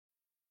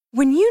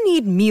When you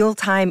need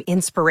mealtime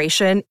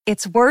inspiration,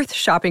 it's worth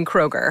shopping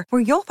Kroger,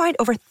 where you'll find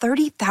over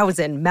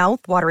 30,000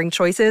 mouth-watering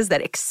choices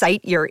that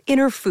excite your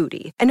inner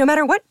foodie. And no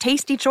matter what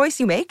tasty choice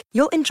you make,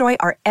 you'll enjoy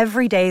our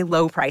everyday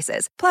low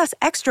prices, plus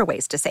extra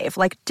ways to save,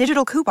 like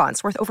digital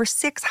coupons worth over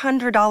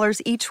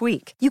 $600 each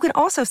week. You can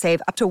also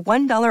save up to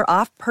 $1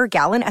 off per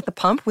gallon at the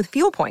pump with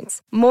fuel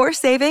points. More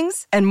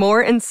savings and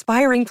more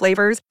inspiring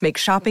flavors make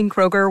shopping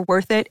Kroger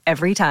worth it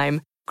every time.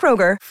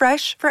 Kroger,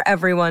 fresh for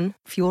everyone.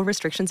 Fuel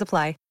restrictions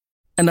apply.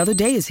 Another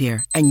day is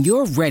here, and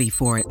you're ready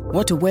for it.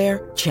 What to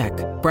wear? Check.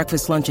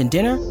 Breakfast, lunch, and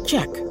dinner?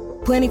 Check.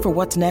 Planning for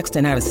what's next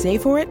and how to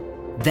save for it?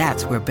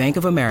 That's where Bank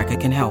of America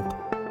can help.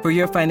 For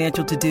your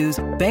financial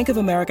to-dos, Bank of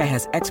America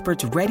has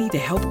experts ready to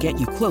help get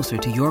you closer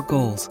to your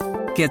goals.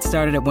 Get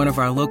started at one of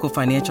our local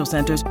financial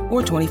centers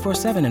or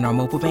 24/7 in our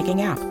mobile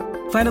banking app.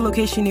 Find a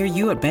location near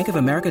you at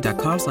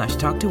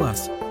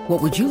bankofamerica.com/talktous.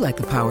 What would you like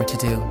the power to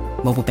do?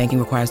 Mobile banking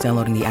requires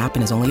downloading the app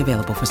and is only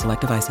available for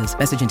select devices.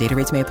 Message and data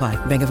rates may apply.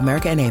 Bank of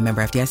America N.A.,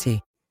 member FDIC.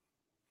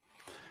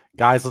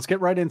 Guys, let's get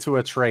right into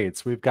a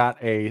trades. We've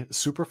got a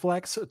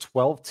Superflex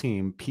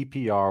 12-team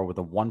PPR with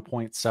a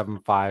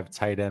 1.75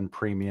 tight end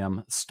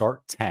premium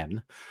start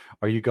 10.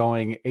 Are you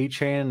going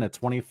A-Chain at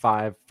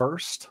 25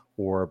 first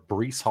or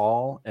Breece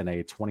Hall in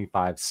a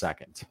 25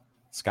 second?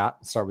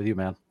 Scott, start with you,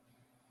 man.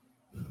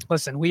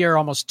 Listen, we are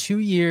almost 2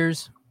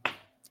 years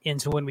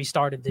into when we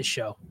started this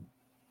show.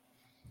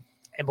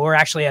 And we're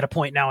actually at a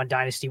point now in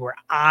Dynasty where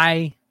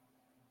I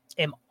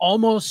am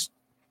almost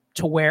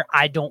to where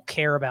I don't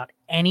care about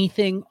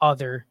anything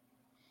other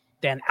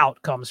than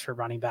outcomes for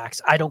running backs.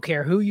 I don't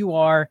care who you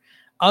are,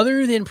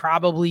 other than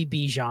probably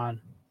Bijan.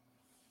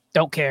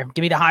 Don't care.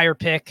 Give me the higher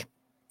pick.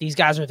 These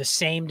guys are the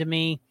same to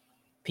me.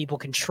 People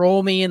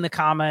control me in the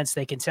comments.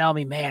 They can tell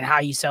me, man, how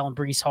you selling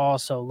Breece Hall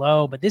so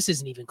low? But this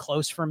isn't even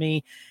close for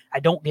me.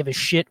 I don't give a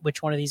shit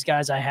which one of these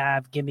guys I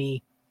have. Give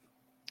me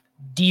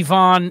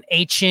Devon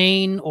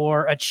A-Chain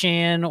or a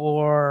Chan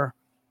or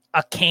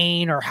a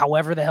Kane or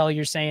however the hell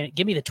you're saying it.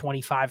 Give me the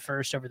 25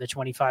 first over the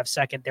 25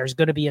 second. There's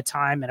going to be a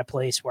time and a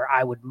place where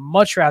I would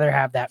much rather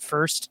have that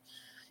first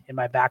in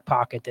my back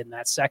pocket than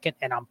that second.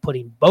 And I'm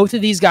putting both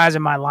of these guys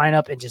in my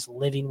lineup and just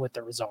living with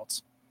the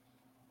results.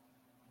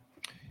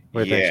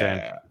 What do you think, Shane?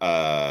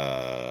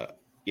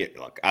 Yeah,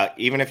 look,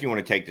 even if you want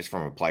to take this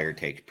from a player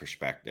take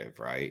perspective,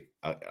 right?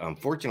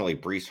 Unfortunately,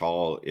 Breece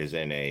Hall is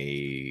in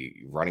a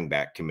running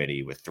back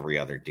committee with three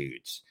other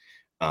dudes.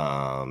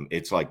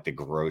 It's like the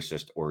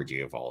grossest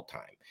orgy of all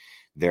time.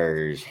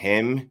 There's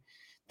him.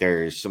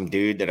 There's some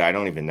dude that I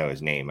don't even know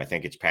his name. I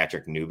think it's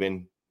Patrick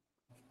Newman,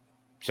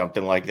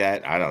 something like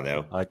that. I don't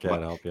know. I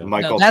can't help you.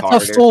 Michael that's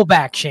Carter. A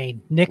fullback,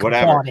 Shane. Nick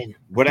Bawden.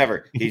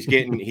 Whatever. He's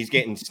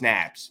getting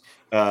snaps.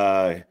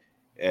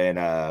 And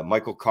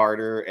Michael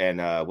Carter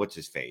and what's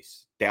his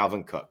face?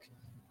 Dalvin Cook.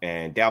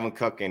 And Dalvin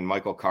Cook and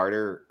Michael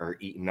Carter are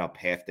eating up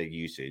half the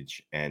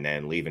usage and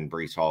then leaving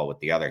Breece Hall with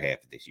the other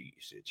half of this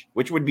usage,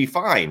 which would be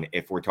fine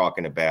if we're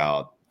talking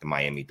about the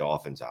Miami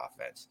Dolphins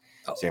offense,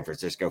 San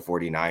Francisco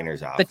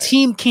 49ers offense. The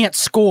team can't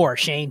score,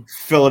 Shane.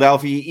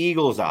 Philadelphia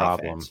Eagles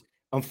offense.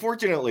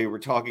 Unfortunately, we're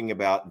talking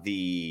about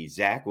the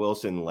Zach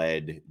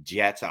Wilson-led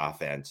Jets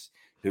offense,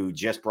 who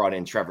just brought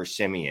in Trevor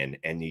Siemian,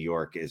 and New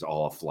York is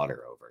all a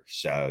flutter over.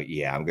 So,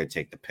 yeah, I'm going to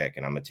take the pick,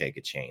 and I'm going to take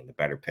a chain, the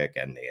better pick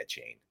and the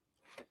chain.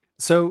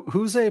 So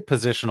who's a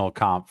positional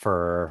comp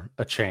for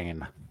a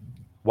chain,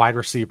 wide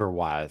receiver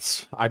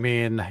wise? I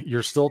mean,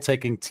 you're still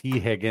taking T.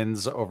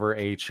 Higgins over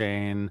a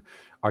chain.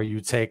 Are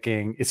you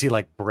taking, is he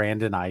like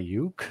Brandon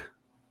Ayuk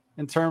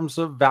in terms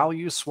of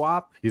value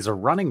swap? He's a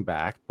running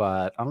back,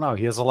 but I don't know.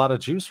 He has a lot of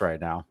juice right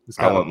now. He's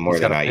got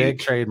a big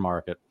trade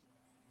market.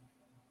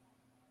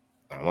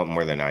 I want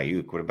more than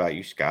Ayuk. What about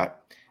you, Scott?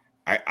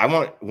 I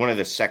want one of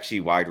the sexy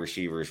wide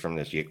receivers from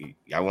this.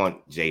 I want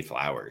Zay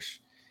Flowers.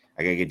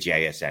 I got to get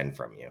JSN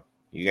from you.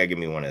 You got to give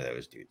me one of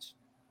those dudes.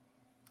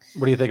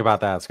 What do you think about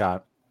that,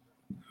 Scott?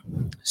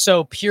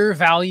 So pure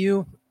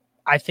value,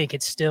 I think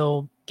it's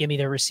still give me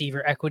the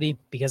receiver equity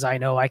because I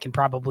know I can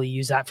probably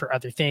use that for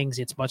other things.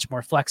 It's much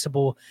more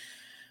flexible.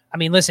 I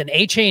mean, listen,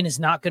 A-Chain is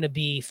not going to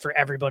be for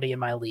everybody in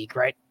my league,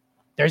 right?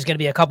 There's going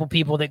to be a couple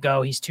people that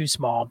go, he's too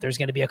small. There's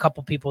going to be a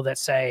couple people that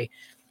say,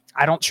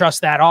 I don't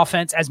trust that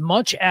offense as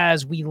much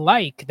as we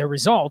like the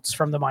results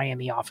from the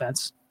Miami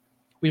offense.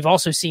 We've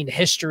also seen the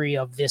history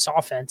of this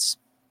offense,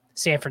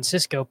 San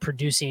Francisco,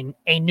 producing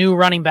a new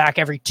running back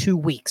every 2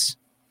 weeks.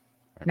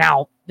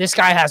 Now, this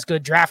guy has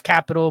good draft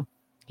capital.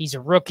 He's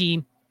a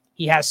rookie.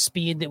 He has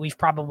speed that we've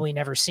probably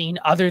never seen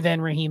other than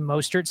Raheem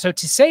Mostert. So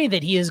to say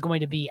that he is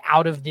going to be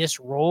out of this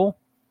role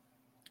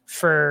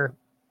for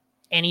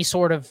any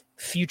sort of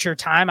future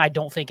time, I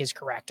don't think is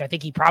correct. I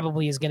think he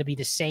probably is going to be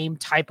the same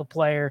type of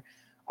player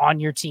on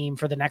your team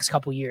for the next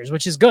couple years,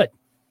 which is good.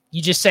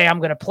 You just say, I'm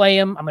going to play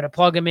him, I'm going to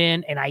plug him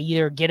in, and I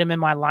either get him in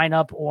my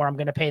lineup or I'm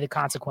going to pay the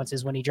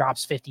consequences when he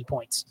drops 50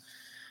 points.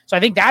 So I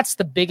think that's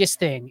the biggest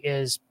thing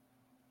is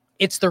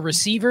it's the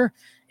receiver.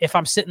 If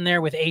I'm sitting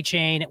there with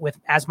A-Chain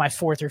as my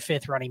fourth or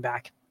fifth running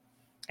back,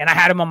 and I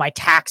had him on my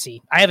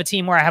taxi. I have a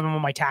team where I have him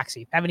on my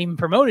taxi. I haven't even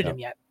promoted him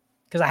yet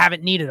because I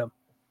haven't needed him.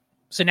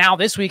 So now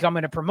this week I'm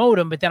going to promote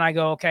him, but then I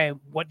go, okay,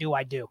 what do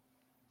I do?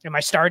 Am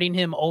I starting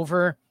him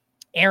over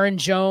Aaron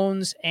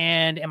Jones,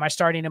 and am I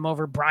starting him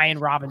over Brian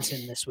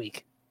Robinson this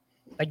week?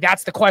 Like,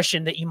 that's the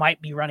question that you might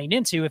be running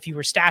into if you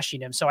were stashing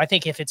him. So I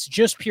think if it's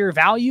just pure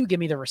value, give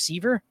me the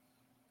receiver.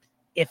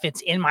 If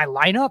it's in my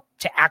lineup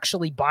to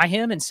actually buy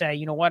him and say,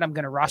 you know what, I'm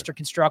going to roster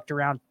construct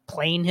around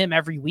playing him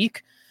every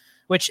week,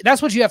 which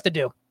that's what you have to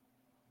do.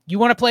 You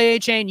want to play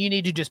A-Chain, you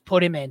need to just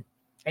put him in.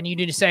 And you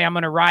need to say, I'm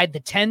going to ride the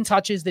 10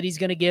 touches that he's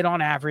going to get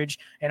on average,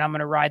 and I'm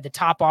going to ride the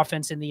top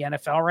offense in the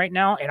NFL right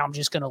now, and I'm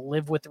just going to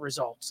live with the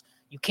results.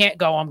 You can't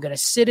go, I'm going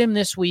to sit him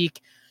this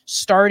week,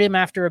 start him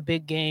after a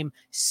big game,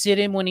 sit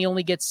him when he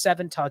only gets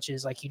 7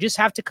 touches. Like, you just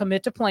have to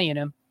commit to playing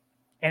him.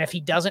 And if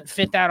he doesn't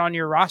fit that on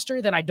your roster,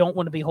 then I don't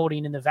want to be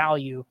holding in the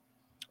value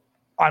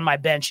on my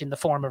bench in the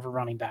form of a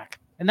running back.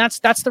 And that's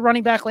the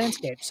running back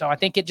landscape. So I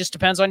think it just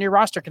depends on your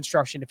roster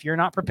construction. If you're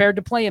not prepared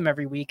to play him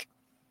every week,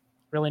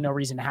 really no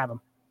reason to have him.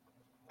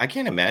 I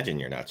can't imagine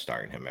you're not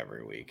starting him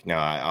every week.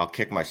 Now, I'll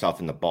kick myself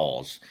in the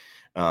balls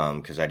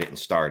because I didn't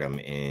start him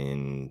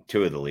in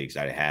 2 of the leagues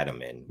I had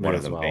him in. One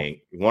of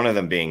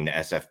them being the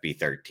SFB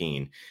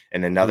 13,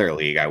 and another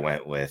league I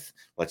went with.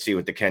 Let's see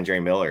what the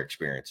Kendre Miller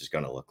experience is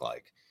going to look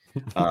like.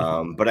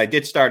 But I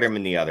did start him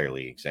in the other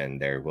leagues, and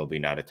there will be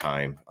not a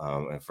time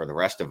for the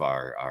rest of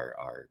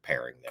our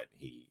pairing that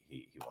he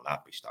will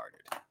not be started.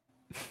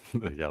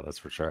 Yeah, that's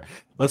for sure.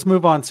 Let's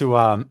move on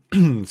to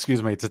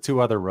to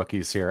 2 other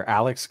rookies here.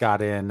 Alex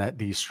got in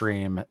the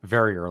stream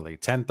very early,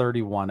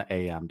 10:31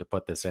 a.m. to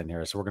put this in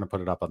here, so we're going to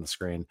put it up on the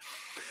screen.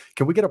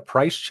 Can we get a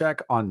price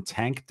check on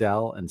Tank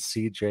Dell and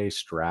CJ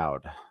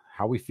Stroud?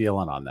 How are we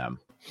feeling on them?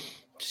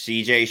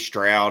 CJ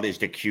Stroud is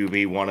the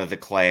QB1 of the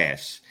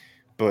class,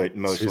 but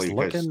mostly he's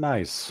looking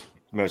nice.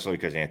 Mostly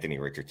because Anthony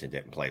Richardson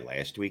didn't play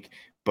last week.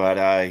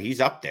 But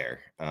he's up there.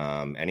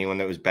 Anyone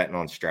that was betting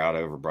on Stroud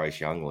over Bryce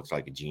Young looks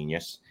like a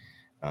genius.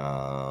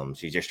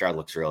 CJ Stroud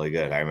looks really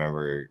good. I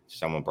remember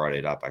someone brought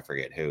it up. I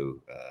forget who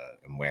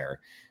and where.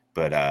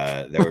 But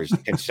there was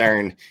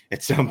concern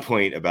at some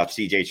point about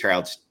CJ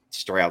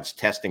Stroud's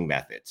testing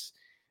methods.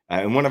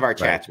 In one of our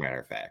chats,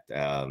 matter of fact.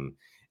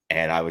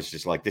 And I was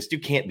just like, this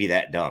dude can't be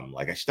that dumb.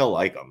 Like, I still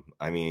like him.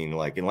 I mean,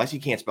 like, unless he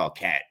can't spell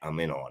cat, I'm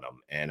in on him.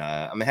 And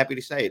I'm happy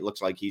to say it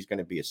looks like he's going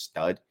to be a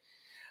stud.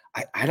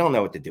 I don't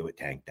know what to do with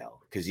Tank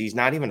Dell because he's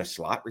not even a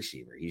slot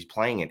receiver. He's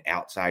playing an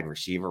outside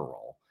receiver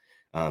role.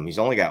 He's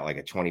only got like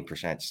a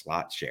 20%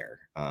 slot share.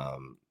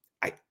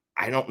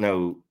 I don't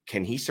know.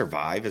 Can he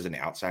survive as an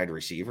outside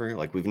receiver?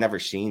 Like, we've never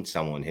seen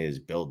someone his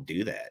build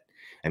do that.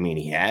 I mean,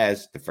 he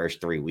has the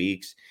first 3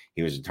 weeks.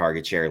 He was a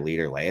target share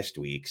leader last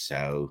week.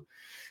 So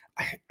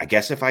I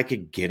guess if I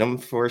could get him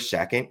for a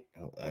second,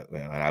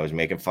 and I was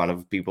making fun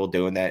of people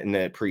doing that in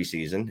the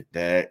preseason,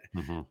 that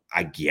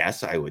I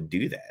guess I would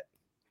do that.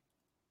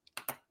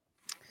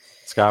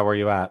 Scott, where are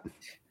you at?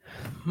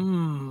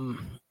 Well,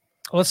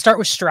 let's start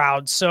with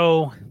Stroud.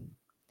 So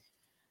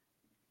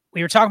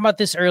we were talking about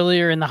this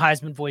earlier in the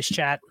Heisman voice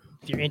chat.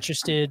 If you're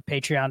interested,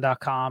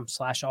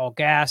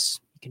 patreon.com/allgas.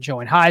 You can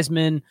join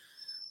Heisman.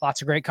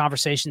 Lots of great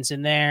conversations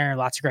in there.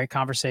 Lots of great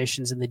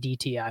conversations in the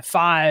DTI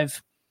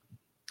 5.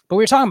 But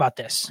we were talking about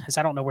this, as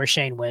I don't know where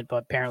Shane went,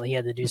 but apparently he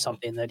had to do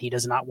something that he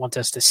does not want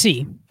us to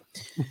see.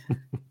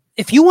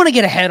 If you want to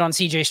get ahead on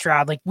CJ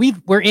Stroud, like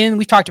we've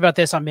talked about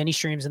this on many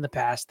streams in the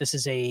past. This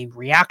is a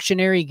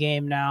reactionary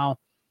game now.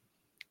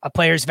 A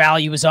player's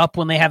value is up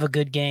when they have a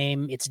good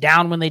game. It's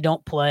down when they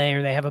don't play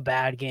or they have a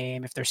bad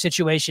game. If their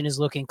situation is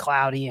looking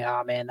cloudy,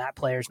 oh man, that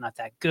player's not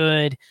that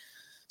good.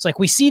 It's like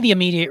we see the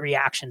immediate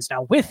reactions.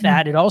 Now with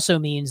that, it also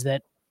means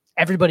that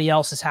everybody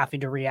else is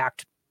having to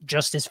react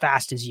just as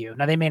fast as you.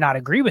 Now they may not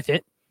agree with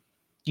it.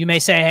 You may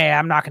say, hey,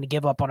 I'm not going to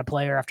give up on a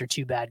player after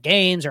 2 bad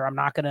games, or I'm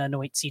not going to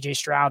anoint CJ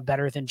Stroud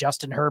better than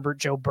Justin Herbert,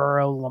 Joe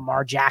Burrow,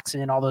 Lamar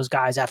Jackson, and all those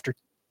guys after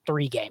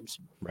 3 games.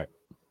 Right.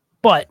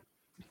 But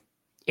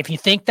if you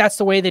think that's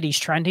the way that he's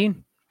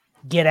trending,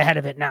 get ahead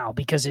of it now,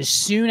 because as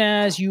soon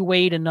as you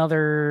wait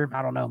another,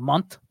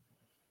 month,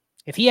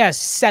 if he has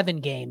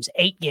 7 games,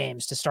 8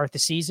 games to start the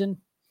season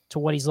to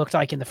what he's looked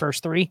like in the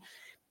first 3,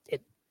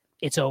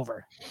 it's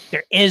over.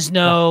 There is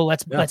no,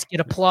 let's get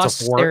a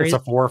plus. It's a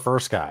 4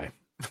 first guy.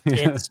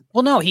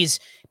 He's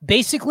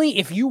basically,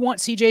 if you want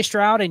CJ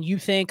Stroud and you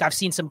think, I've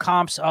seen some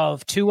comps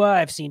of Tua,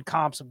 I've seen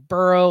comps of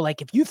Burrow.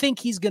 Like, if you think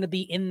he's going to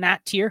be in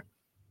that tier,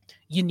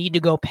 you need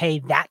to go pay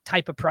that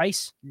type of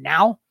price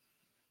now,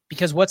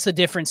 because what's the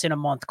difference in a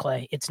month,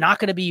 Clay? It's not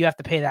going to be, you have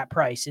to pay that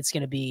price. It's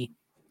going to be,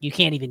 you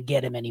can't even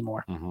get him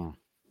anymore.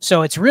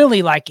 So it's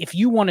really like, if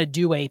you want to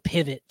do a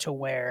pivot to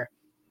where,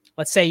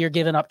 let's say you're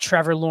giving up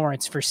Trevor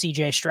Lawrence for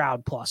CJ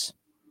Stroud plus,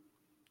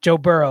 Joe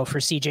Burrow for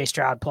CJ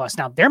Stroud plus.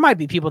 Now, there might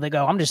be people that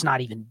go, I'm just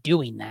not even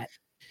doing that,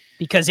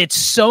 because it's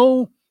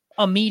so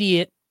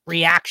immediate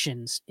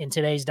reactions in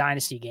today's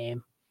Dynasty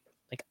game.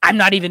 Like, I'm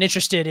not even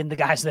interested in the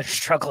guys that are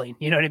struggling.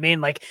 You know what I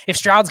mean? Like, if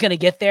Stroud's going to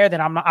get there,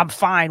 then I'm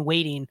fine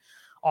waiting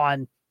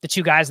on the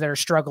 2 guys that are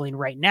struggling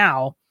right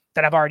now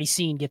that I've already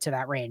seen get to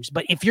that range.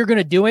 But if you're going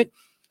to do it,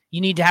 you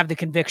need to have the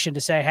conviction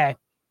to say, hey,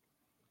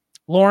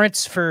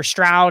 Lawrence for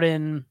Stroud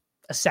in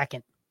a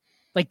second.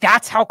 Like,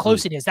 that's how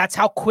close it is. That's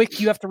how quick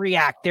you have to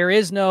react. There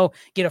is no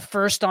get a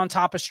first on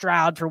top of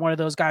Stroud for one of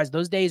those guys.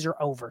 Those days are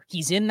over.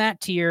 He's in that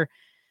tier.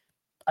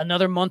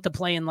 Another month of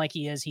playing like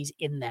he is, he's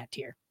in that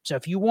tier. So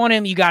if you want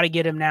him, you got to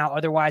get him now.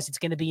 Otherwise, it's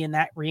going to be in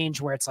that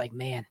range where it's like,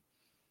 man,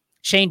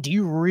 Shane, do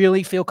you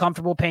really feel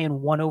comfortable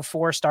paying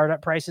 104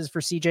 startup prices for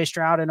CJ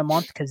Stroud in a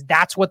month? Because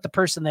that's what the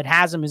person that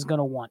has him is going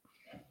to want.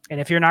 And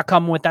if you're not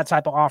coming with that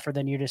type of offer,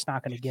 then you're just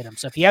not going to get him.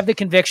 So if you have the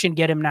conviction,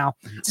 get him now.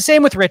 It's the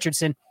same with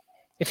Richardson.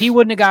 If he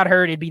wouldn't have got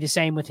hurt, it'd be the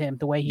same with him,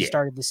 the way he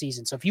started the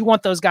season. So if you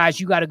want those guys,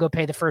 you got to go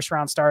pay the first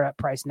round startup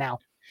price now,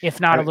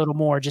 if not a little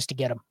more, just to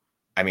get them.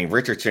 I mean,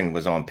 Richardson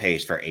was on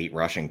pace for 8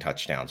 rushing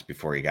touchdowns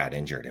before he got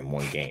injured in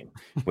one game,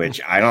 which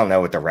I don't know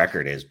what the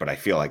record is, but I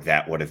feel like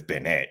that would have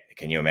been it.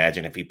 Can you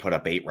imagine if he put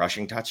up 8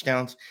 rushing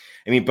touchdowns?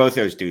 I mean, both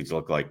those dudes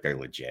look like they're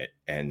legit,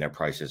 and their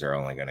prices are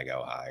only going to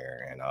go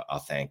higher. And I'll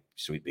thank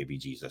sweet baby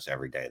Jesus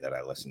every day that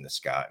I listened to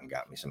Scott and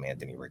got me some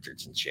Anthony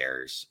Richardson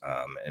shares,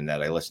 and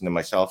that I listened to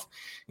myself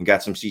and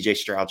got some CJ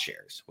Stroud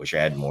shares. Wish I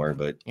had more,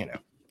 but,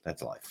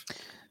 that's life.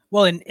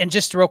 Well, and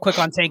just real quick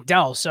on Tank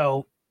Dell.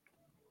 So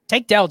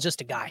Tank Dell,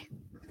 just a guy.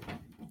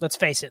 Let's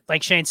face it.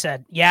 Like Shane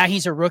said, yeah,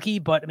 he's a rookie,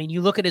 but I mean,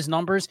 you look at his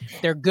numbers,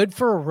 they're good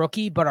for a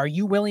rookie, but are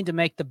you willing to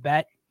make the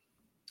bet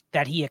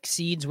that he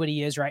exceeds what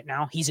he is right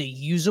now? He's a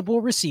usable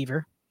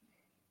receiver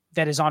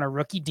that is on a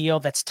rookie deal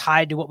that's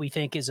tied to what we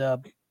think is a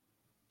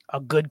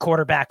good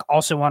quarterback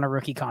also on a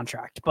rookie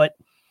contract. But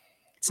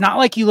it's not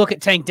like you look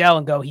at Tank Dell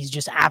and go, he's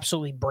just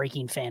absolutely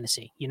breaking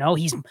fantasy.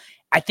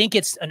 I think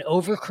it's an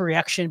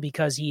overcorrection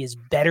because he is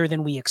better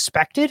than we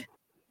expected,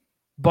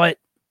 but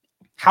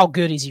how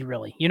good is he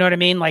really? You know what I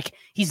mean? Like,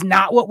 he's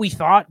not what we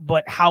thought,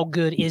 but how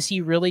good is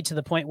he really, to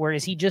the point where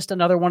is he just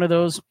another one of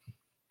those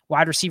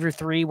wide receiver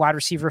 3, wide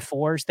receiver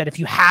 4s that if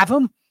you have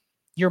him,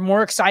 you're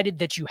more excited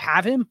that you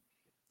have him.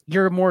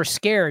 You're more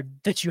scared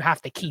that you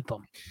have to keep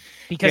him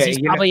because he's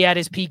probably at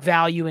his peak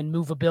value and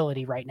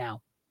movability right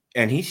now.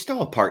 And he's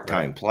still a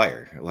part-time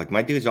player. Like,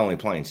 my dude's only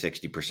playing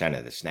 60%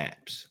 of the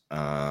snaps.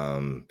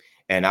 And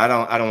I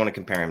don't want to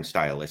compare him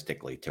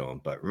stylistically to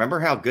him, but remember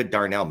how good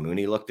Darnell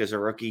Mooney looked as a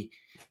rookie?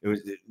 It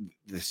was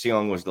the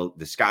ceiling was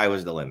the sky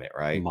was the limit,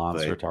 right?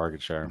 Monster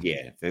target share.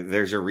 Yeah,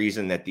 there's a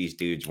reason that these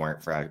dudes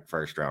weren't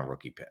first round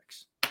rookie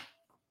picks.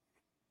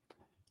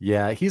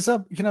 Yeah, he's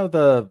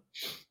the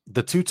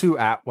Tutu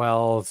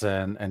Atwells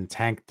and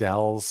Tank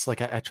Dells.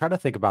 Like, I try to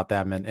think about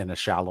them in a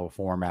shallow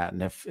format,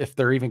 and if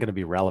they're even going to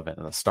be relevant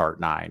in a start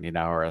 9,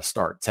 or a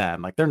start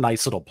 10. Like, they're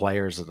nice little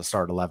players at a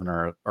start 11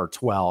 or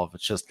 12.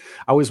 It's just,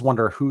 I always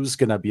wonder who's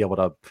going to be able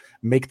to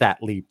make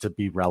that leap to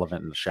be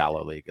relevant in the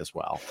shallow league as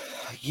well.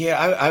 Yeah,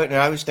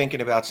 I was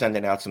thinking about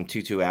sending out some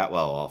Tutu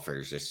Atwell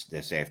offers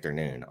this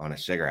afternoon on a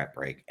cigarette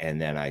break,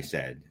 and then I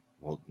said,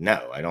 well,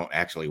 no, I don't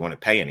actually want to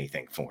pay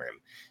anything for him.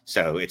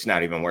 So it's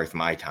not even worth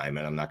my time,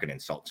 and I'm not going to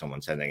insult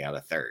someone sending out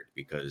a third,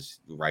 because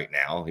right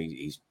now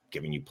he's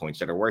giving you points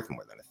that are worth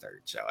more than a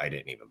third. So I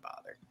didn't even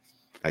bother.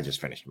 I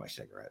just finished my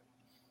cigarette.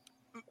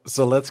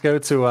 So let's go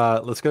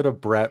to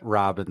Brett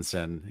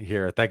Robinson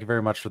here. Thank you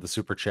very much for the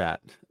super chat.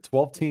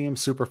 12-team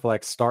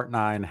Superflex start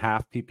 9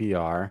 half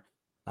PPR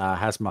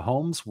has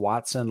Mahomes,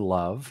 Watson,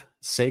 Love,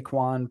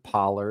 Saquon,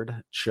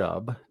 Pollard,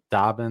 Chubb,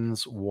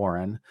 Dobbins,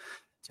 Warren,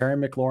 Terry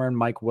McLaurin,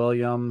 Mike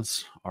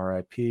Williams,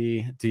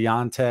 RIP,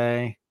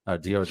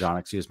 Dio John,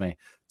 excuse me,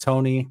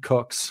 Tony,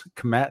 Cooks,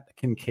 Kmet,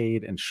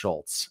 Kincaid, and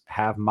Schultz.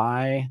 Have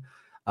a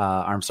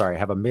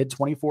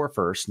mid-24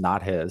 first,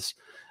 not his.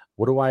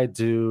 What do I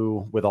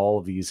do with all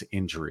of these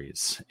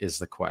injuries is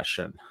the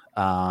question.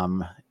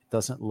 It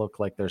doesn't look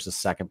like there's a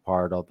second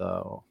part,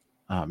 although,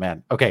 oh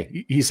man.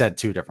 Okay, he said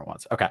 2 different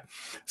ones. Okay.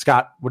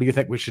 Scott, what do you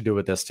think we should do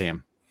with this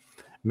team?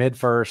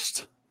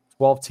 Mid-first,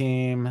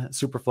 12-team,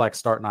 Superflex,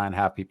 start 9,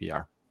 half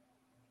PPR.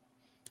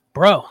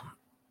 Bro,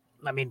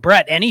 I mean,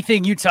 Brett,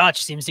 anything you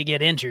touch seems to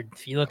get injured.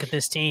 If you look at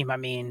this team, I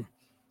mean,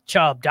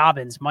 Chubb,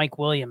 Dobbins, Mike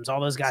Williams,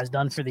 all those guys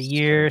done for the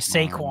year.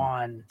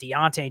 Saquon,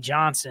 Deontay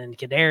Johnson,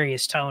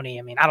 Kadarius Toney.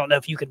 I mean, I don't know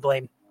if you could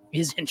blame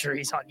his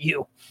injuries on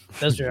you.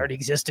 Those already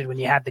existed when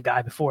you had the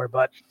guy before.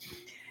 But,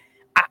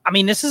 I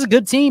mean, this is a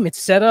good team. It's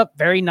set up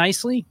very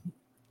nicely.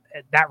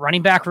 That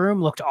running back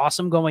room looked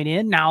awesome going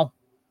in. Now,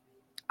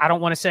 I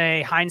don't want to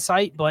say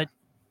hindsight, but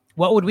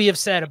what would we have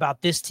said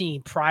about this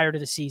team prior to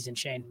the season,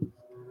 Shane?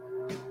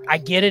 I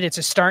get it. It's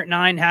a start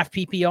 9 half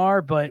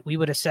PPR, but we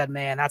would have said,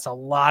 man, that's a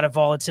lot of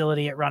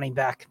volatility at running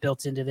back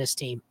built into this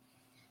team.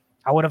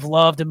 I would have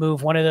loved to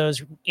move one of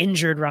those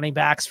injured running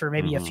backs for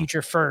maybe a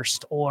future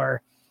first,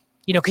 or,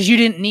 because you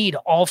didn't need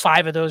all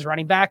 5 of those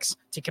running backs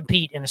to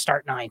compete in a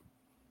start 9.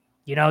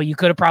 You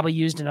could have probably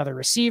used another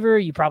receiver.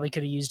 You probably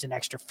could have used an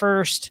extra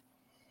first.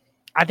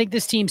 I think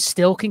this team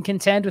still can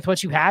contend with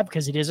what you have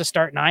because it is a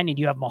start 9 and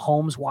you have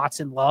Mahomes,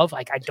 Watson, Love.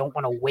 Like, I don't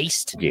want to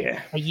waste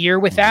a year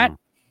with that.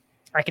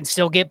 I can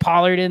still get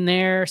Pollard in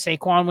there,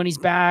 Saquon when he's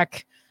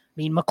back. I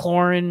mean,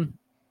 McLaurin,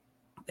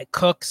 it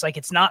Cooks. Like,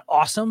 it's not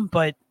awesome,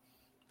 but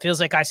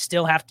feels like I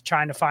still have to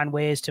try to find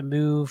ways to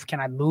move. Can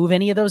I move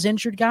any of those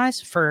injured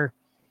guys for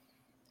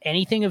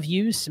anything of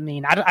use. I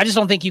mean, I just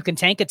don't think you can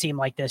tank a team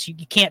like this. You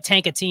can't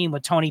tank a team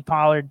with Tony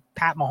Pollard,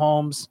 Pat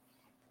Mahomes,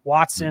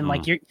 Watson.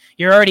 Like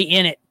you're already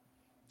in it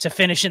to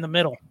finish in the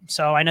middle.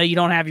 So I know you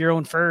don't have your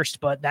own first,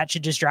 but that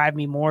should just drive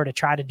me more to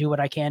try to do what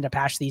I can to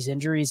patch these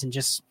injuries and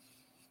just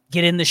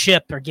get in the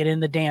ship or get in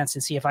the dance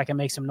and see if I can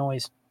make some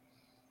noise.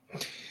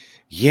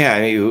 Yeah,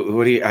 I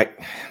mean,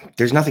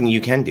 there's nothing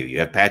you can do. You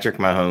have Patrick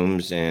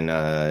Mahomes and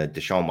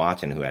Deshaun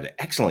Watson, who had an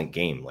excellent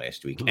game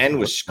last week and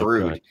was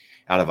screwed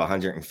out of a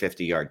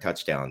 150-yard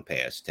touchdown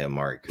pass to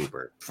Amari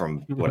Cooper,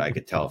 from what I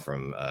could tell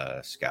from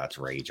Scott's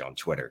rage on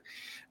Twitter.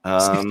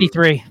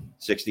 63,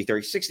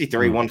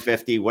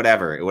 150,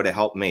 whatever. It would have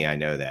helped me. I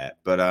know that.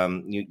 But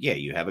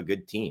you have a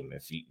good team.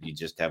 If you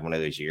just have one of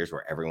those years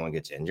where everyone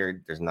gets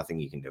injured, there's nothing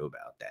you can do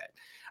about that.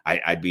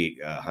 I'd be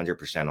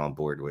 100% on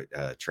board with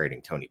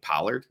trading Tony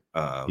Pollard.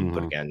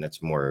 But again,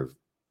 that's more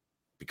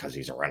because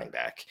he's a running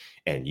back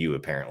and you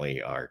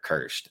apparently are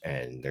cursed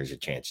and there's a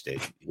chance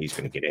that he's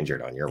going to get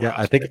injured on your roster.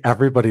 I think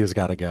everybody's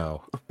got to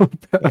go,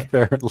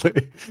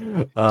 apparently.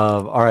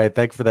 All right.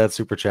 Thanks for that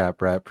super chat,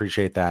 Brett.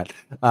 Appreciate that.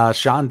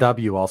 Sean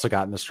W. also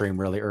got in the stream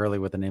really early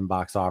with an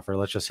inbox offer.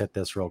 Let's just hit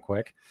this real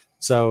quick.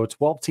 So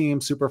 12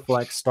 team super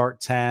flex, start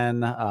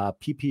 10,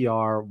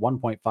 PPR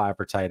 1.5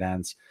 for tight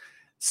ends.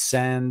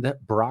 Send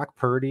Brock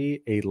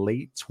Purdy a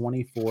late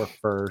 24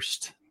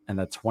 first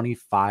and a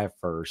 25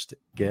 first.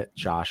 Get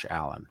Josh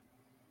Allen.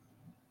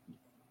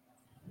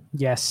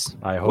 Yes.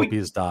 I hope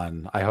he's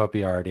done. I hope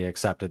he already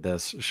accepted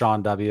this.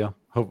 Sean W.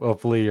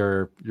 Hopefully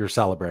you're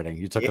celebrating.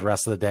 You took the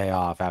rest of the day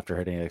off after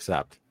hitting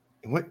accept.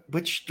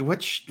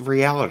 Which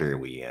reality are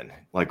we in?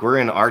 Like, we're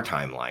in our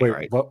timeline,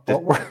 right?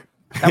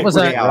 That was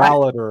a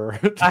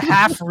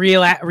half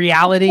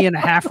reality and a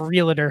half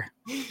realtor.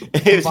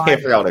 It was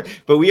half realtor,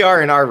 but we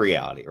are in our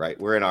reality, right?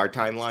 We're in our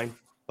timeline.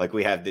 Like,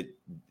 we have the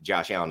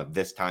Josh Allen of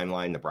this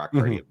timeline, the Brock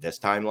Purdy of this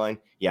timeline.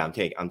 Yeah, I'm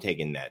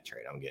taking that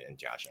trade. I'm getting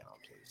Josh Allen,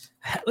 please.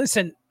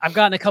 Listen, I've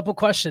gotten a couple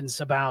questions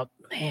about,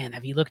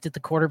 have you looked at the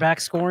quarterback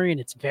scoring?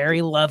 It's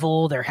very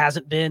level. There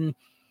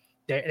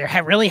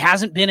really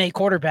hasn't been a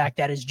quarterback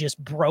that has just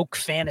broke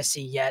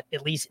fantasy yet.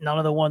 At least none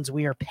of the ones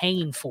we are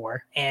paying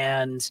for.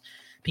 And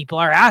people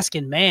are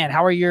asking, man,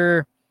 how are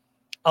your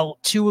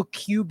 2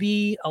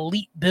 QB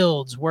elite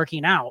builds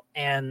working out?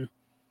 And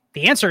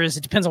the answer is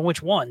it depends on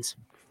which ones.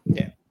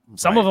 Yeah.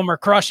 Some of them are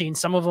crushing.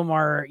 Some of them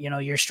are,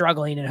 you're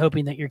struggling and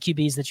hoping that your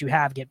QBs that you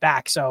have get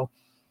back. So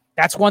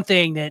that's one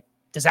thing.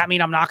 Does that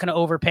mean I'm not going to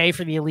overpay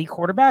for the elite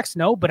quarterbacks?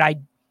 No, but I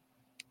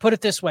put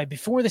it this way.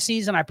 Before the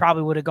season, I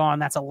probably would have gone,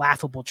 that's a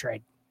laughable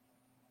trade.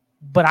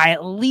 But I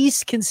at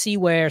least can see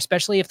where,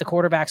 especially if the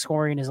quarterback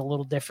scoring is a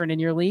little different in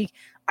your league,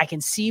 I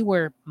can see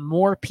where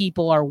more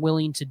people are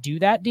willing to do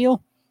that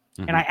deal.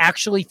 And I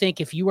actually think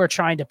if you are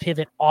trying to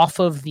pivot off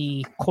of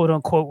the quote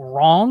unquote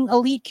wrong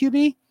elite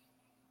QB,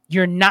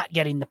 you're not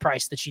getting the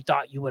price that you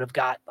thought you would have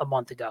got a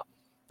month ago.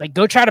 Like,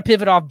 go try to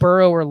pivot off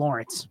Burrow or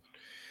Lawrence.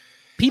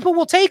 People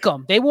will take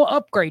them. They will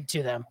upgrade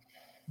to them.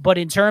 But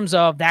in terms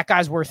of that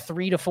guy's worth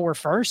 3 to 4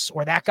 firsts,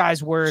 or that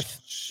guy's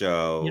worth.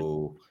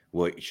 So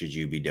what should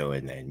you be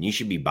doing then? You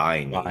should be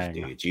buying these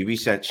dudes. You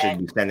should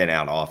be sending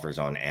out offers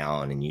on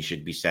Allen, and you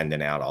should be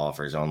sending out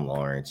offers on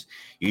Lawrence.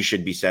 You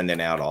should be sending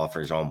out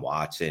offers on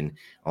Watson,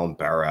 on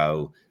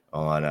Burrow,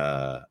 on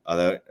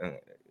other.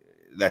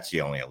 That's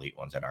the only elite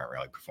ones that aren't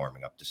really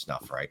performing up to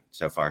snuff, right?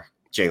 So far,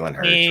 Jalen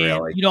Hurts,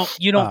 really.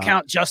 You don't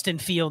count Justin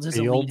Fields as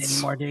elite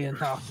anymore, do you?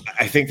 No.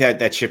 I think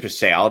that ship has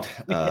sailed.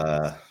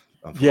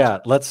 Yeah,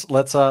 let's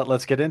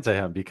get into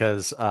him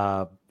because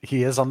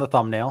he is on the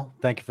thumbnail.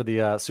 Thank you for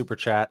the super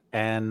chat.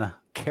 And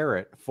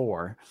Carrot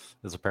 4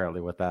 is apparently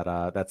what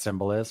that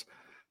symbol is.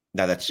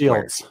 No, that's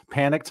Fields. squared.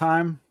 Panic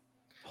time.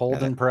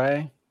 Hold and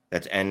pray.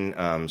 That's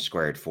N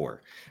squared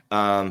 4.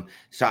 So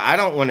I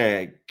don't want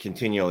to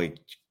continually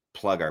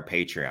plug our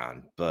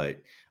Patreon,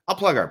 but I'll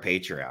plug our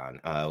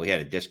Patreon. We had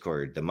a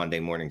Discord, the Monday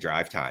morning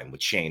drive time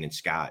with Shane and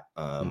Scott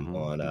on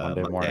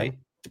Monday morning.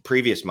 The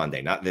previous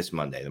Monday, not this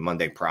Monday, the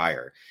Monday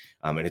prior.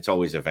 And it's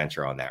always a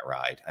venture on that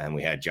ride. And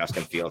we had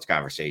Justin Fields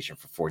conversation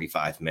for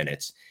 45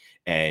 minutes.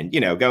 And,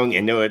 going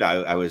into it,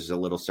 I was a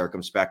little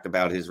circumspect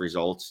about his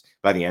results.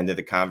 By the end of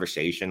the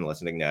conversation,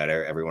 listening to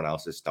everyone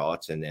else's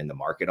thoughts and the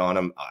market on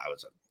him, I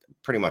was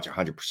pretty much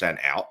 100%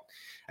 out.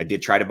 I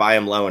did try to buy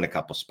him low in a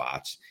couple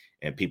spots,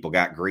 and people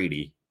got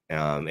greedy.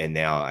 And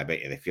now I bet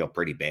they feel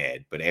pretty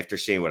bad. But after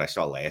seeing what I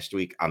saw last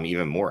week, I'm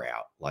even more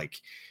out.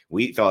 Like,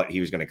 we thought he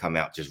was going to come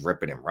out just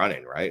ripping and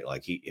running, right?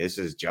 Like, this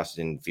is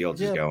Justin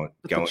Fields is going.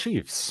 The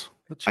Chiefs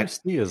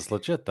D is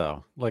legit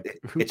though. Like,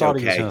 who thought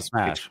he was going to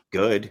smash?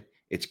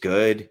 It's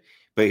good.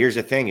 But here's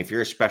the thing: if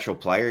you're a special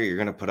player, you're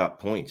going to put up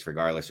points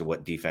regardless of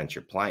what defense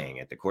you're playing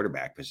at the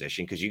quarterback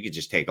position, because you could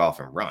just take off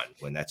and run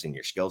when that's in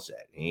your skill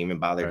set. He didn't even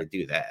bother to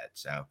do that.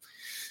 So.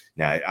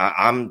 Now,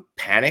 I'm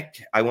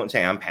panicked. I won't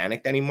say I'm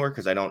panicked anymore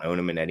because I don't own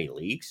him in any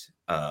leagues.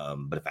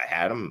 But if I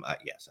had him,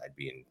 yes, I'd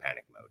be in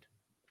panic mode.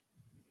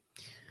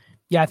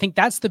 Yeah, I think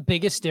that's the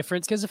biggest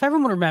difference, because if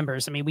everyone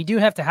remembers, we do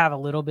have to have a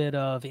little bit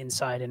of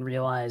insight and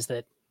realize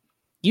that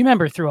you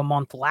remember through a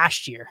month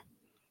last year,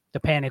 the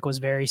panic was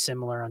very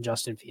similar on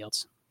Justin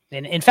Fields.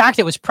 And in fact,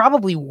 it was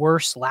probably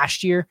worse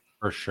last year.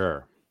 For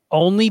sure.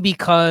 Only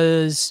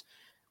because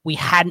we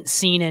hadn't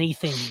seen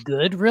anything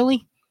good,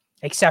 really,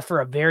 except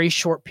for a very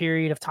short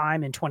period of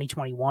time in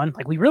 2021.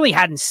 Like, we really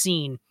hadn't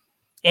seen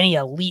any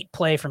elite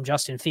play from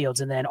Justin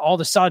Fields. And then all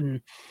of a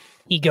sudden,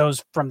 he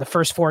goes from the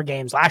first 4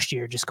 games last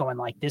year just going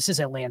like, this is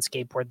a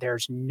landscape where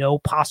there's no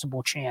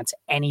possible chance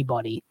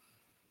anybody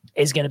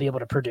is going to be able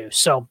to produce.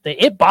 So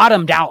it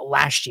bottomed out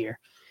last year.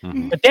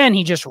 Mm-hmm. But then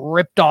he just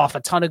ripped off a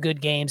ton of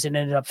good games and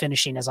ended up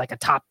finishing as like a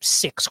top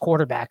 6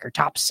 quarterback or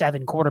top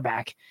 7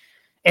 quarterback.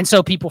 And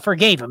so people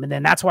forgave him. And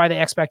then that's why the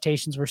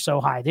expectations were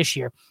so high this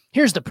year.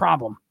 Here's the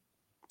problem.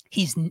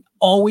 He's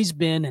always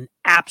been an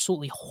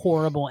absolutely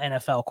horrible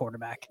NFL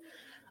quarterback.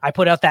 I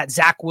put out that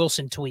Zach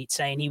Wilson tweet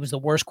saying he was the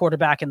worst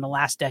quarterback in the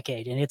last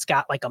decade, and it's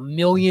got like 1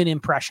 million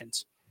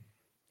impressions.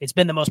 It's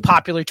been the most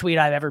popular tweet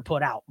I've ever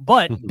put out.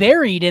 But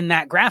buried in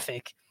that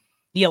graphic,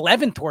 the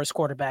 11th worst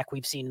quarterback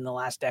we've seen in the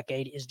last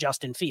decade is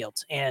Justin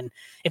Fields. And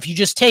if you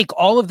just take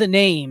all of the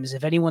names,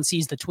 if anyone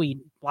sees the tweet,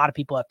 a lot of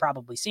people have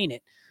probably seen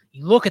it.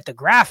 You look at the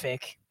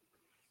graphic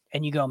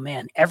and you go,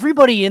 man,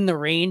 everybody in the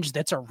range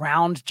that's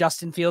around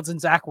Justin Fields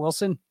and Zach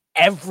Wilson,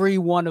 every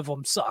one of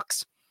them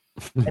sucks.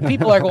 And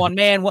people are going,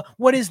 man,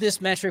 what is this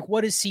metric?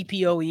 What is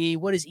CPOE?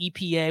 What is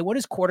EPA? What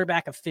is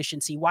quarterback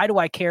efficiency? Why do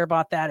I care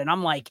about that? And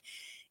I'm like,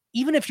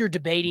 even if you're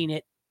debating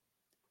it,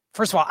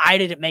 first of all, I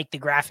didn't make the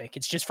graphic.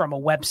 It's just from a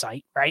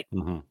website, right?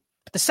 Mm-hmm.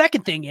 But the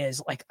second thing is,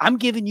 like, I'm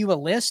giving you a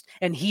list,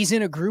 and he's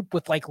in a group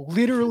with like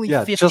literally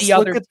 50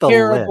 other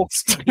terrible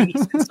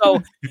companies.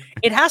 So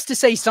it has to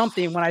say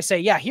something when I say,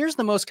 yeah, here's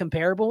the most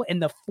comparable,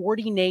 and the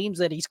 40 names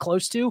that he's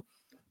close to,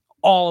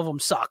 all of them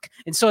suck.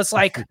 And so it's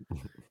like,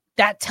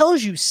 that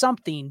tells you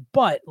something.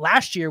 But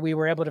last year we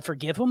were able to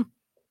forgive him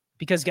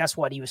because guess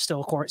what? He was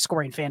still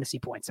scoring fantasy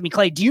points. I mean,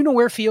 Clay, do you know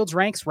where Fields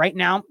ranks right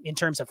now in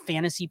terms of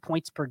fantasy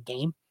points per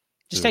game?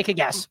 Just take a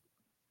guess.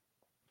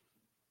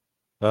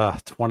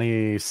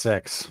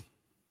 26.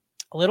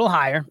 A little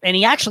higher. And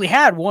he actually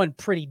had one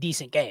pretty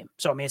decent game.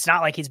 So, I mean, it's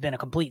not like he's been a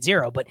complete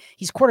zero, but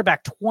he's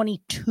quarterback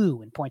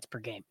 22 in points per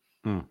game.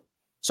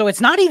 So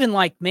it's not even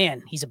like,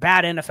 man, he's a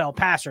bad NFL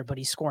passer, but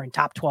he's scoring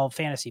top 12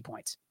 fantasy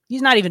points.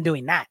 He's not even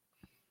doing that.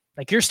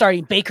 Like, you're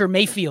starting Baker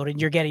Mayfield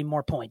and you're getting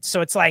more points.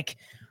 So it's like,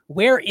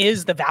 where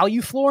is the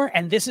value floor?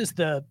 And this is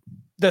the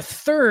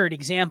third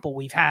example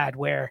we've had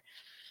where,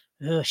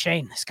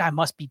 Shane, this guy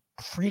must be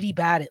pretty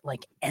bad at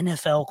like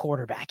NFL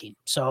quarterbacking.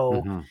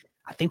 So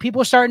I think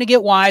people are starting to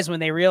get wise when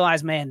they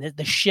realize, man,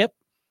 the ship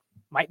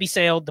might be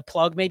sailed. The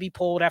plug may be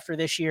pulled after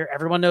this year.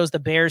 Everyone knows the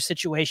Bears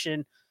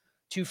situation,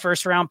 2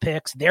 first-round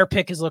picks. Their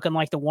pick is looking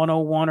like the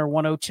 101 or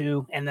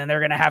 102, and then they're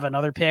going to have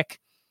another pick,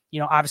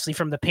 obviously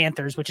from the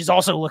Panthers, which is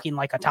also looking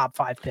like a top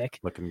 5 pick.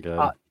 Looking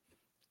good.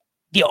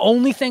 The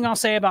only thing I'll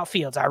say about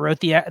Fields, I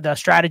wrote the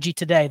strategy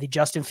today, the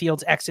Justin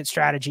Fields exit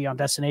strategy on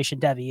Destination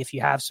Devy. If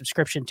you have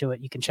subscription to it,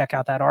 you can check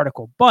out that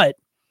article. But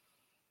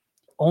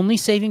only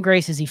saving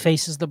grace is he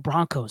faces the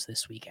Broncos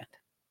this weekend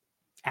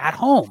at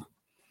home.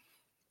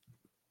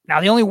 Now,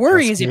 the only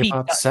worry is if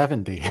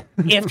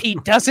he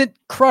doesn't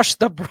crush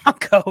the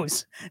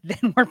Broncos,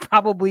 then we're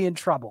probably in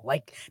trouble.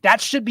 Like,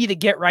 that should be the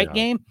get-right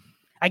game.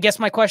 I guess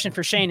my question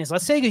for Shane is,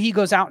 let's say he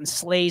goes out and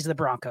slays the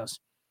Broncos.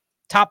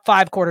 Top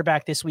 5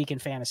 quarterback this week in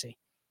fantasy.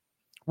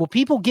 Will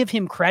people give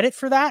him credit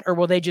for that? Or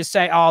will they just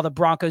say, oh, the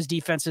Broncos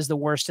defense is the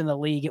worst in the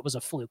league. It was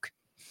a fluke.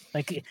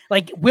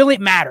 Like, will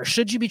it matter?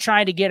 Should you be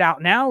trying to get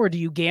out now? Or do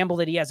you gamble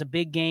that he has a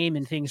big game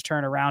and things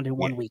turn around in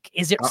 1 week?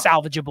 Is it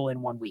salvageable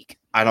in 1 week?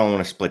 I don't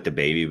want to split the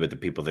baby, but the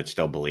people that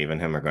still believe in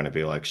him are going to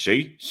be like,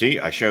 see,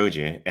 I showed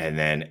you. And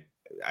then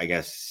I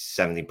guess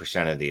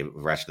 70% of the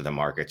rest of the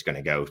market's going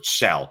to go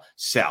sell,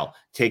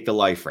 take the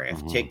life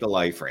raft, take the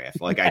life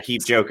raft. Like, I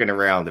keep joking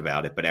around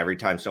about it, but every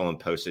time someone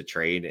posts a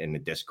trade in the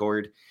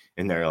Discord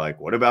and they're like,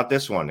 what about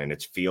this one? And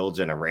it's Fields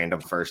and a random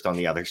first on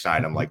the other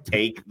side. I'm like,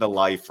 take the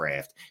life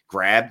raft,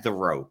 grab the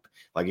rope.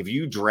 Like, if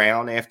you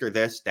drown after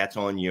this, that's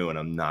on you. And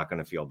I'm not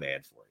going to feel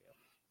bad for you.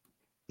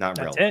 Not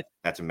really.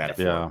 That's a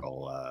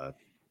metaphorical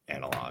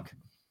analog.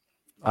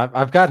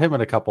 I've got him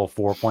in a couple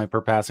 4-point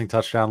per passing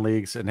touchdown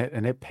leagues, and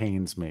it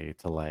pains me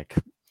to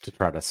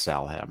try to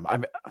sell him.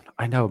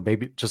 I know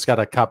maybe just got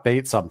to cut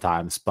bait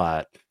sometimes,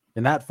 but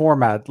in that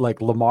format,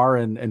 like Lamar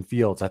and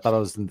Fields, I thought I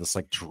was in this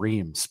like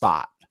dream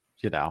spot.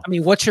 I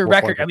mean, what's your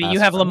record? I mean,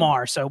 you have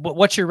Lamar, so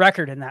what's your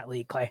record in that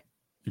league, Clay?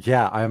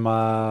 Yeah, I'm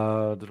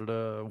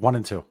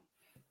 1-2.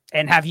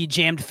 And have you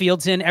jammed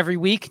Fields in every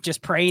week,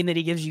 just praying that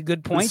he gives you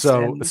good points?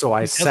 So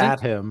I sat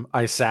him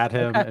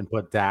and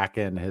put Dak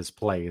in his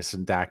place,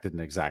 and Dak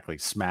didn't exactly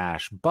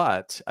smash,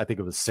 but I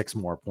think it was 6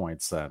 more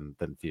points than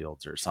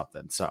Fields or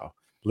something. So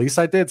at least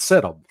I did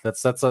sit him.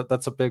 That's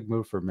a big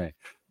move for me.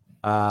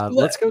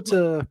 Let's go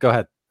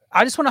ahead.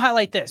 I just want to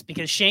highlight this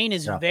because Shane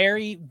is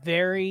very,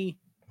 very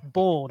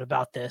bold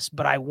about this,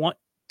 but I want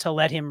to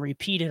let him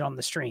repeat it on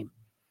the stream.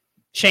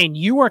 Shane,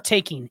 you are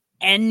taking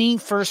any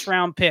first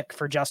round pick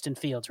for Justin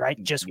Fields,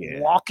 right? Just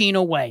walking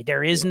away.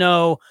 There is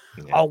no,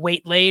 I'll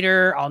wait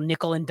later. I'll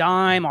nickel and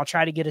dime. I'll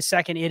try to get a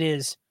second. It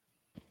is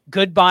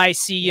goodbye,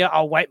 see ya.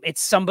 I'll wipe.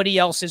 It's somebody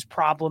else's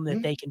problem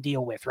that they can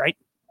deal with, right?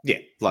 Yeah.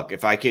 Look,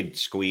 if I could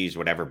squeeze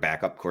whatever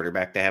backup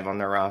quarterback they have on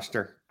their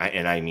roster,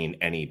 and I mean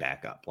any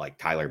backup, like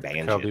Tyler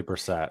Bagent, Kobe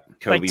Brissett,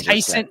 like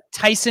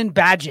Tyson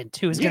Bagent,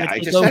 who is going to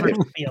take over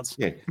Fields.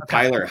 Yeah. Okay.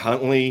 Tyler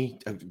Huntley,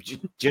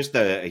 just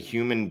a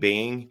human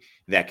being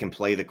that can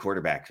play the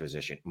quarterback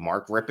position.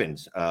 Mark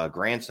Rippon's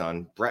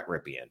grandson, Brett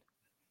Ripien.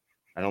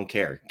 I don't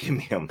care. Give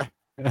me him.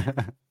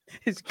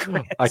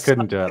 I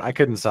couldn't do it. I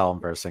couldn't sell him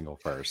for a single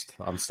first.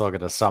 I'm still going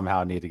to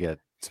somehow need to get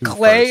two.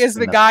 Clay is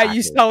the guy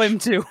you sell him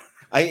to.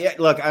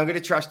 Look, I'm going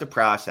to trust the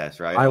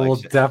process, right? I will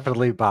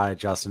definitely buy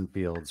Justin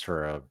Fields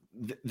for a.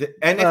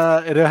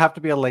 It'll have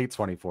to be a late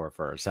 24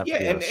 first. Yeah,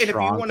 and if you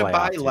want to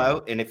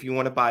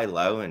buy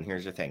low, and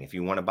here's the thing: if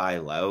you want to buy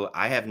low,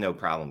 I have no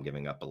problem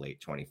giving up a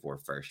late 24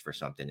 first for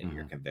something that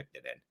you're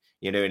convicted in.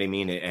 You know what I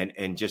mean?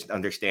 And just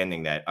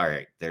understanding that, all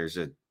right, there's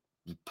a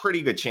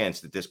pretty good chance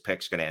that this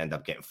pick's going to end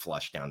up getting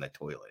flushed down the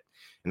toilet.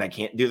 And I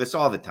can't do this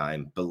all the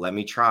time, but let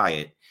me try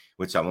it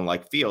with someone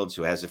like Fields,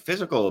 who has a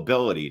physical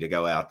ability to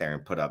go out there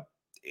and put up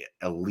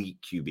elite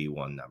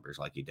QB1 numbers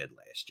like he did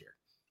last year.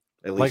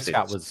 At least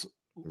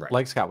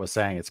like Scott was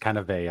saying, it's kind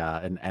of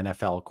an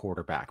NFL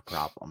quarterback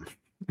problem.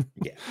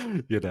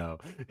 Yeah.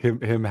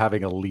 Him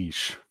having a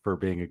leash for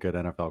being a good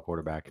NFL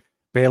quarterback.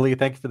 Bailey,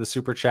 thank you for the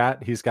super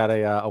chat. He's got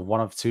a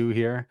 1 of 2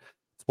 here.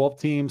 12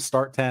 teams,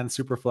 start 10,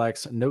 super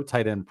flex, no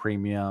tight end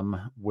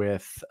premium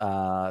with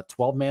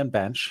 12-man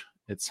bench.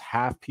 It's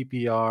half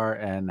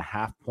PPR and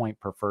half point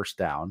per first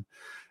down.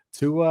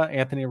 Tua,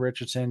 Anthony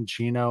Richardson,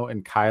 Gino,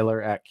 and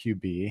Kyler at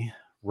QB.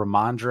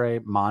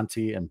 Ramondre,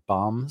 Monty, and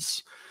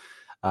Bums.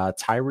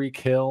 Tyreek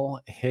Hill,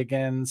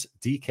 Higgins,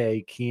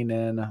 DK,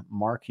 Keenan,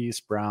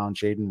 Marquise Brown,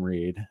 Jaden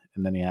Reed.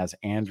 And then he has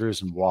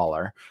Andrews and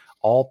Waller.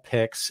 All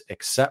picks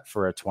except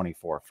for a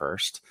 24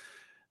 first.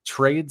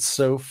 Trades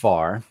so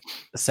far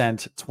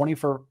sent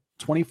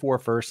 24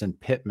 first and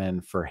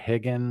Pittman for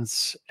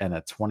Higgins and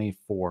a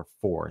 24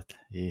 fourth.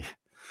 All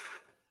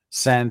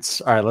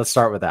right, let's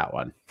start with that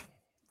one.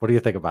 What do you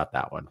think about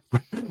that one?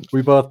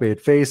 We both made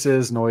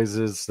faces,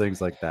 noises,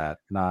 things like that.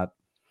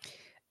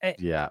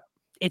 Yeah.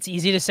 It's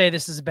easy to say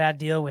this is a bad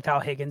deal with how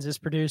Higgins is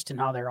produced and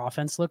how their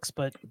offense looks,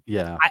 but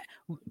yeah,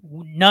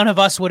 none of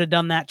us would have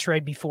done that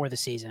trade before the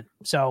season.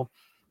 So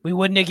we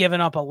wouldn't have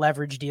given up a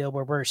leverage deal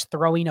where we're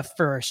throwing a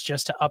first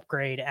just to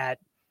upgrade at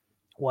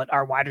what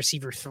our wide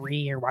receiver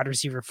 3 or wide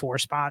receiver 4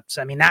 spots.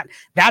 I mean,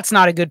 that's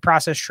not a good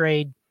process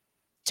trade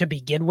to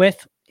begin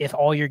with. If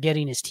all you're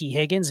getting is T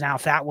Higgins. Now,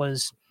 if that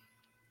was,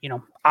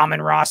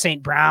 Amon-Ra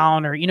St.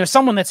 Brown or,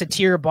 someone that's a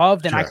tier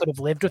above, then I could have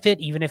lived with it.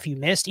 Even if you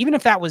missed, even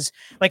if that was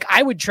like,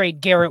 I would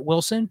trade Garrett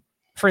Wilson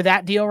for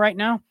that deal right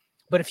now.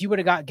 But if you would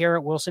have got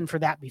Garrett Wilson for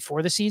that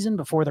before the season,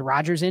 before the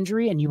Rodgers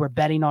injury, and you were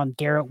betting on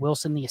Garrett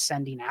Wilson, the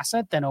ascending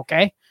asset, then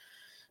okay.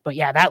 But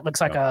yeah, that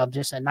looks like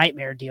just a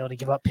nightmare deal to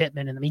give up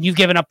Pittman. And I mean, you've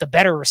given up the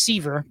better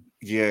receiver.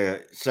 Yeah.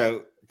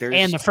 So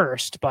and the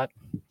first, but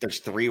there's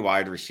 3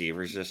 wide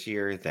receivers this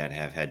year that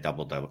have had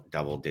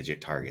double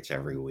digit targets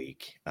every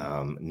week.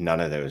 None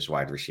of those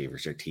wide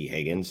receivers are T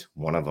Higgins.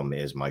 One of them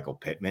is Michael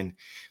Pittman.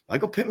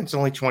 Michael Pittman's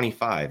only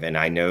 25. And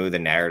I know the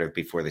narrative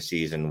before the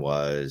season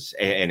was,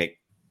 and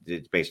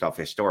it's based off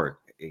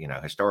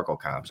historical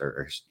comps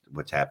or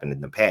what's happened in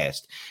the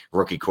past.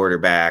 Rookie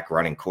quarterback,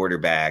 running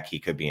quarterback, he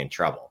could be in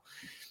trouble.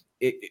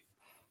 It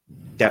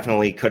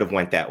definitely could have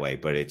went that way,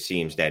 but it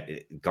seems that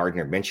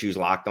Gardner Minshew's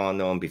locked on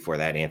them. Before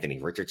that, Anthony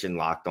Richardson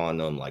locked on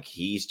them. Like,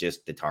 he's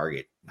just the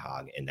target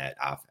hog in that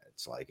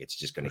offense. Like, it's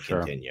just going to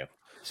continue.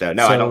 So I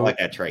don't like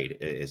that trade.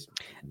 Is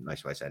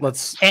nice way I said.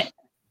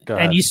 Go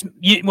ahead.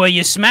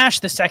 You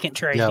smashed the second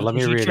trade. Yeah, let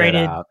me read it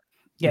out.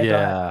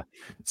 Yeah.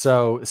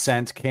 So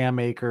sent Cam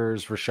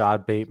Akers,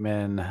 Rashad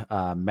Bateman,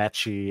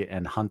 Mechie,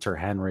 and Hunter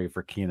Henry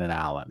for Keenan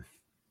Allen.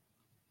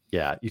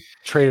 Yeah, you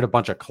traded a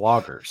bunch of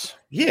cloggers.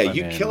 Yeah,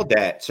 you killed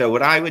that. So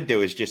what I would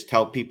do is just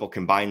tell people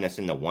combine this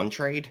into one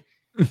trade,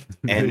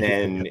 and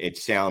then it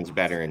sounds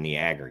better in the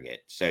aggregate.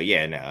 So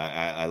yeah, no,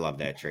 I love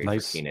that trade for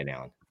Keenan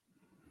Allen.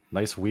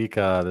 Nice week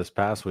this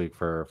past week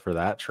for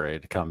that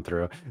trade to come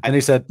through. And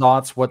he said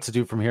thoughts, what to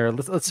do from here.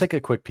 Let's take a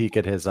quick peek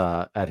at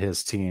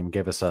his team.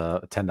 Give us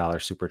a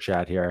 $10 super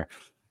chat here.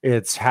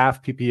 It's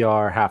half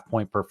PPR, half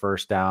point per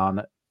first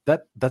down.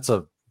 That's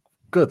a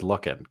good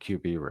looking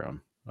QB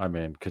room. I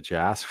mean, could you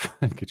ask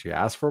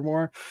for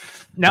more?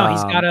 No,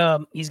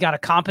 he's got a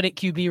competent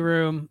QB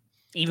room,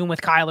 even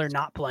with Kyler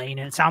not playing.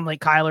 And it sounds like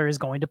Kyler is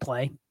going to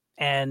play.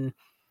 And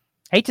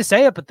I hate to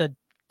say it, but the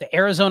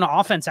Arizona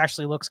offense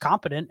actually looks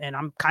competent, and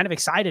I'm kind of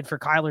excited for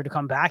Kyler to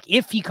come back.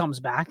 If he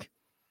comes back,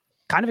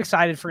 kind of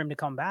excited for him to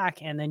come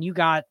back. And then you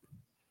got,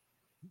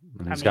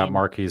 got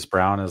Marquise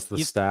Brown as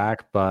the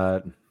stack,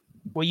 but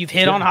you've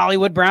hit on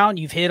Hollywood Brown.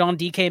 You've hit on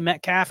DK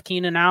Metcalf,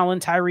 Keenan Allen,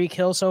 Tyreek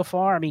Hill so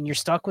far. I mean, you're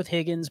stuck with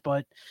Higgins,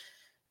 but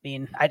I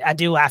mean, I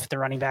do laugh at the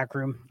running back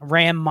room.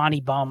 Ram Monty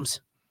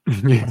Bums.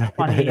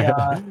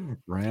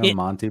 Funny,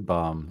 Monty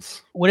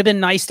Bums. Would have been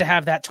nice to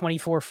have that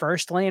 24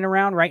 first laying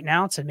around right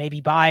now to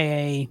maybe buy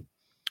a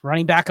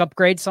running back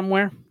upgrade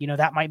somewhere.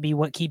 That might be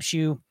what keeps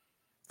you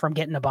from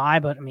getting a bye,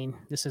 but I mean,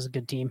 this is a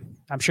good team.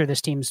 I'm sure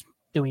this team's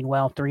doing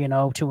well,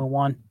 3-0,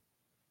 2-1.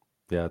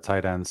 Yeah,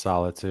 tight end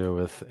solid too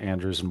with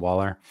Andrews and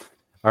Waller.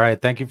 All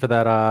right, thank you for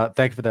that.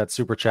 Thank you for that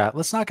super chat.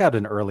 Let's knock out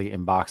an early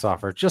inbox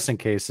offer just in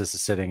case this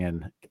is sitting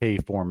in K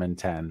Foreman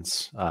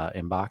 10's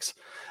inbox.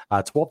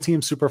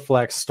 12-team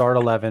Superflex, start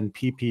 11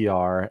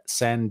 PPR.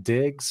 Send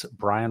Diggs,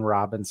 Brian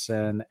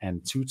Robinson,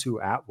 and Tutu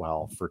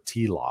Atwell for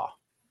T-Law.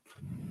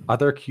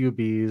 Other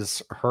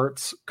QBs: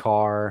 Hurts,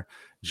 Carr,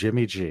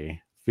 Jimmy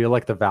G. Feel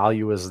like the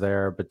value is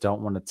there, but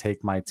don't want to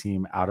take my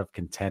team out of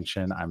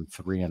contention. I'm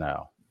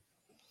 3-0.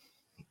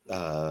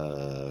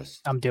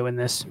 I'm doing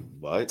this.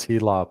 What?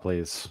 T-Law,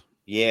 please.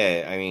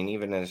 Yeah, I mean,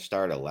 even in a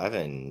start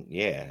 11,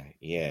 yeah,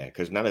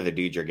 because none of the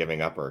dudes you're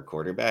giving up are a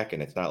quarterback,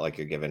 and it's not like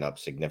you're giving up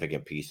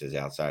significant pieces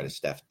outside of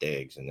Steph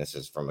Diggs, and this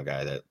is from a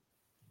guy that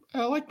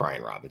I like,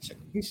 Brian Robinson.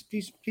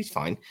 He's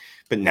fine,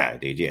 but no,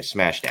 dude, yeah,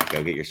 smash that.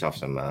 Go get yourself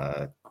some.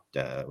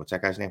 What's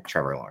that guy's name?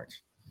 Trevor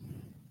Lawrence.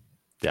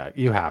 Yeah,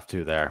 you have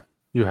to there.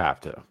 You have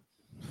to.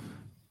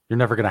 You're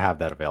never going to have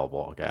that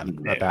available again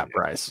at that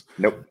price.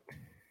 Nope.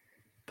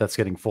 That's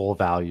getting full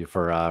value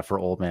for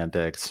old man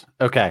Diggs.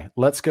 Okay,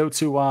 let's go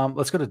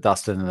to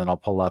Dustin, and then I'll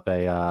pull up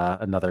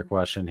another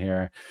question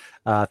here.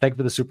 Thank you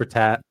for the super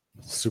tat.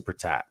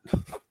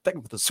 Thank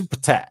you for the super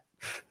tat.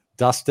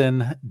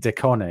 Dustin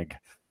DeKonig,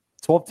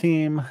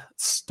 12-team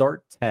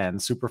start 10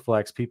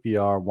 Superflex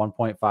PPR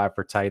 1.5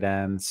 for tight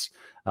ends.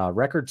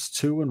 Records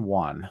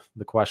 2-1.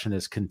 The question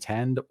is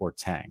contend or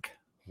tank.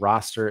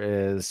 Roster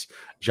is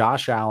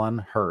Josh Allen,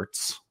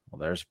 Hurts. Well,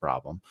 there's a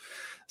problem.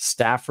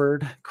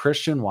 Stafford,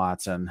 Christian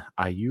Watson,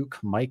 Ayuk,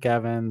 Mike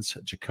Evans,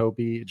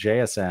 Jacoby,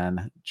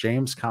 JSN,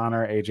 James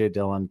Conner, AJ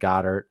Dillon,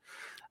 Goddard,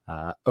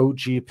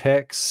 OG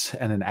picks,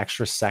 and an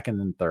extra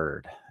second and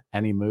third.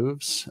 Any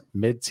moves?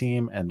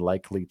 Mid-team and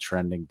likely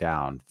trending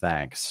down.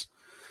 Thanks.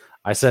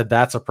 I said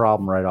that's a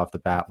problem right off the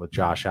bat with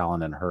Josh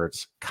Allen and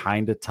Hurts.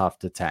 Kind of tough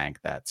to tank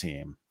that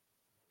team.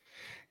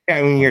 Yeah,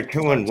 I mean, you're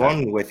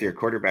 2-1 with your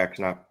quarterbacks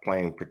not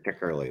playing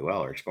particularly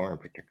well or scoring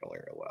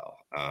particularly well.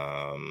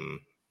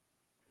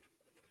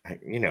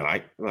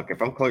 I look,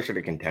 if I'm closer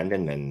to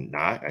contending than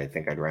not, I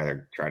think I'd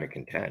rather try to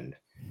contend.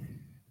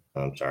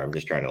 I'm sorry, I'm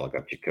just trying to look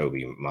up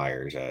Jacoby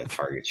Myers'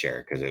 target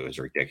share because it was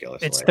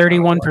ridiculous. It's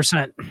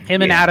 31%.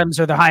 Him and Adams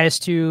are the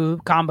highest two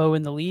combo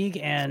in the league,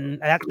 and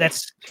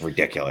that's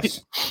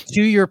ridiculous.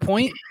 To your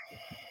point,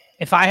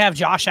 if I have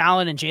Josh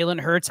Allen and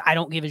Jalen Hurts, I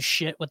don't give a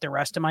shit what the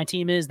rest of my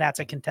team is. That's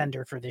a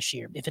contender for this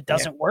year. If it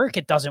doesn't work,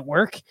 it doesn't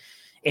work.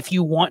 If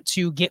you want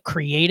to get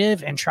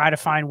creative and try to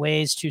find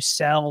ways to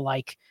sell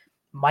like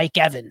Mike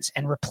Evans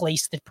and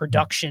replace the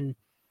production,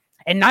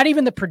 and not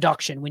even the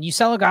production. When you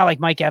sell a guy like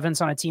Mike Evans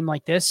on a team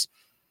like this,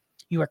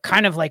 you are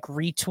kind of like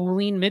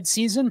retooling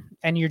midseason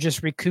and you're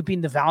just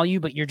recouping the value,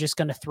 but you're just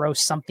going to throw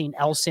something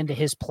else into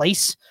his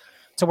place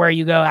to where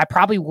you go, I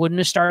probably wouldn't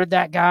have started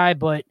that guy,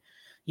 but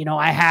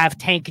I have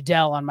Tank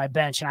Dell on my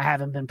bench and I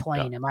haven't been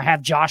playing him. I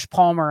have Josh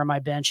Palmer on my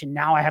bench and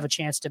now I have a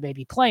chance to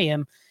maybe play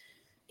him.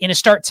 In a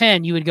start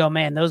 10, you would go,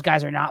 man, those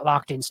guys are not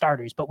locked in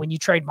starters. But when you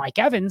trade Mike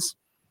Evans,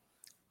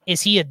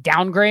 is he a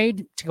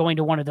downgrade to going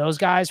to one of those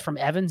guys from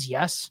Evans?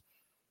 Yes.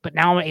 But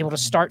now I'm able to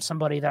start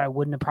somebody that I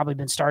wouldn't have probably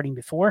been starting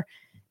before.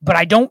 But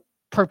I don't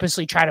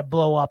purposely try to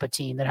blow up a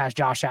team that has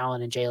Josh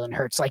Allen and Jalen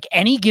Hurts. Like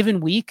any given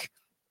week,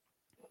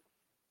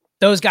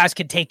 those guys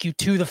could take you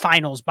to the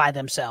finals by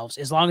themselves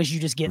as long as you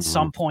just get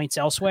some points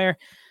elsewhere.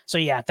 So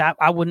yeah, that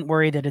I wouldn't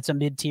worry that it's a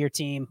mid-tier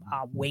team.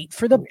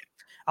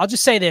 I'll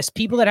just say this,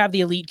 people that have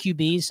the elite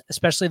QBs,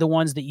 especially the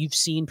ones that you've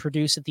seen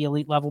produce at the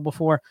elite level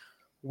before,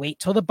 wait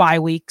till the bye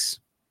weeks.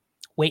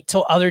 Wait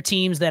till other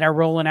teams that are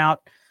rolling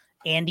out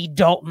Andy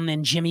Dalton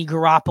and Jimmy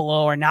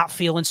Garoppolo are not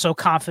feeling so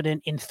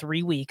confident in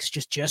 3 weeks.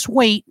 Just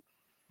wait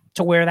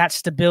to where that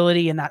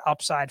stability and that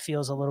upside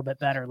feels a little bit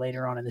better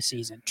later on in the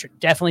season.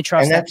 Definitely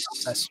trust that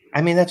process.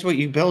 I mean, that's what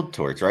you build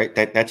towards, right?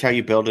 That's how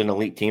you build an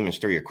elite team is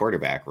through your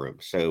quarterback room.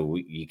 So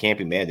you can't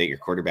be mad that your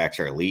quarterbacks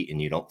are elite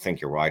and you don't think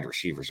your wide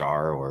receivers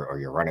are or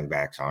your running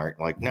backs aren't.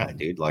 Like, no,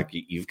 dude, like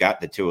you've got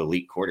the two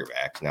elite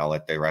quarterbacks. Now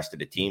let the rest of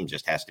the team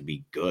just has to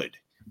be good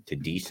to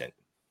decent.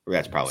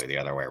 That's probably the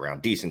other way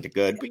around. Decent to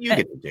good, but you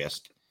get the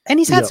gist. And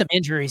he's had some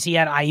injuries. He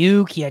had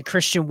Ayuk, he had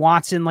Christian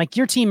Watson. Like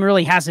your team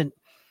really hasn't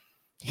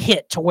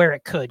hit to where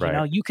it could.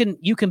 Right. You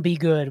can be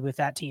good with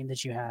that team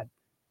that you had.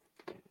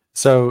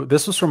 So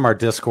this was from our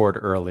Discord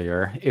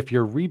earlier. If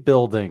you're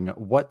rebuilding,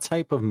 what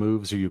type of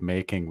moves are you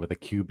making with a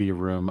QB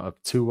room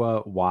of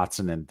Tua,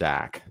 Watson, and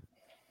Dak?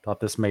 Thought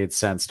this made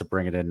sense to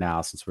bring it in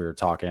now since we were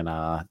talking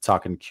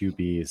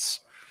QBs.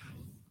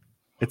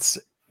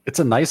 It's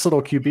a nice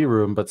little QB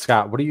room, but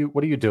Scott, what are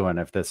you doing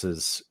if this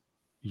is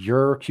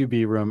your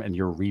QB room and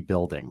you're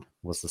rebuilding?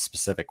 Was the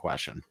specific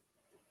question.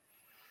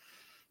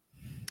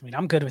 I mean,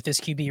 I'm good with this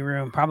QB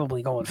room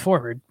probably going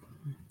forward.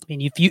 I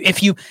mean,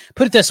 if you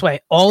put it this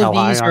way, all of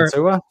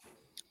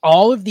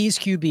these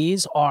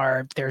QBs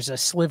are, there's a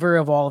sliver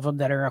of all of them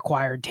that are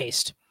acquired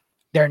taste.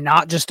 They're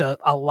not just a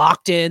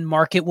locked in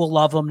market will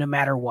love them no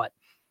matter what.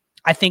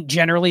 I think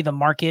generally the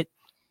market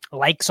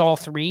likes all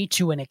three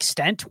to an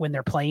extent when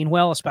they're playing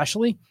well,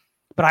 especially.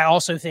 But I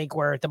also think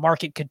where the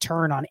market could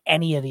turn on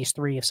any of these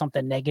three if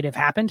something negative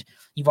happened.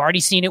 You've already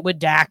seen it with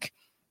Dak.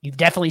 You've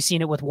definitely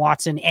seen it with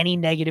Watson. Any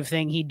negative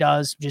thing he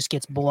does just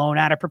gets blown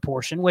out of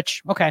proportion,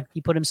 which, okay,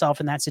 he put himself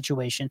in that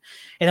situation.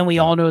 And then we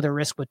all know the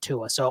risk with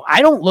Tua. So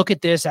I don't look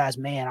at this as,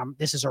 man,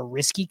 this is a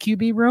risky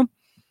QB room.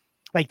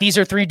 Like, these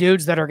are three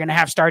dudes that are going to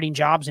have starting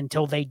jobs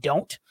until they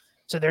don't.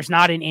 So there's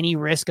not any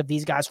risk of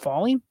these guys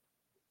falling.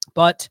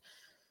 But,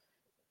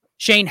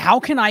 Shane,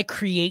 how can I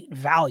create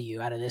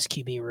value out of this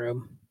QB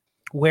room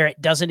where it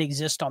doesn't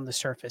exist on the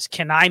surface?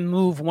 Can I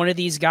move one of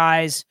these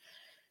guys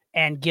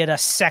and get a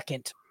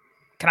second?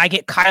 Can I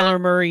get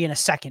Kyler Murray in a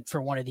second for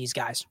one of these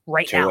guys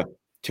now?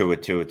 To a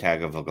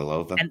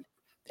Tagovailoa.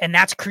 And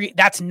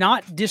that's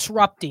not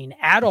disrupting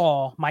at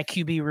all my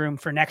QB room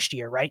for next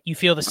year, right? You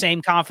feel the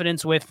same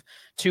confidence with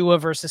Tua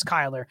versus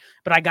Kyler,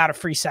 but I got a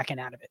free second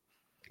out of it.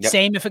 Yep.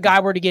 Same if a guy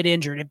were to get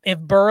injured. If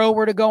Burrow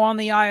were to go on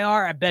the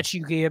IR, I bet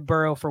you could get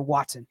Burrow for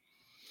Watson.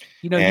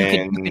 You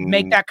could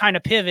make that kind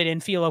of pivot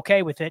and feel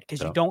okay with it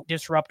because you don't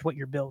disrupt what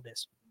your build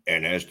is.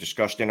 And as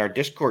discussed in our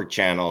Discord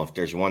channel, if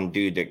there's one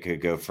dude that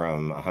could go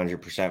from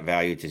 100%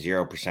 value to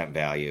 0%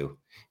 value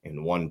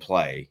in one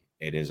play,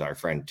 it is our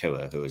friend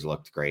Tua, who has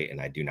looked great, and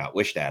I do not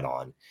wish that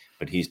on,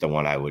 but he's the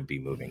one I would be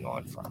moving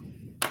on from.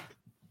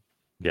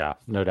 Yeah,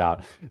 no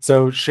doubt.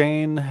 So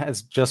Shane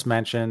has just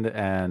mentioned,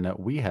 and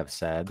we have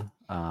said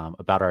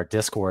about our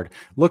Discord.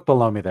 Look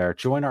below me there.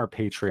 Join our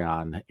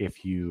Patreon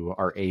if you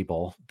are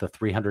able. The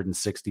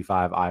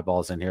 365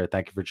 eyeballs in here.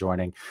 Thank you for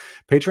joining.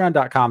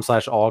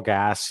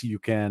 Patreon.com/allgas. You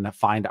can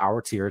find our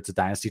tier. It's a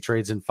Dynasty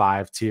Trades in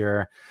 5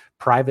 tier.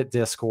 Private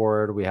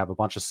Discord. We have a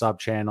bunch of sub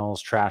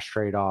channels, trash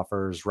trade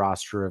offers,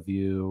 roster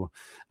review.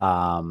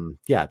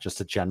 Just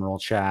a general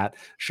chat.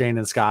 Shane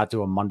and Scott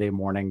do a Monday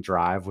morning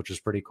drive, which is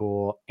pretty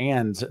cool,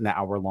 and an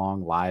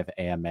hour-long live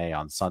AMA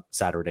on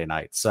Saturday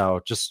night. So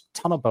just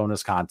a ton of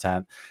bonus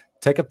content.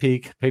 Take a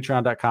peek.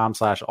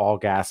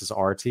 Patreon.com/allgas is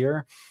our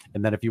tier.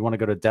 And then if you want to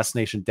go to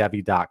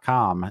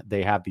DestinationDevy.com,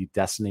 they have the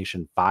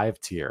Destination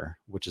 5 tier,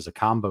 which is a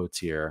combo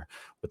tier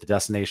with the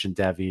Destination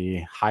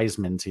Devy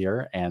Heisman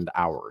tier and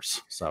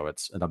ours. So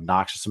it's an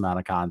obnoxious amount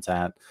of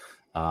content.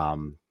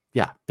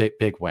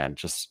 Big win.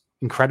 Just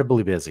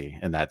incredibly busy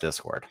in that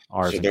Discord,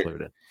 ours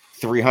included.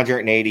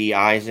 380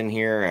 eyes in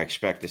here. I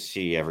expect to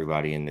see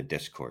everybody in the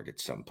Discord at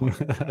some point.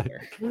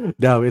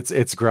 No,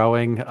 it's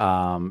growing.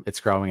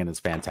 It's growing and it's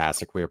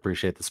fantastic. We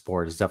appreciate the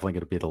support. It's definitely going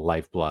to be the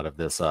lifeblood of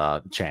this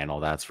channel.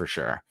 That's for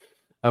sure.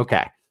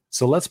 Okay.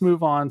 So let's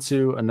move on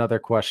to another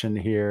question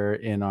here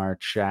in our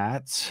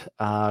chat.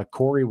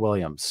 Corey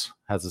Williams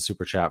has a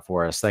super chat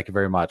for us. Thank you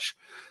very much.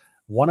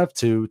 1 of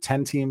 2,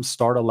 10 teams,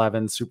 start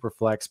 11,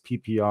 Superflex,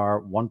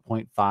 PPR,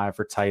 1.5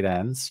 for tight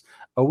ends,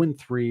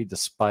 0-3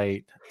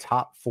 despite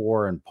top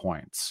 4 in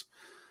points.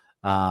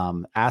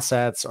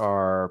 Assets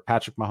are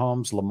Patrick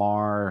Mahomes,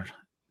 Lamar,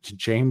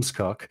 James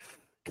Cook,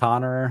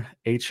 Connor,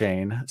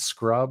 A-Chain,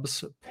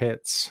 Scrubs,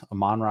 Pitts,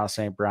 Amon-Ra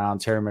St. Brown,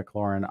 Terry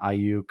McLaurin,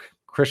 Ayuk,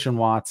 Christian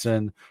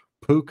Watson,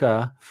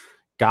 Puka,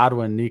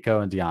 Godwin,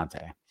 Nico, and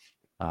Deontay.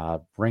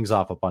 Rings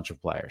off a bunch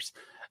of players.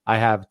 I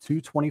have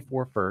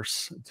 224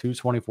 firsts,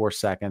 224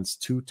 seconds,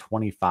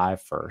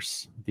 225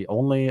 firsts. The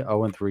only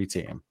 0-3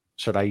 team.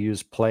 Should I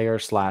use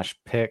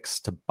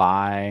player/picks to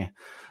buy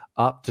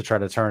up to try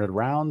to turn it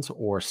around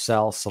or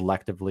sell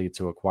selectively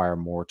to acquire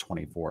more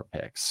 24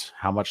 picks?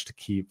 How much to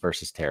keep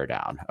versus tear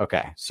down?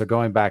 Okay, so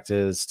going back to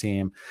his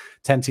team,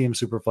 10-team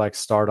Superflex,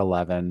 start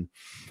 11.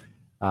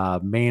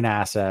 Main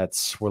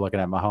assets, we're looking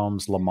at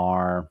Mahomes,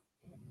 Lamar,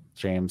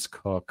 James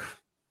Cook.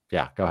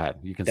 Yeah, go ahead.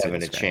 You can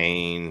Devin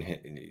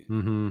Chain.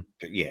 Mm-hmm.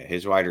 Yeah,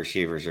 his wide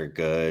receivers are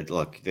good.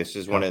 Look, this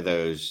is one of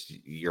those,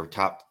 your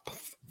top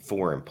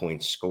 4 in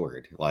points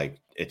scored.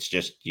 Like, it's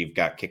just, you've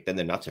got kicked in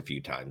the nuts a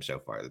few times so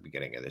far at the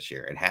beginning of this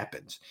year. It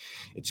happens.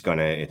 It's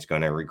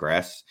gonna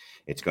regress.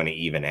 It's gonna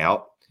even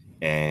out,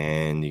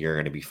 and you're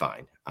gonna be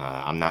fine.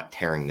 I'm not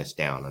tearing this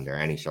down under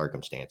any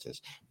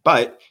circumstances.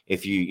 But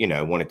if you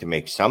wanted to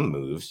make some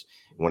moves,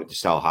 you wanted to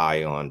sell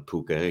high on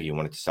Puka, you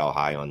wanted to sell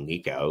high on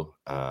Nico.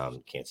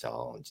 Can't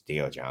sell on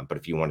Diojon, but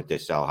if you wanted to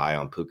sell high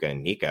on Puka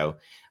and Nico,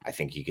 I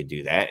think you could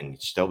do that and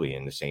you'd still be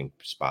in the same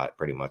spot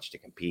pretty much to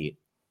compete.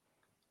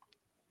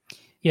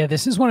 Yeah,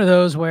 this is one of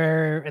those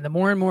where the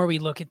more and more we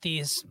look at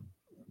these,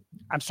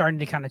 I'm starting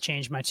to kind of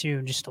change my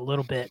tune just a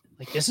little bit.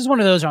 Like, this is one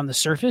of those on the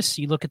surface,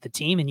 you look at the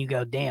team and you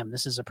go, damn,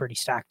 this is a pretty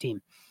stacked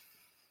team.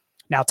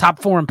 Now,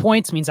 top 4 in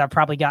points means I've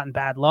probably gotten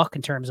bad luck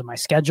in terms of my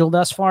schedule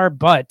thus far,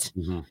 but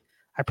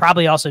I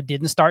probably also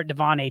didn't start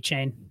Devon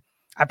A-Chain.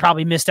 I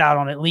probably missed out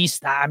on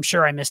I'm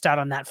sure I missed out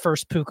on that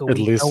first Puka week.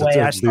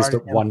 At least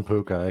one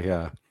Puka,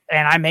 yeah.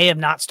 And I may have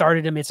not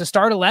started him. It's a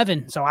start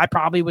 11, so I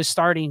probably was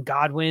starting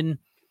Godwin,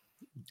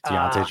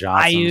 Deontay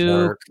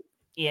Johnson,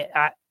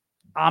 Ayuk,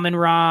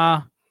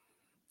 Amon-Ra.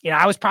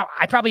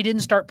 I probably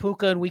didn't start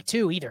Puka in week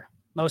 2 either,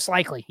 most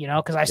likely,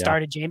 because I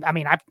started James. I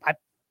mean, I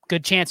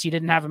good chance you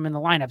didn't have him in the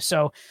lineup.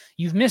 So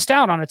you've missed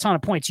out on a ton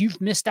of points.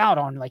 You've missed out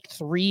on like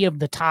 3 of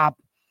the top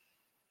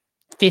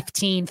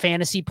 15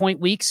 fantasy point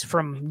weeks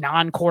from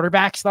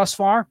non-quarterbacks thus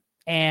far.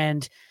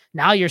 And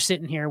Now you're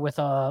sitting here with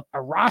a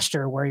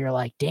roster where you're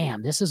like,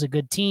 damn, this is a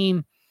good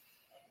team.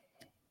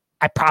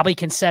 I probably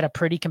can set a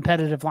pretty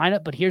competitive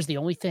lineup, but here's the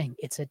only thing.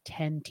 It's a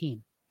 10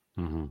 team,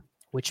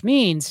 which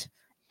means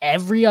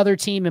every other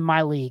team in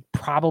my league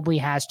probably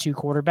has 2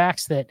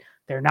 quarterbacks that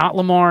they're not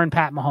Lamar and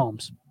Pat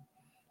Mahomes,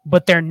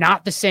 but they're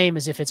not the same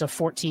as if it's a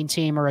 14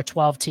 team or a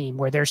 12 team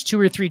where there's 2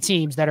 or 3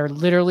 teams that are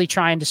literally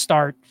trying to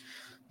start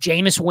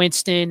Jameis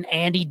Winston,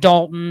 Andy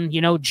Dalton,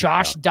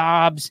 Josh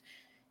Dobbs.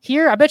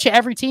 Here, I bet you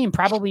every team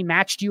probably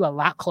matched you a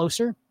lot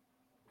closer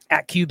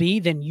at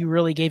QB than you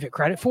really gave it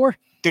credit for.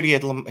 Dude, he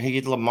had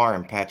Lamar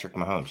and Patrick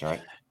Mahomes,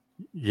 right?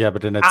 Yeah,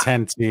 but in a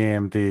 10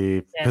 team,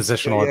 the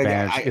positional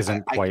advantage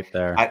isn't quite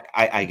there.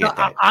 I get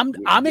that.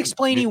 I'm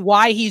explaining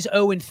why he's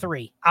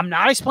 0-3. I'm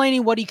not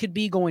explaining what he could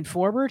be going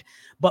forward,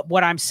 but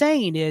what I'm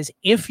saying is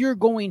if you're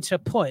going to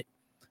put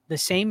the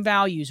same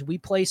values we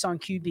place on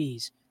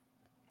QBs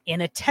in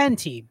a 10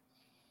 team,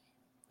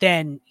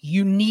 then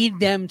you need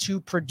them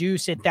to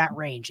produce at that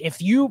range.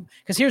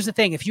 Because here's the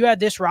thing, if you had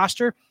this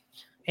roster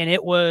and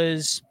it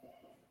was,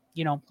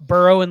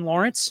 Burrow and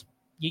Lawrence,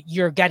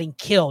 you're getting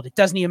killed. It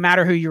doesn't even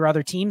matter who your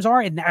other teams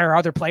are and our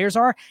other players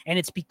are. And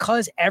it's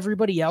because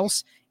everybody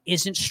else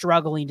isn't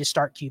struggling to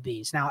start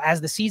QBs. Now, as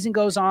the season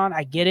goes on,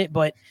 I get it,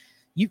 but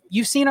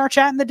you've seen our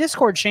chat in the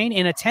Discord, Shane.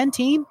 In a 10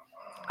 team,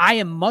 I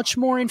am much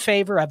more in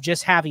favor of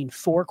just having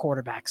 4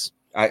 quarterbacks.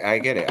 I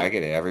get it.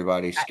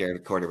 Everybody's scared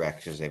of quarterbacks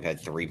because they've had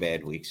 3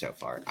 bad weeks so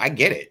far. I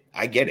get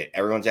it.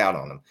 Everyone's out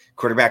on them.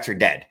 Quarterbacks are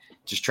dead.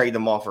 Just trade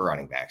them all for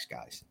running backs,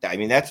 guys. I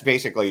mean, that's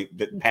basically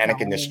the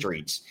panic in the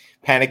streets.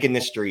 Panic in the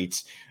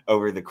streets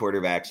over the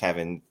quarterbacks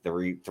having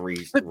three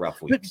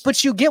rough weeks.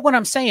 But you get what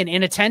I'm saying.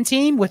 In a 10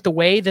 team, with the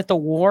way that the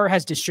war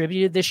has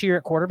distributed this year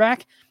at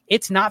quarterback,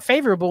 it's not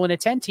favorable in a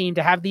 10 team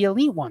to have the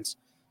elite ones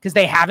because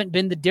they haven't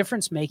been the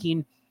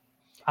difference-making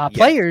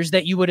players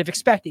that you would have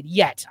expected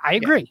yet. I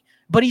agree.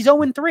 But he's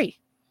 0-3.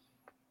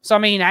 So, I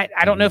mean, I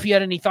don't know if you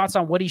had any thoughts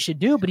on what he should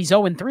do, but he's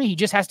 0-3. He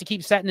just has to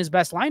keep setting his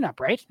best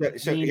lineup, right?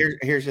 So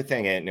here's the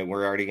thing, and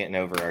we're already getting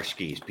over our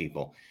skis,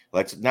 people.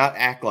 Let's not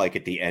act like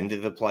at the end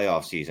of the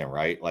playoff season,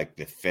 right? Like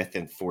the 5th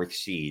and 4th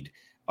seed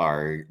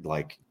are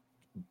like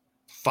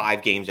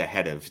 5 games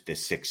ahead of the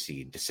 6th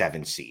seed, the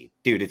 7th seed.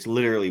 Dude, it's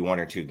literally 1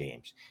 or 2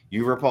 games.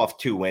 You rip off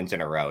 2 wins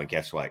in a row, and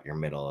guess what? You're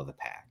middle of the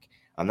pack.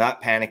 I'm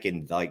not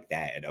panicking like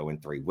that at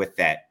 0-3 with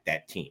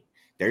that team.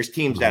 There's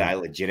teams that I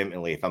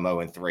legitimately, if I'm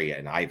 0-3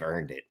 and I've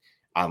earned it,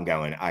 I'm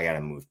going, I got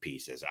to move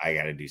pieces. I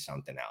got to do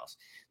something else.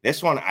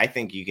 This one, I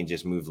think you can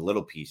just move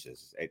little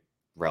pieces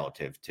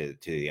relative to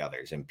the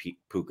others. And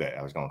Puka,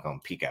 I was going to call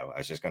him Pico. I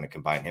was just going to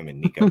combine him and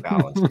Nico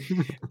Collins.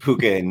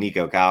 Puka and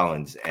Nico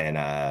Collins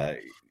and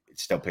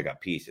still pick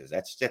up pieces.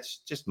 That's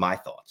just my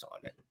thoughts on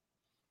it.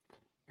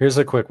 Here's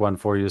a quick one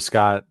for you,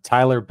 Scott.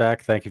 Tyler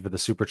Beck, thank you for the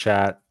super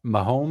chat.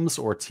 Mahomes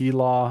or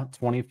T-Law,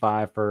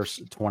 25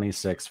 first,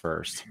 26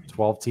 first.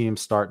 12 teams,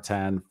 start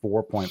 10,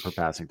 4-point per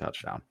passing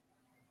touchdown.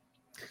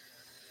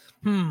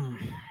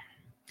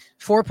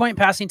 4-point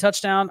passing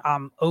touchdown.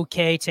 I'm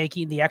okay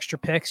taking the extra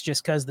picks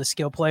just because the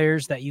skill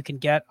players that you can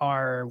get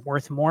are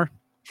worth more,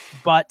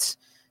 but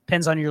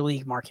depends on your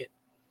league market.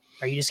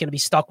 Are you just going to be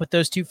stuck with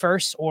those 2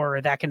 firsts, or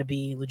are that going to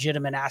be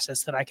legitimate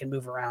assets that I can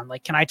move around?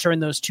 Like, can I turn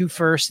those 2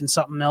 firsts and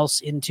something else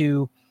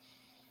into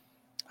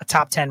a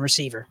top 10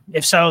 receiver?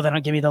 If so, then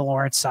I'll give you the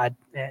Lawrence side.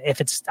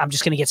 If I'm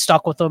just going to get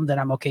stuck with them, then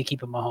I'm okay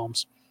keeping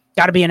Mahomes.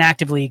 Got to be an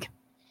active league.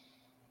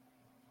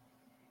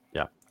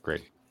 Yeah,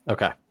 great.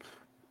 Okay.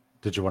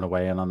 Did you want to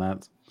weigh in on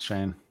that,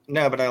 Shane?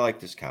 No, but I like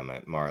this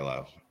comment,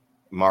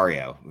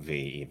 Mario V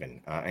even.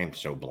 I am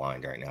so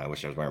blind right now. I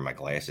wish I was wearing my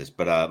glasses.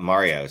 But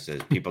Mario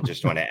says people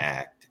just want to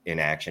act.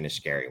 Inaction is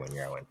scary when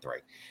you're 0-3.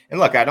 And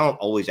look, I don't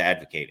always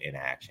advocate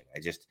inaction.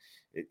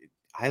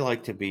 I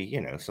like to be,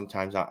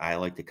 sometimes I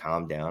like to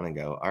calm down and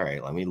go, all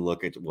right, let me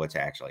look at what's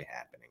actually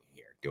happening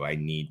here. Do I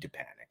need to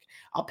panic?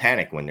 I'll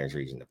panic when there's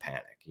reason to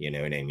panic. You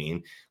know what I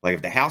mean? Like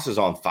if the house is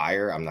on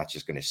fire, I'm not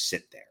just going to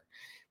sit there.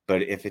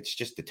 But if it's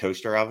just the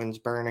toaster oven's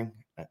burning,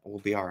 we'll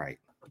be all right.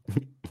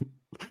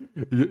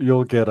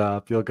 You'll get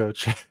up. You'll go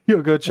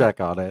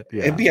check on it.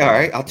 Yeah. It'd be all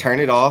right. I'll turn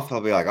it off.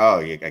 I'll be like, oh,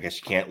 I guess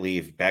you can't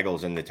leave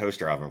bagels in the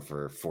toaster oven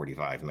for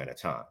 45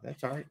 minutes, huh?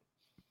 That's all right.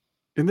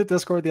 In the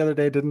Discord the other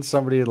day, didn't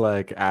somebody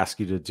ask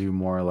you to do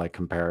more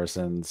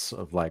comparisons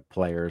of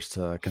players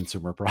to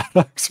consumer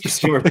products?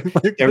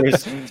 There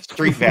was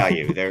street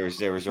value. There was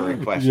a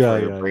request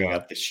for bringing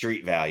up the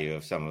street value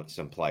of some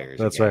players.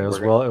 That's right. It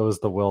was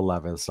the Will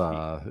Levis.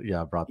 Brought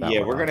that.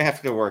 Yeah, we're gonna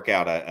have to work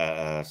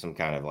out some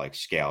kind of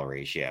scale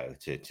ratio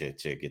to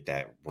get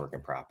that working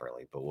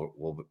properly. But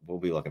we'll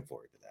be looking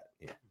forward to that.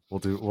 Yeah,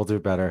 we'll do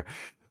better.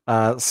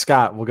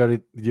 Scott, we'll go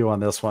to you on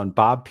this one.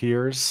 Bob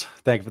Pierce,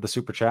 thank you for the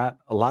super chat.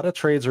 A lot of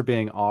trades are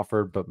being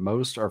offered, but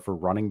most are for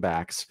running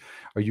backs.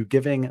 Are you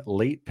giving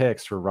late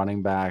picks for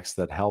running backs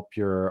that help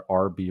your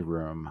RB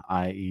room,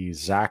 i.e.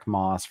 Zach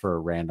Moss for a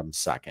random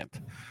second?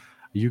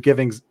 Are you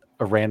giving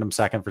a random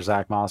second for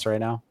Zach Moss right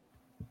now?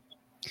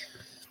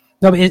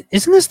 No, but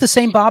isn't this the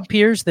same Bob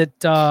Pierce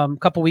that a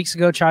couple weeks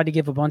ago tried to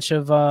give a bunch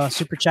of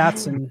super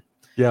chats and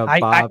Yeah,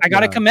 I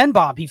got to commend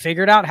Bob. He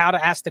figured out how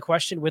to ask the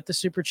question with the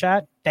super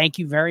chat. Thank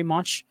you very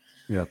much.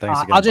 Yeah, thanks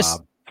again,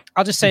 Bob.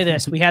 I'll just say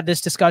this. We had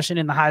this discussion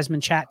in the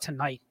Heisman chat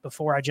tonight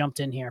before I jumped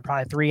in here,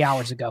 probably 3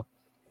 hours ago.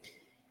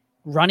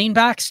 Running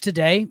backs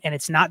today, and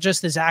it's not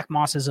just the Zach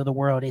Mosses of the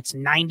world, it's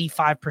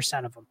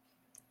 95% of them.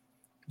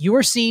 You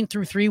are seeing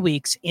through 3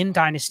 weeks in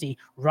Dynasty,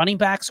 running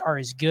backs are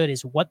as good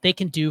as what they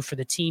can do for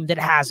the team that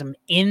has them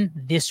in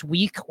this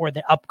week or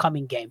the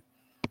upcoming game.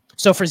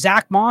 So for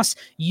Zach Moss,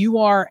 you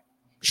are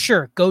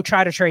sure, go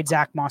try to trade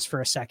Zach Moss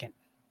for a second.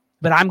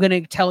 But I'm going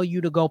to tell you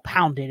to go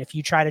pound it if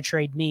you try to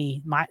trade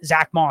me,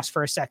 Zach Moss,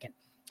 for a second.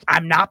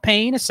 I'm not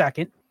paying a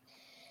second.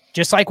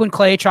 Just like when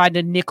Clay tried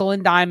to nickel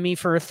and dime me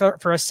for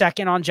a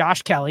second on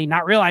Josh Kelly,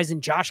 not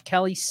realizing Josh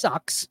Kelly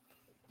sucks.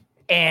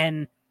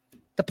 And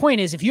the point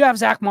is, if you have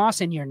Zach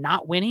Moss and you're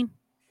not winning,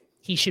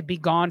 he should be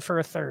gone for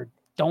a third.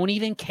 Don't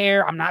even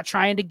care. I'm not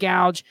trying to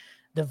gouge.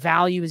 The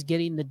value is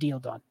getting the deal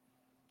done.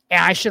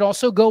 And I should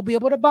also go be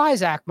able to buy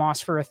Zach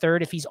Moss for a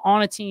third if he's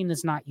on a team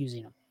that's not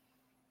using him.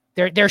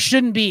 There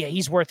shouldn't be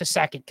he's worth a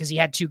second because he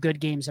had 2 good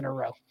games in a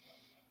row.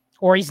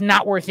 Or he's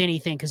not worth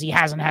anything because he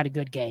hasn't had a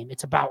good game.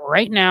 It's about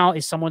right now,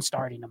 is someone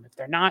starting them? If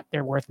they're not,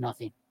 they're worth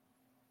nothing.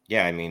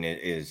 Yeah, I mean,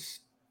 it is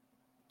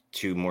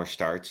 2 more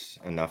starts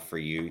enough for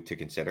you to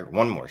consider.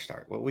 1 more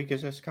start. What week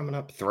is this coming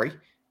up? 3?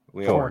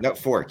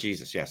 4.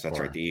 Jesus, yes, that's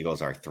 4. Right. The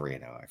Eagles are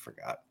 3-0. I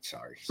forgot.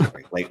 Sorry.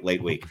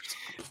 late week.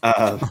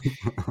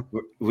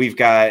 We've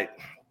got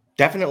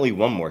definitely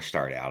 1 more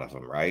start out of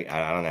him, right?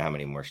 I don't know how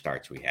many more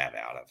starts we have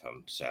out of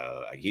him.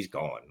 So he's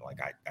going. Like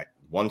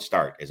 1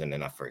 start isn't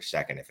enough for a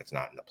second if it's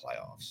not in the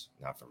playoffs.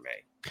 Not for me.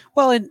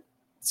 Well,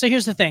 so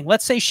here's the thing.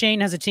 Let's say Shane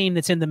has a team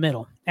that's in the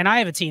middle, and I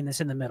have a team that's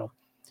in the middle.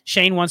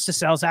 Shane wants to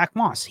sell Zach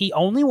Moss. He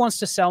only wants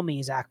to sell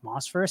me Zach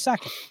Moss for a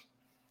second.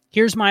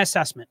 Here's my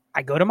assessment.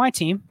 I go to my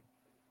team.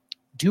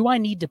 Do I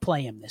need to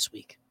play him this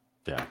week?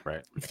 Yeah,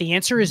 right. If the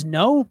answer is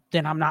no,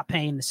 then I'm not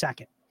paying the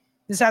second.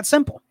 It's that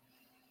simple.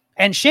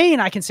 And Shane,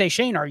 I can say,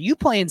 Shane, are you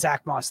playing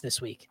Zach Moss this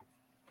week?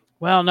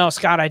 Well, no,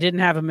 Scott, I didn't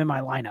have him in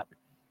my lineup.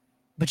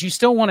 But you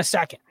still want a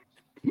second.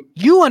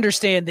 You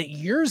understand that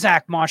your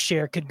Zach Moss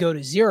share could go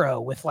to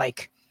 0 with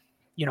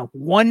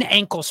 1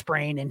 ankle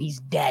sprain and he's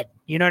dead.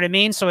 You know what I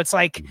mean? So it's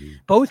like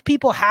both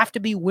people have to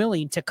be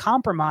willing to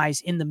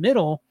compromise in the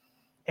middle.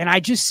 And I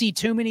just see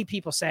too many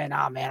people saying,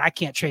 oh, man, I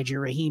can't trade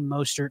your Raheem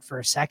Mostert for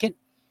a second.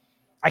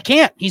 I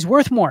can't. He's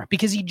worth more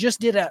because he just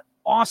did an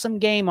awesome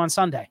game on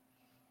Sunday.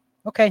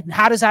 Okay,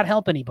 how does that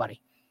help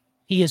anybody?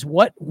 He is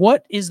what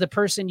is the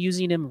person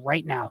using him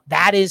right now?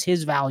 That is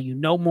his value.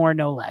 No more,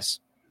 no less.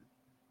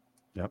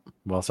 Yep.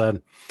 Well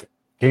said.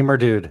 Gamer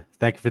Dude,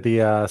 thank you for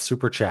the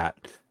super chat.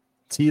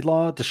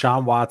 T-Law,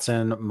 Deshaun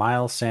Watson,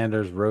 Miles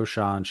Sanders,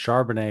 Roshan,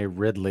 Charbonnet,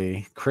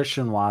 Ridley,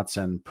 Christian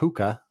Watson,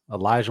 Puka,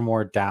 Elijah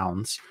Moore,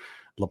 Downs,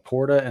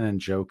 Laporta,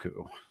 and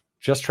Njoku.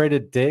 Just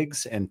traded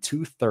Diggs and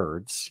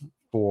 2/3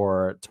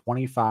 for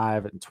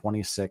 25 and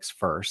 26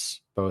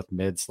 firsts, both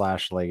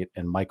mid/late,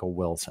 and Michael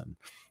Wilson.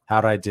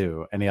 How'd I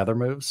do? Any other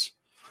moves?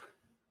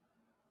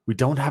 We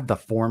don't have the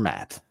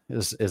format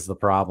is the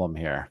problem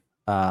here.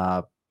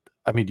 I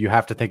mean, you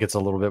have to think it's a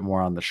little bit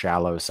more on the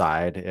shallow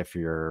side if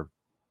you're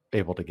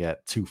able to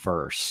get 2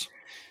 firsts,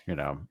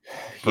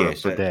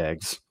 for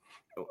Diggs.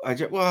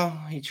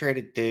 He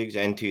traded Diggs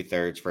and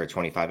 2/3 for a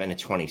 25 and a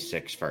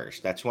 26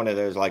 first. That's one of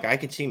those, I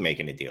could see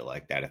making a deal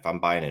like that. If I'm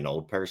buying an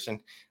old person,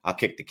 I'll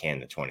kick the can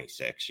to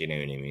 26. You know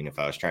what I mean? If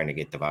I was trying to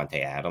get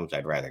Devontae Adams,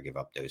 I'd rather give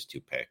up those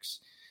 2 picks.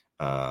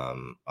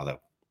 Although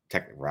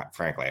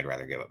frankly, I'd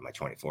rather give up my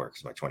 24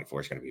 because my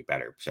 24 is going to be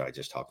better. So I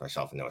just talked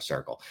myself into a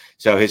circle.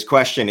 So his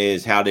question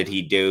is, how did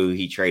he do?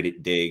 He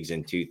traded Diggs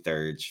and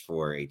 2/3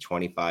 for a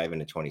 25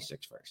 and a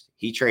 26 first.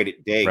 He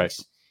traded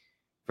Diggs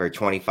for a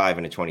 25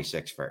 and a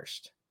 26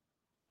 first.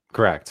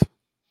 Correct.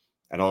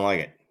 I don't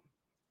like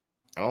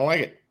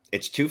it.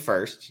 It's 2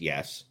 firsts,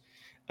 yes.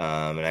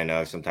 And I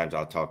know sometimes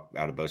I'll talk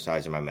out of both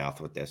sides of my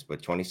mouth with this,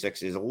 but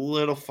 26 is a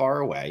little far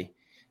away.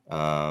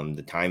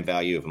 The time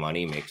value of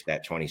money makes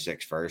that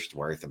 26 first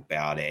worth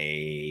about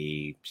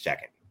a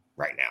second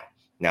right now.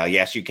 Now,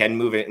 yes, you can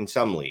move it in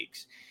some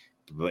leagues,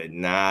 but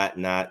not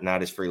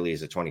as freely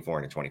as a 24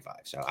 and a 25.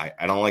 So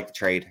I don't like the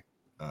trade.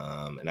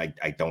 And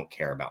I don't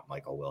care about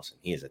Michael Wilson.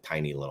 He is a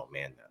tiny little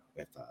man,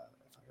 though, if I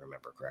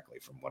remember correctly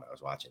from what I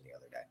was watching the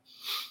other day.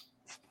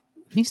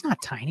 He's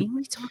not tiny. What are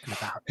you talking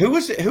about?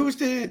 Who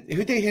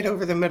they hit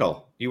over the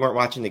middle? You weren't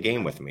watching the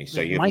game with me,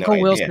 so you have Michael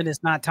no Wilson idea.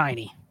 Is not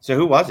tiny. So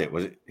who was it?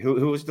 Was it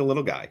who was the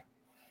little guy?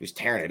 He was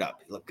tearing it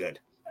up. He looked good.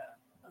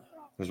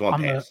 It was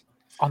one pass.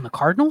 On the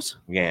Cardinals?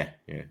 Yeah.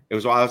 It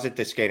was while I was at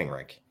the skating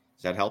rink.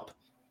 Does that help?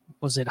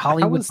 Was it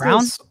Hollywood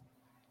Brown?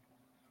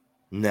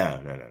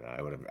 No.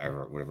 I would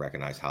have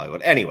recognized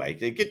Hollywood. Anyway,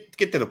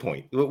 get to the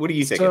point. What do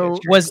you think? So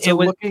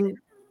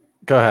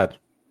Go ahead.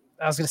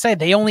 I was going to say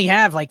they only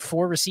have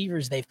 4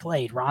 receivers they've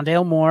played: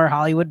 Rondale Moore,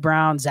 Hollywood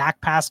Brown, Zach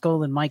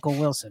Pascal, and Michael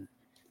Wilson.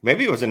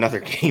 Maybe it was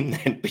another game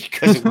then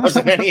because it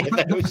wasn't any of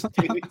those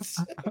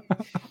dudes.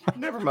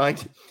 Never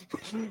mind.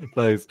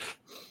 Nice.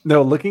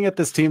 No, looking at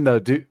this team though,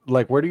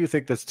 where do you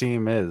think this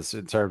team is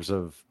in terms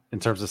of in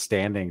terms of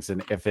standings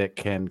and if it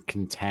can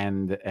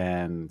contend.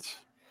 And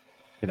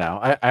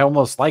I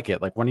almost like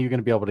it. Like, when are you going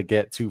to be able to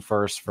get 2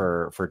 firsts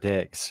for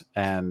Diggs?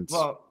 And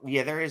well,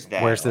 yeah, there is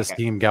that. Where's this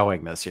team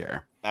going this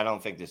year? I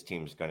don't think this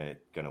team's gonna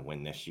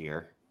win this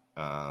year.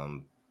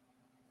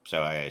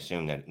 So I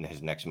assume that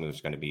his next move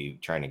is going to be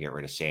trying to get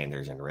rid of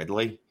Sanders and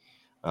Ridley.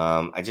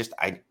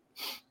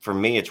 For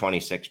me, a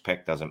 26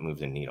 pick doesn't move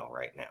the needle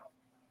right now.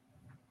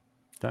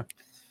 Okay.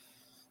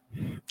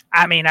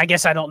 I mean, I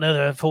guess I don't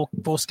know the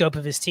full scope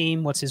of his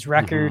team. What's his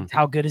record?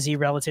 How good is he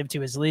relative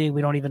to his league?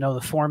 We don't even know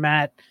the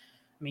format.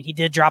 I mean, he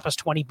did drop us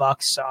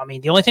 $20. So, I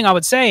mean, the only thing I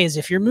would say is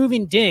if you're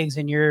moving Diggs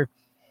and you're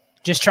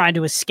just trying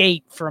to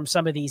escape from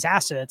some of these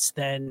assets,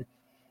 then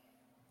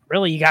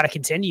really you got to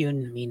continue.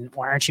 And I mean,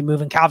 why aren't you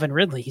moving Calvin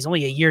Ridley? He's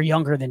only a year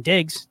younger than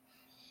Diggs.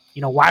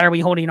 Why are we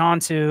holding on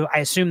to, I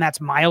assume that's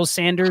Miles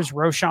Sanders,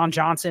 Roshan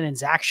Johnson, and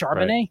Zach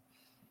Charbonnet? Right.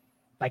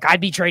 Like,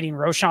 I'd be trading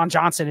Roshan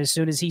Johnson as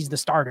soon as he's the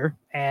starter,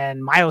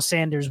 and Miles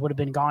Sanders would have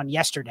been gone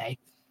yesterday.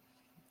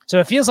 So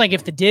it feels like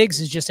if the Diggs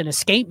is just an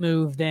escape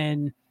move,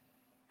 then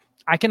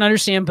I can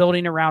understand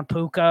building around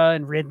Puka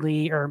and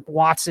Ridley, or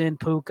Watson,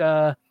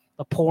 Puka,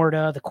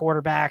 Laporta, the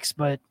quarterbacks,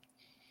 but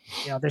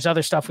there's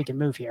other stuff we can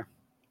move here.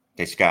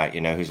 Hey, Scott,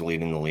 who's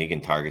leading the league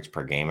in targets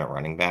per game at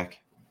running back?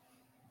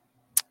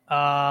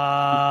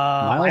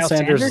 Miles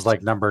Sanders is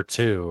like number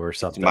 2 or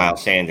something.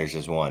 Miles Sanders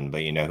is 1,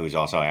 but who's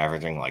also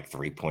averaging like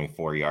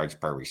 3.4 yards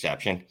per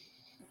reception?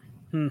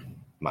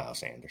 Miles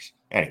Sanders.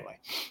 Anyway.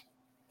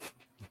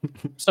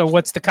 So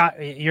what's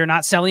you're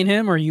not selling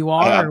him, or you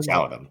are? I'm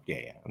selling him.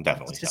 Yeah. I'm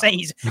definitely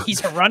selling him.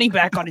 He's a running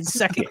back on his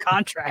second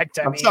contract.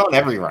 I'm selling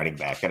every running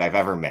back that I've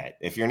ever met.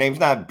 If your name's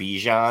not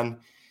Bijan,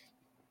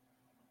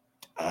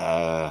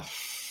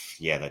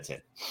 yeah, that's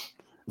it.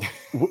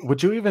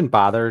 Would you even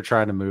bother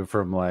trying to move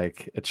from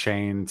like a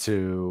chain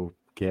to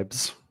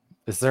Gibbs?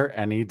 Is there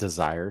any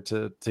desire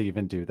to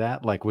even do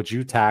that? Like, would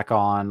you tack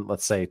on,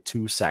 let's say,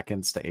 2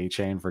 seconds to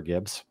A-chain for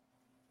Gibbs?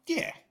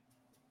 Yeah.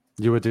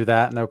 You would do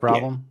that? No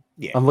problem?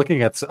 Yeah. I'm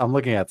looking at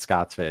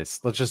Scott's face.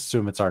 Let's just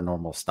assume it's our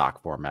normal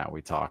stock format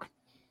we talk.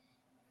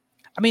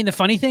 I mean, the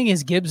funny thing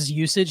is Gibbs'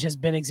 usage has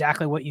been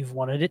exactly what you've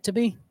wanted it to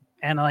be.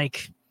 And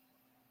like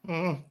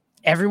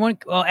everyone,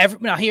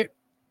 here,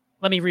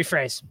 let me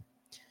rephrase.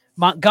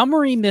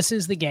 Montgomery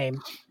misses the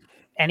game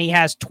and he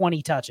has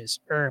 20 touches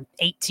or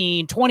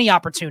 20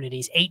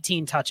 opportunities,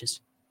 18 touches.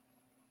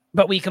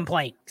 But we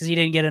complain because he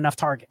didn't get enough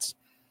targets.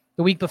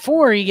 The week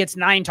before, he gets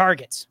 9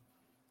 targets.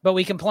 But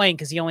we complain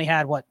because he only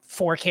had,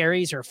 4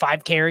 carries or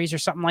 5 carries or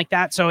something like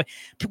that. So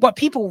what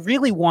people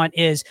really want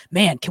is,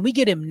 man, can we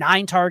get him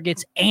 9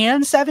 targets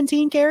and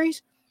 17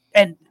 carries?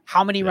 And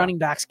how many running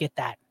backs get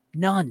that?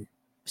 None.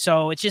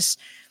 So it's just,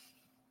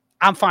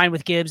 I'm fine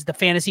with Gibbs. The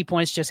fantasy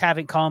points just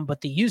haven't come,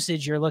 but the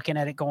usage, you're looking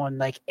at it going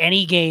like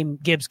any game,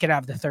 Gibbs could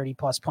have the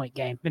 30-plus point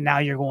game. And now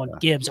you're going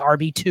Gibbs,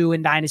 RB2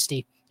 in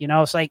Dynasty.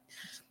 It's like,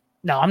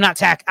 no, I'm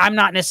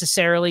not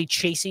necessarily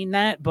chasing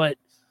that, but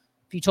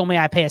if you told me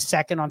I pay a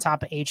second on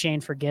top of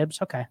A-Chain for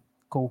Gibbs, okay,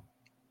 cool.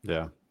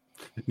 Yeah.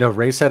 No,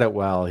 Ray said it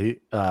well.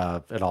 He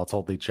and I'll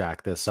totally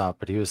jack this up,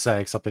 but he was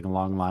saying something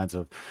along the lines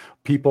of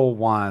people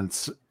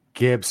want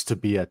Gibbs to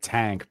be a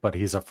tank, but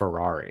he's a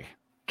Ferrari.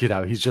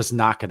 He's just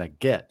not going to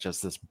get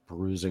just this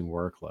bruising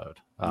workload.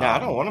 No, I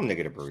don't want him to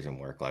get a bruising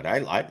workload.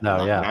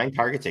 9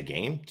 targets a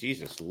game.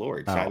 Jesus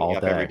Lord, sign me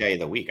up every day of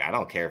the week. I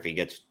don't care if he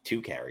gets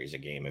 2 carries a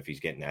game if he's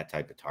getting that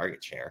type of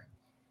target share.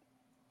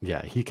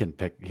 Yeah, he can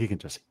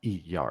just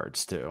eat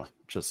yards too.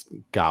 Just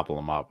gobble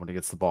them up when he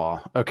gets the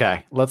ball.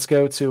 Okay, let's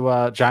go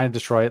to Giant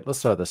Detroit.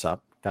 Let's throw this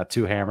up. Got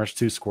 2 hammers,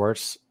 2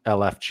 squirts,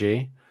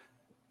 LFG.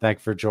 Thank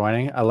you for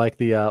joining. I like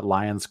the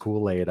Lions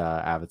Kool-Aid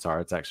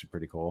avatar. It's actually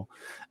pretty cool.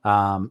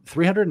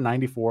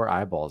 394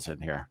 eyeballs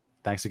in here.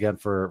 Thanks again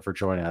for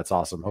joining. That's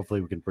awesome.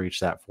 Hopefully we can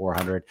breach that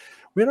 400.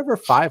 We had over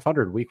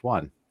 500 week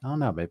 1. I don't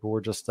know. Maybe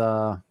we're just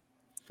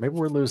maybe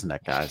we're losing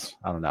it, guys.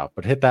 I don't know.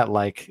 But hit that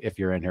like if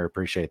you're in here.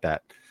 Appreciate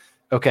that.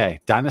 Okay,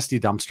 Dynasty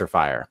Dumpster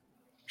Fire.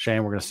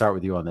 Shane, we're going to start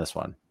with you on this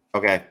one.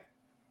 Okay.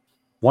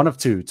 1 of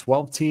 2,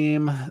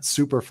 12-team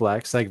super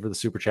flex. Thank you for the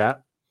super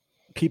chat.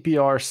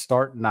 PPR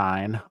start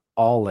 9,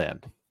 all in.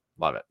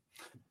 Love it.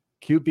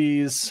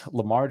 QBs,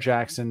 Lamar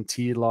Jackson,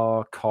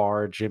 T-Law,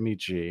 Carr, Jimmy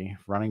G.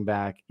 Running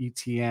back,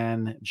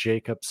 ETN,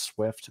 Jacob,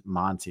 Swift,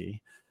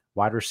 Monty.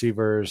 Wide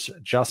receivers,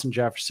 Justin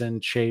Jefferson,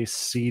 Chase,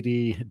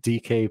 CD,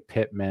 DK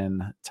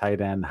Pittman,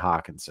 tight end,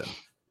 Hawkinson.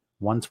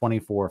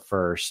 124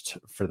 first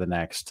for the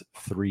next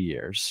 3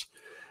 years.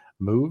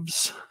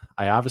 Moves.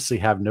 I obviously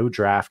have no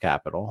draft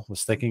capital.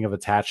 Was thinking of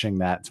attaching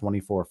that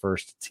 24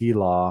 first to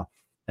T-Law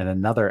and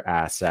another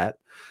asset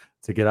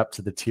to get up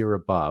to the tier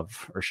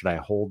above, or should I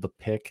hold the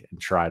pick and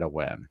try to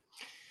win?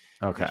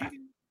 Okay.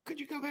 Could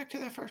you go back to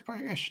that first part?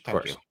 Yes,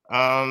 thank you.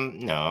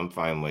 No, I'm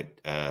fine with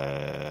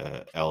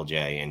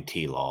LJ and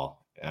T-Law.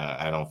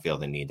 I don't feel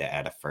the need to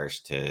add a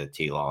first to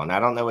T-Law, and I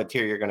don't know what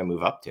tier you're going to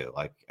move up to.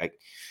 Like,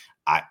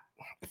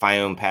 if I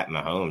own Pat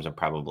Mahomes, I'm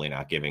probably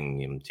not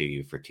giving him to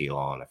you for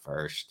T-Law on a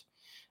first.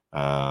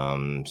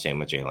 Same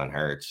with Jalen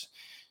Hurts.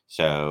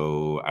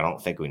 So I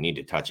don't think we need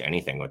to touch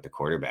anything with the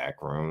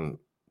quarterback room.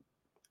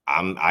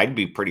 I'd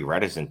be pretty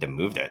reticent to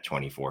move that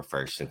 24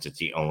 first, since it's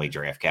the only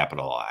draft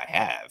capital I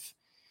have.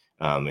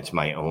 It's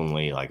my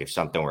only, like, if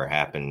something were to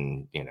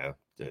happen,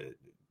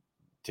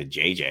 to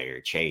JJ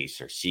or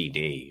Chase or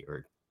CD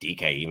or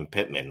DK, even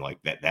Pittman, like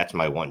that's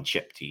my one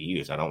chip to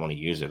use. I don't want to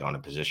use it on a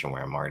position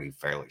where I'm already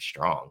fairly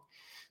strong.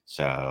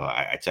 So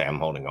I'd say I'm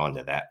holding on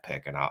to that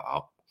pick, and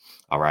I'll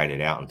ride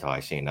it out until I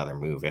see another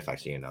move, if I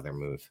see another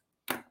move.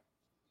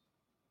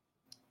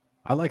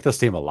 I like this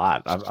team a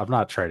lot. I'm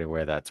not trading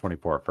away that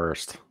 24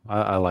 first.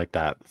 I like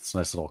that. It's a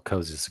nice little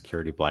cozy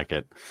security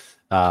blanket.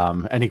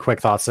 Any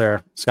quick thoughts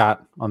there,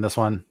 Scott, on this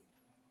one?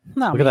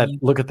 No,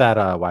 Look at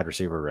that wide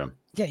receiver room.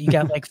 Yeah, you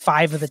got like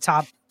 5 of the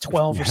top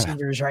 12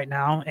 receivers right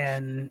now.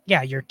 And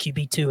yeah, your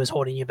QB2 is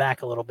holding you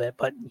back a little bit,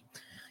 but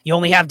you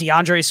only have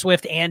DeAndre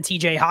Swift and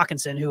TJ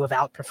Hawkinson who have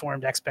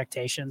outperformed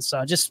expectations.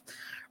 So just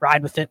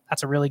ride with it.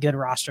 That's a really good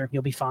roster.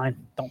 You'll be fine.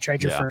 Don't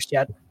trade your first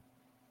yet.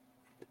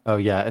 Oh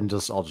yeah, and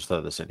I'll just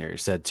throw this in here. You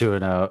said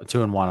 2-0,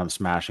 2-1. I'm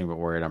smashing, but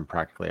worried I'm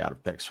practically out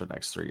of picks for the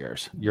next 3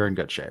 years. You're in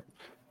good shape.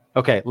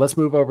 Okay, let's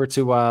move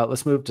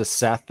to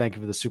Seth. Thank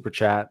you for the super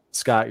chat.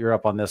 Scott, you're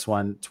up on this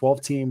one.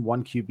 12-team,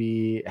 1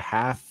 QB,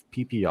 half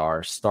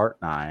PPR, start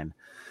 9.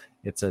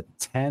 It's a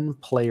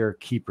 10-player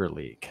keeper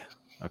league.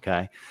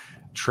 Okay.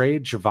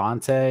 Trade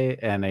Javonte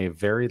and a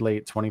very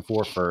late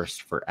 24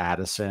 first for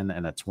Addison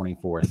and a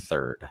 24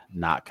 third.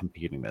 Not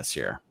competing this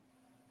year.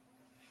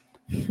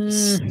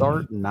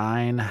 Start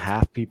 9,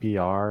 half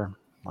PPR.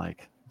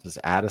 Like, does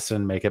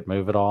Addison make it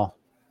move at all?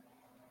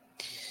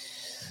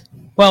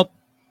 Well,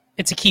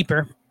 it's a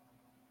keeper.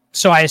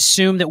 So I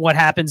assume that what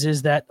happens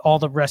is that all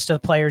the rest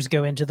of the players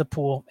go into the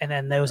pool and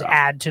then those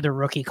add to the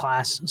rookie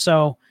class.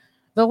 So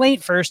the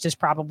late first is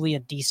probably a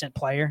decent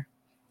player,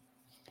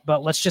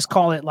 but let's just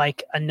call it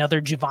like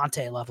another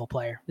Javonte level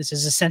player. This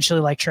is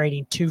essentially like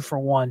trading 2 for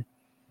 1.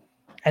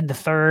 And the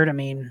third, I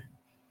mean,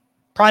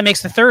 probably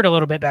makes the third a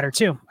little bit better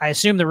too. I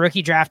assume the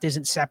rookie draft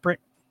isn't separate,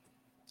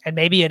 and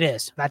maybe it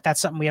is. That's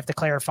something we have to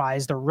clarify.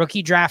 Is the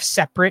rookie draft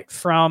separate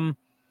from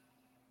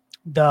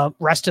the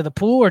rest of the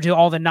pool, or do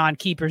all the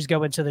non-keepers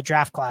go into the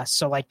draft class?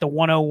 So like the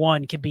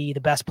 101 could be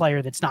the best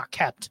player that's not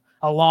kept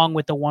along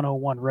with the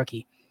 101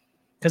 rookie.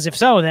 Because if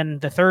so, then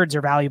the thirds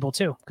are valuable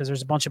too, because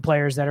there's a bunch of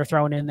players that are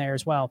thrown in there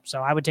as well.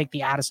 So I would take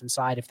the Addison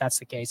side if that's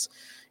the case.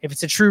 If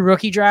it's a true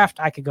rookie draft,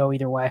 I could go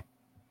either way.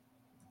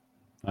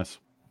 Nice.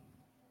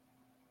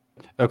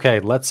 Okay,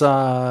 let's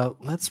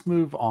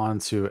move on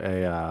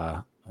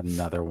to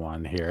another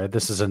one here.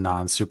 This is a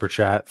non-super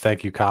chat.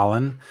 Thank you,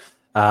 Colin.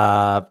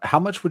 How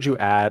much would you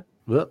add?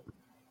 Whoop.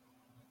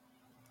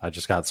 I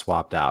just got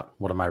swapped out.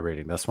 What am I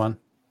reading? This one?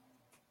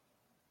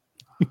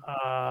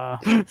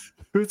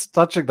 Who's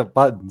touching the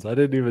buttons? I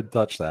didn't even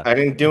touch that. I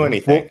didn't do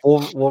anything.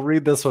 We'll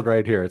read this one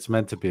right here. It's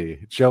meant to be.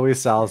 Joey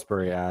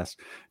Salisbury asked,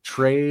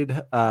 trade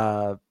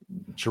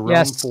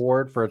Jerome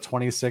Ford for a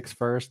 26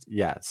 first?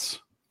 Yes.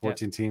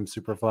 14 team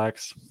super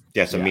flex?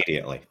 Yes,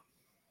 immediately.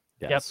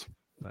 Yes.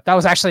 Yep. That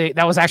was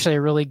actually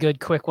a really good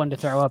quick one to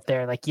throw up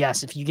there. Like,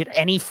 yes, if you get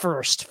any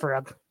first for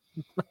a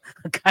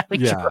guy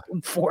like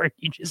Jerome Ford,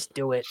 you just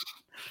do it.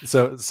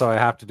 So I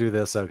have to do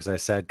this though, because I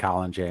said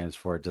Colin James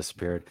before it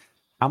disappeared.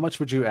 How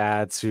much would you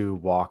add to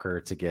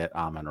Walker to get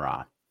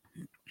Amon-Ra?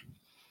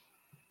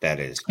 That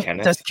is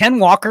Kenneth. Does Ken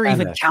Walker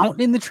even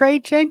count in the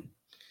trade, Shane?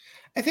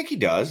 I think he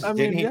does. I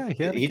mean,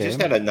 he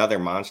just had another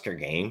monster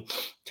game,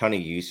 ton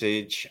of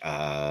usage.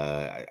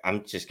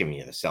 I'm just giving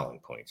you the selling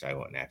points. I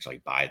wouldn't actually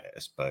buy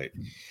this, but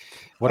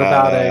what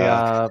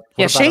about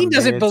Shane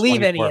doesn't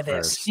believe any of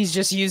this. He's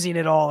just using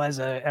it all as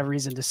a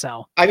reason to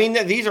sell. I mean,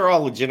 these are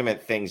all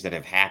legitimate things that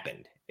have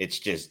happened. It's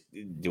just,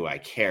 do I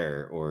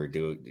care, or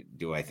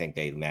do I think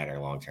they matter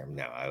long term?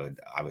 No, I would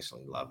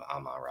obviously love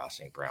Amon-Ra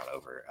St. Brown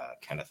over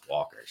Kenneth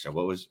Walker. So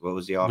what was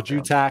the offer? Would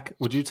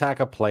you tack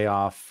a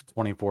playoff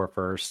 24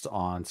 first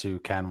onto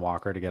Ken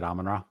Walker to get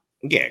Amon-Ra?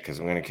 Yeah, because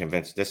I'm going to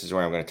convince. This is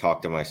where I'm going to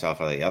talk to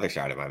myself on the other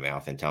side of my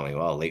mouth and tell me,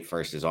 well, late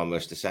first is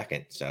almost a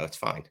second, so it's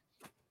fine.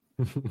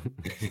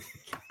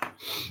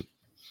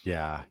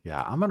 Yeah,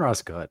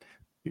 Amon-Ra's good.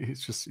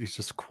 He's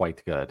just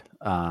quite good.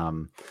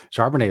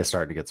 Charbonnet is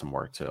starting to get some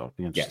work too. It'll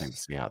be interesting to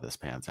see how this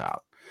pans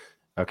out.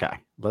 Okay,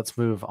 let's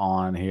move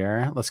on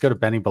here. Let's go to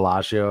Benny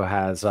Bellagio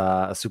has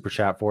a super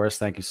chat for us.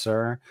 Thank you,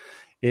 sir.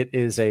 It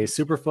is a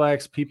super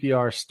flex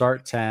PPR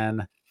start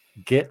 10.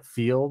 Get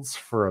Fields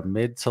for a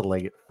mid to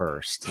late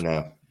first.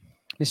 No.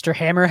 Mr.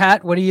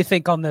 Hammerhat, what do you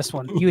think on this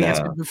one? You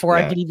answered before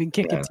I could even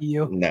kick it to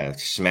you. No,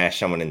 smash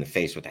someone in the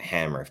face with a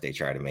hammer if they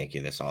try to make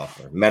you this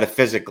offer.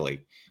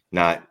 Metaphysically,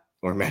 not.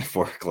 Or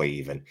metaphorically,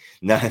 even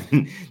not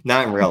in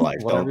real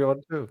life.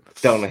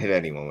 Don't hit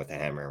anyone with a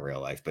hammer in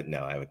real life. But no,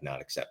 I would not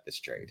accept this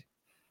trade.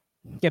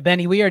 Yeah,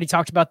 Benny, we already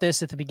talked about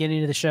this at the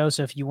beginning of the show.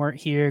 So if you weren't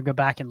here, go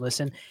back and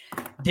listen.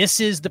 This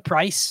is the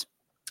price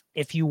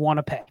if you want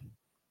to pay.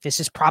 This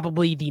is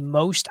probably the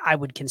most I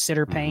would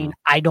consider paying.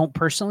 I don't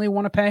personally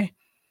want to pay.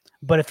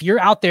 But if you're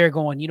out there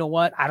going, you know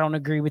what? I don't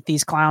agree with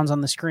these clowns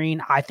on the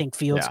screen. I think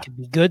Fields could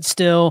be good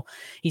still.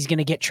 He's going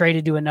to get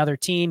traded to another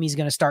team. He's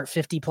going to start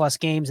 50-plus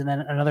games, and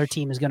then another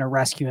team is going to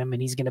rescue him,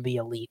 and he's going to be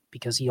elite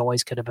because he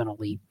always could have been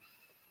elite.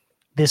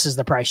 this is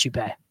the price you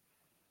pay.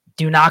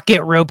 Do not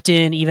get roped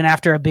in, even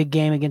after a big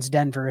game against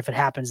Denver, if it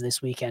happens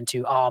this weekend,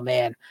 to, oh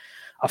man,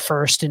 a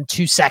first and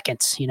 2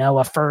 seconds,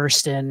 a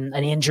first and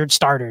an injured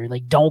starter.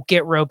 Like, don't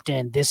get roped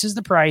in. This is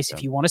the price.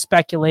 If you want to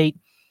speculate,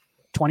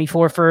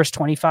 24 first,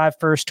 25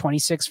 first,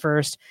 26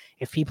 first.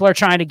 If people are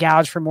trying to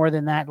gouge for more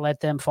than that, let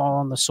them fall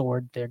on the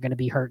sword. They're going to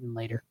be hurting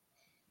later.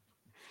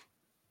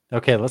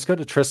 Okay, let's go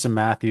to Tristan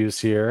Matthews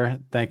here.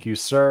 Thank you,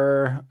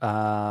 sir.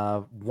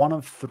 1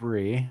 of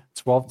 3,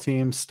 12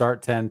 teams,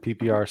 start 10,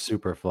 PPR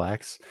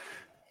Superflex.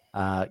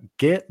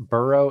 Get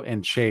Burrow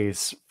and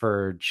Chase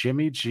for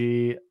Jimmy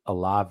G,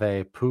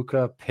 Olave,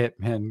 Puka,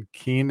 Pittman,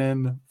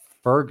 Keenan,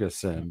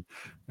 Ferguson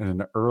in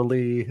an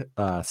early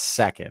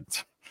second.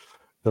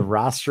 The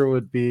roster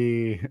would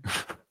be...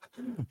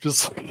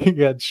 Just looking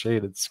at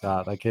Shane and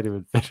Scott, I can't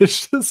even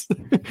finish this.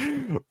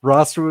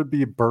 Roster would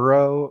be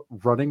Burrow,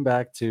 running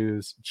back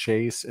 2s,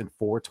 Chase, and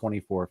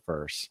 424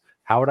 first.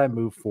 How would I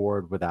move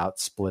forward without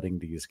splitting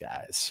these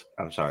guys?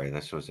 I'm sorry,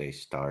 this was a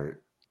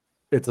start.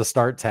 It's a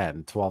start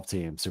 10, 12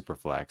 team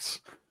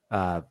Superflex.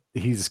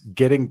 He's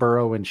getting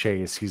Burrow and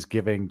Chase. He's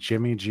giving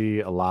Jimmy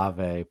G,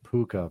 Olave,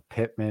 Puka,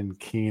 Pittman,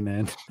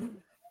 Keenan,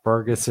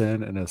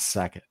 Ferguson in a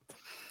second.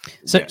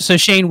 So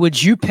Shane,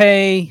 would you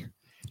pay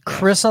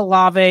Chris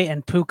Olave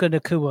and Puka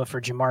Nacua for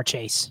Jamar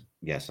Chase?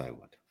 Yes, I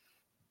would.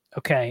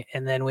 Okay,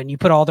 and then when you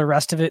put all the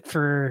rest of it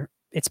for,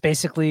 it's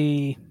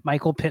basically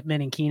Michael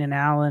Pittman and Keenan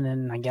Allen,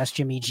 and I guess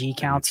Jimmy G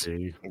counts.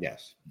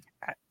 Yes.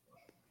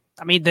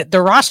 I mean,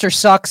 the roster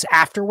sucks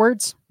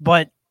afterwards,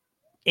 but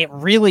it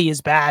really is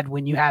bad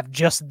when you have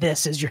just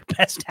this as your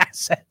best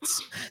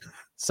assets.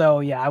 So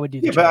yeah, I would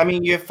do that. Yeah, but I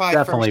mean, you have 5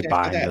 definitely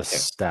buying the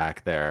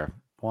stack there.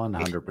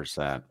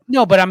 100%.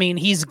 No, but I mean,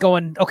 he's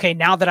going, okay,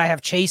 now that I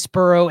have Chase,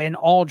 Burrow, and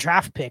all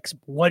draft picks,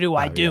 what do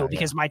I do?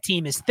 Because my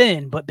team is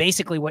thin. But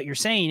basically what you're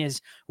saying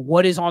is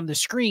what is on the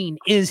screen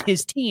is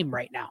his team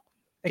right now,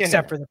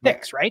 except for the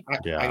picks, right?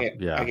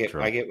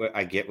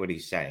 I get what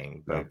he's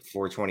saying. But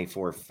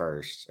 424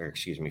 first, or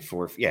excuse me,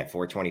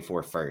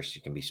 424 first,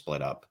 you can be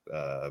split up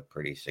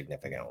pretty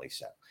significantly.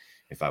 So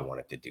if I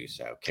wanted to do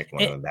so, kick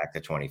one of them back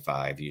to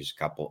 25, use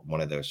one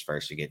of those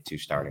first to get 2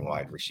 starting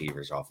wide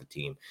receivers off a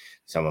team.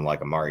 Someone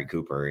like Amari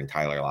Cooper and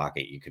Tyler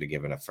Lockett, you could have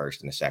given a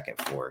first and a second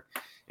for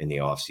in the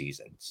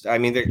offseason. I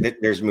mean,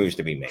 there's moves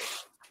to be made.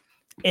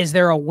 Is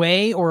there a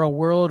way or a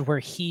world where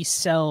he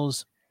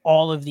sells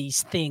all of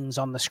these things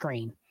on the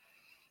screen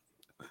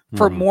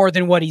for more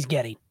than what he's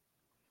getting?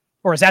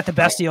 Or is that the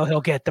best deal he'll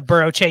get? The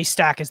Burrow Chase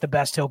stack is the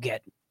best he'll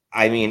get.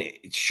 I mean,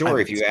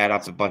 sure, if you add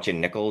up a bunch of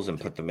nickels and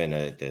put them in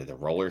the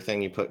roller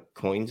thing you put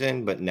coins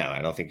in, but no,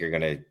 I don't think you're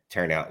going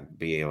to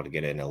be able to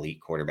get an elite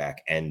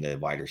quarterback and the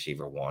wide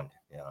receiver 1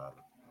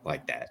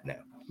 like that. No.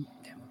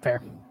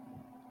 Fair.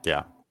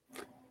 Yeah,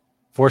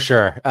 for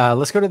sure.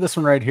 Let's go to this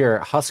one right here.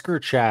 Husker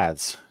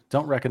Chads.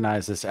 Don't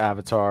recognize this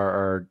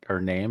avatar or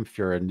name. If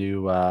you're a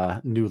new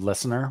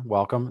listener,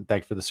 welcome.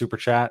 Thank you for the super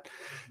chat.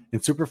 In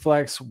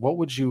Superflex, what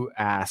would you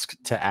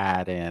ask to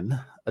add in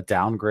a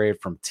downgrade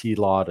from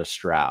T-Law to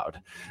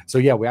Stroud? So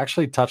yeah, we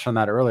actually touched on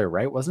that earlier,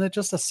 right? Wasn't it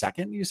just a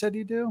second you said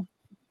you do?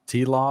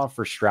 T-Law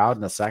for Stroud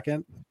in a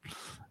second?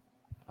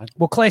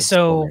 Well, Clay,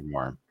 so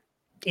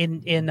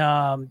in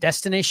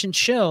Destination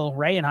Chill,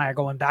 Ray and I are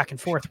going back and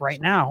forth right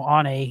now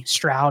on a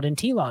Stroud and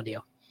T-Law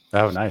deal.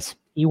 Oh, nice.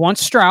 He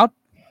wants Stroud.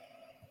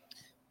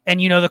 And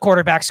the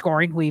quarterback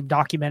scoring, we've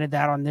documented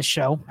that on this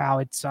show, how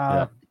it's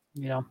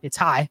it's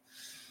high.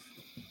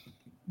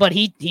 But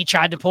he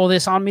tried to pull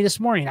this on me this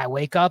morning. I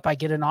wake up, I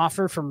get an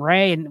offer from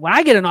Ray. And when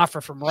I get an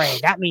offer from Ray,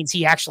 that means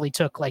he actually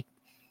took like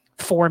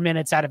 4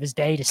 minutes out of his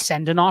day to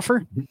send an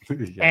offer.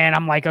 And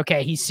I'm like,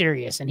 okay, he's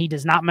serious. And he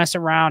does not mess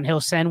around.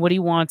 He'll send what he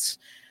wants.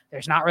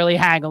 There's not really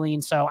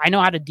haggling. So I know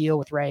how to deal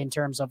with Ray in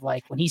terms of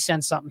like when he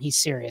sends something, he's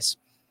serious.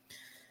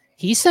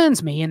 He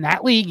sends me in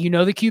that league, the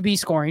QB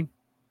scoring.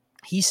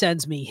 He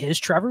sends me his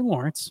Trevor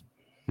Lawrence.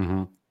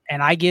 And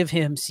I give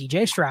him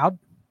CJ Stroud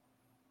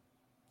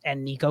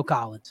and Nico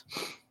Collins.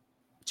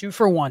 2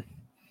 for 1.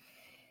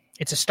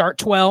 It's a start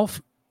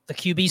 12. The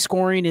QB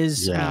scoring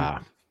is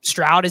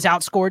Stroud has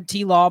outscored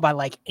T-Law by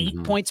like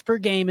 8 points per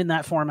game in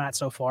that format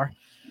so far.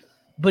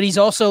 But he's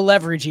also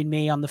leveraging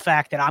me on the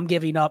fact that I'm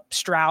giving up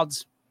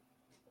Stroud's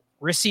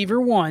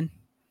receiver 1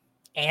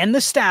 and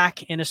the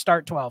stack in a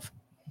start 12.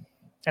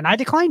 And I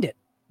declined it.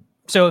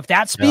 So if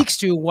that speaks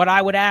to what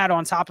I would add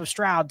on top of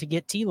Stroud to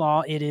get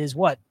T-Law, it is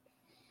what?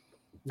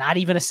 Not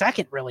even a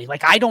second, really.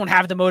 Like, I don't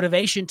have the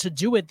motivation to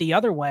do it the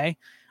other way.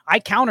 I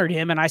countered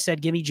him and I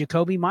said, give me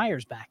Jacoby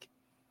Myers back.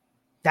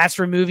 That's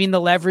removing the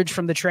leverage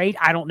from the trade.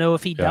 I don't know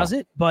if he does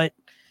it, but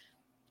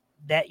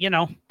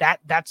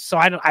that's so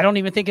I don't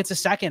even think it's a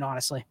second,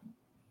 honestly.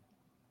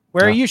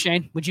 Where are you,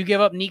 Shane? Would you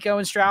give up Nico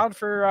and Stroud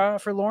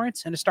for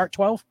Lawrence and a start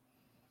 12?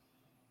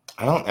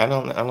 I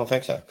don't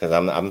think so, because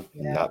I'm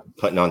not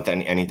putting on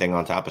anything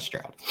on top of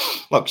Stroud.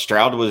 Look,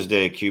 Stroud was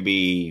the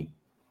QB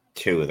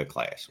 2 of the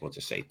class. We'll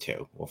just say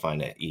 2. We'll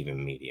find an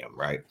even medium,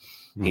 right?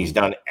 He's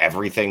done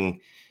everything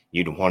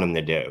you'd want him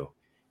to do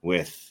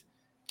with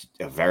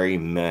a very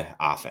meh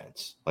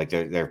offense. Like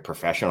they're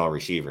professional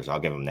receivers. I'll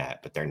give them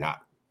that, but they're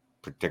not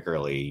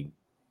particularly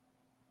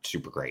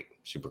super great.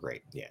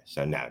 Yeah.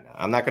 So no,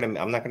 I'm not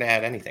gonna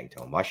add anything to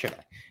them. Why should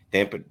I?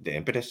 The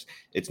impetus,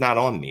 it's not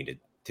on me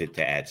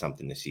to add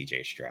something to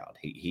CJ Stroud.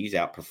 He's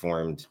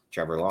outperformed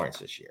Trevor Lawrence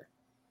this year.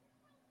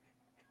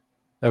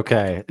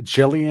 Okay,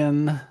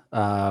 Jillian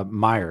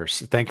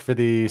Myers, thank you for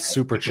the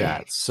super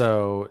chat.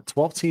 So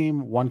 12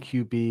 team, 1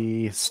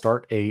 QB,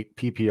 start 8,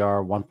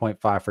 PPR,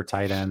 1.5 for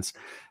tight ends.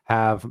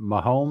 Have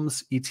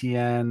Mahomes,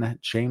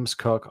 ETN, James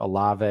Cook,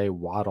 Olave,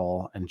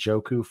 Waddle, and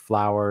Njoku,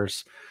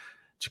 Flowers,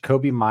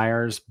 Jacoby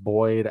Myers,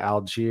 Boyd,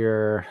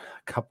 Algier,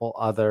 a couple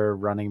other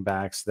running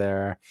backs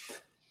there.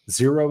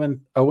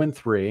 0-3,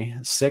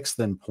 6th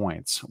in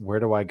points. Where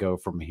do I go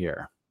from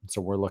here?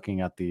 So we're looking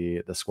at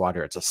the squad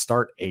here. It's a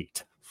start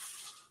 8.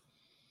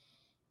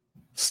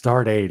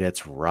 Start 8,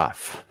 it's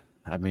rough.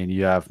 I mean,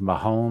 you have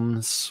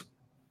Mahomes,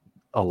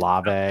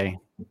 Olave. I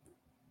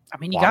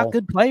mean, you Waddle. got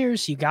good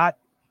players. You got,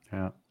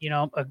 a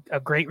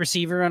great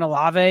receiver in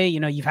Olave.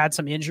 You've had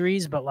some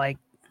injuries, but like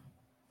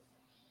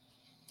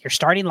your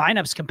starting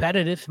lineup's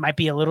competitive. Might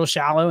be a little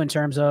shallow in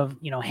terms of,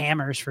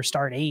 hammers for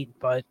start 8,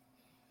 but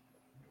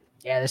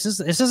yeah, this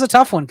is a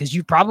tough one because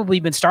you've probably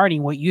been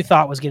starting what you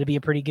thought was going to be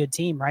a pretty good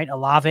team, right?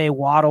 Olave,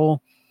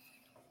 Waddle.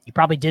 You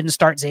probably didn't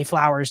start Zay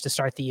Flowers to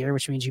start the year,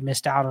 which means you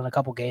missed out on a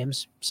couple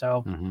games.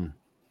 So,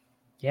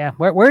 Yeah,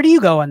 where do you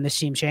go on this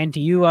team, Shane?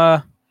 Do you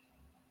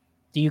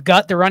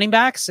gut the running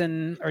backs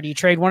or do you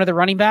trade one of the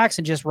running backs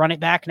and just run it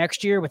back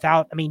next year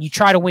without? I mean, you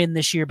try to win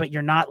this year, but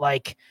you're not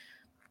like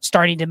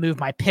starting to move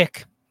my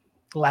pick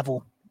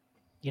level.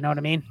 You know what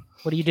I mean?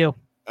 What do you do?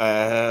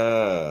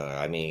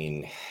 I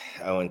mean,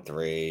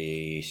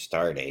 0-3,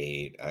 start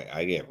 8.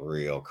 I get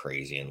real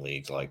crazy in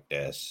leagues like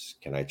this.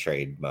 Can I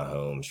trade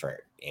Mahomes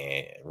for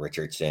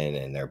Richardson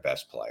and their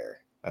best player?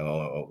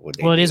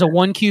 It is a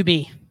 1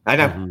 QB. I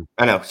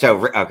know.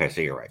 So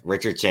so you're right.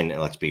 Richardson.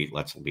 Let's be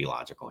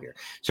logical here.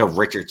 So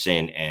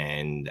Richardson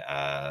and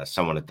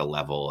someone at the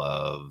level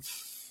of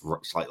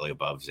slightly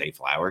above Zay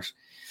Flowers.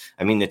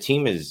 I mean, the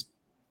team is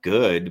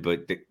good,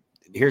 but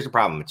here's the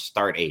problem. It's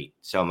start 8.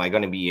 So am I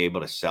going to be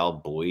able to sell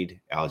Boyd,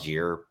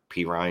 Algier,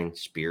 Pirine,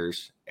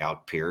 Spears,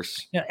 out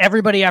Pierce?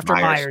 Everybody after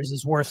Myers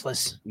is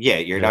worthless. Yeah,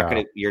 you're not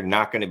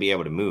going to be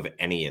able to move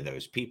any of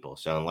those people.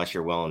 So unless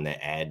you're willing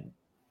to add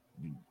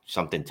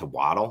something to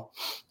Waddle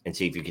and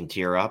see if you can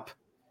tear up,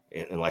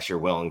 unless you're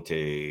willing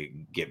to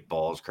get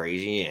balls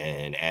crazy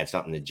and add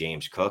something to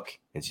James Cook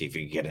and see if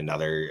you can get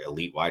another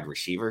elite wide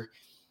receiver,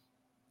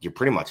 you're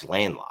pretty much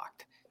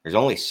landlocked. There's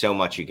only so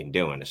much you can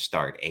do in a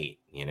start 8.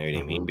 You know what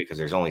I mean? Because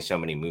there's only so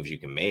many moves you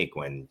can make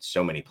when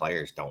so many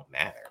players don't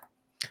matter.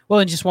 Well,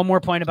 and just one more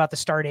point about the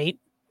start 8.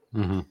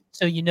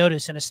 So you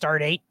notice in a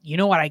start 8, you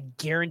know what I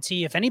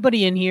guarantee? If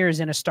anybody in here is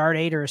in a start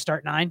 8 or a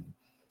start 9,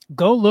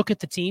 go look at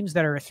the teams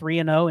that are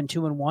 3-0 and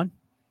 2-1.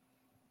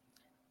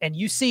 And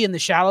you see in the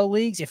shallow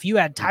leagues, if you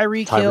had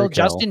Tyreek Hill,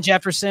 Justin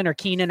Jefferson, or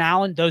Keenan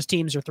Allen, those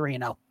teams are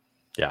 3-0.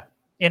 Yeah.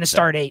 In a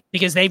start 8,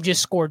 because they've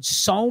just scored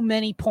so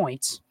many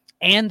points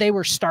and they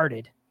were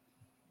started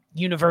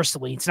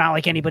universally. It's not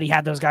like anybody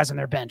had those guys on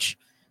their bench.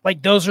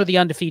 Like those are the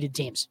undefeated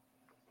teams.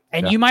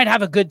 And you might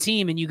have a good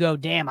team and you go,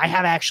 damn, I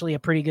have actually a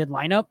pretty good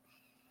lineup,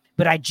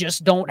 but I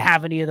just don't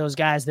have any of those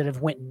guys that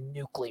have went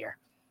nuclear.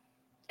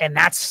 And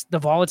that's the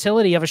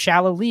volatility of a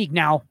shallow league.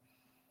 Now,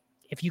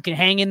 if you can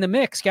hang in the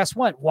mix, guess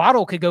what?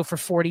 Waddle could go for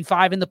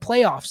 45 in the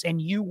playoffs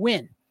and you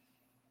win.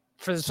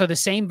 So the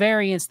same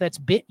variance that's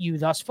bit you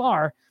thus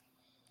far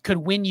could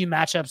win you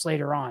matchups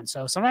later on.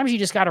 So sometimes you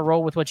just got to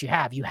roll with what you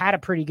have. You had a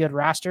pretty good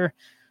roster.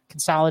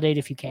 Consolidate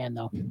if you can,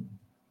 though.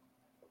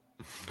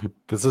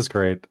 This is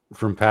great.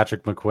 From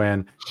Patrick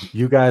McQuinn.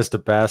 You guys the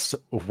best.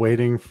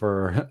 Waiting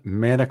for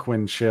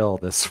Mannequin Chill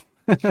this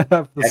week.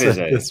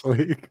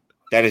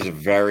 That is a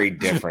very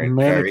different,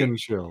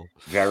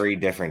 very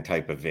different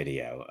type of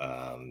video.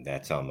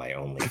 That's on my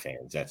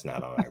OnlyFans. That's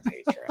not on our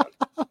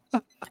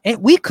Patreon.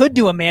 And we could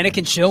do a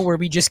mannequin show where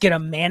we just get a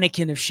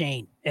mannequin of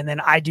Shane, and then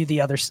I do the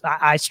other.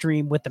 I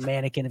stream with the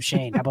mannequin of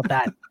Shane. How about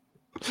that?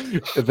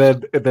 and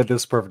then this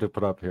is perfect to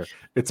put up here.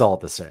 It's all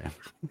the same.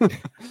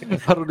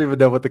 I don't even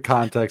know what the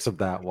context of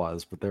that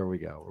was, but there we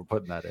go. We're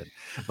putting that in.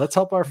 Let's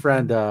help our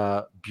friend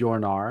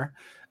Bjornar.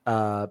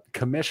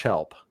 Commish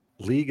help.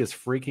 League is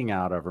freaking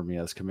out over me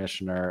as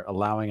commissioner,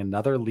 allowing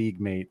another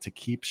league mate to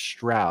keep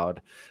Stroud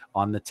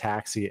on the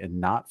taxi and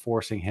not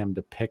forcing him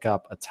to pick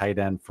up a tight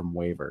end from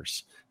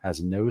waivers.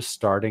 Has no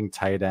starting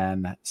tight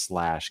end /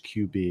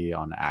 QB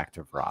on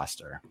active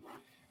roster.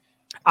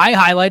 I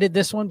highlighted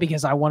this one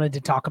because I wanted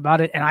to talk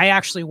about it, and I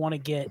actually want to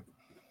get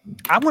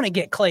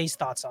Clay's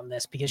thoughts on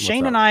this because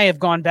Shane and I have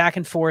gone back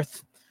and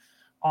forth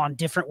on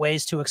different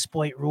ways to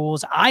exploit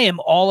rules. I am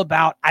all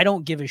about, I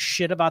don't give a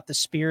shit about the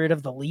spirit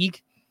of the league.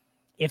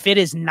 If it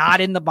is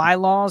not in the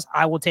bylaws,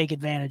 I will take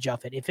advantage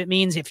of it. If it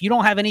means if you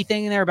don't have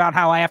anything in there about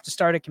how I have to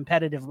start a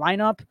competitive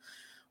lineup,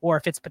 or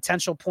if it's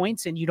potential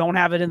points and you don't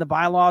have it in the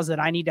bylaws that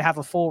I need to have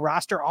a full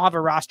roster, I'll have a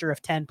roster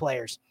of 10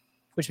 players.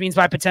 which means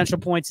my potential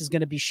points is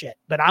going to be shit.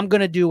 But I'm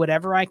going to do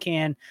whatever I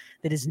can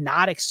that is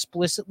not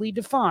explicitly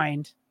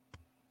defined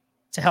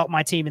to help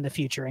my team in the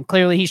future. And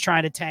clearly he's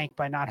trying to tank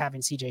by not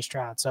having CJ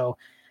Stroud. So,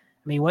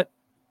 I mean, what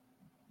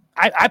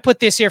I put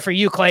this here for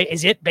you, Clay.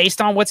 Is it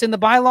based on what's in the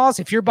bylaws?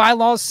 If your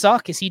bylaws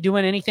suck, is he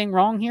doing anything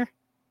wrong here?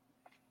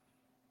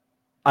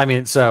 I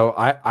mean, so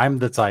I'm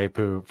the type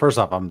who, first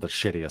off, I'm the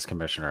shittiest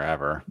commissioner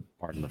ever,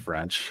 pardon the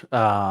French.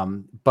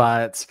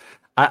 But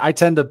I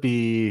tend to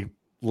be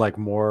like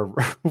more,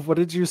 what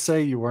did you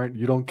say?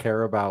 You don't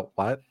care about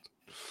what?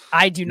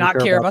 I do not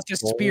care about the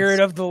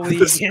spirit of the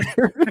league.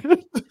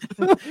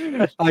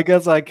 I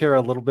guess I care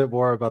a little bit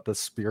more about the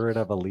spirit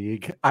of a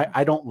league.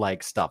 I don't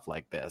like stuff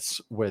like this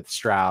with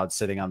Stroud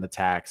sitting on the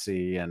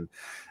taxi and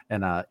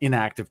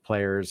inactive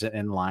players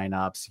in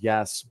lineups.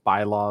 Yes,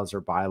 bylaws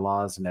are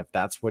bylaws, and if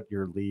that's what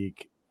your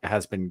league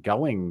has been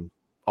going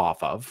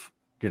off of,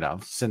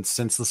 since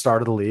the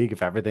start of the league,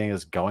 if everything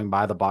is going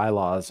by the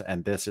bylaws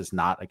and this is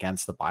not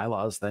against the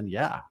bylaws, then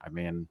yeah, I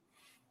mean,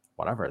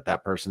 whatever.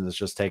 That person is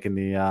just taking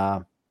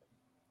the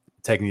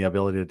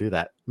ability to do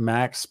that.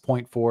 Max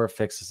 0.4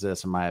 fixes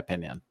this, in my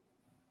opinion.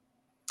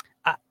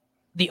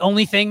 The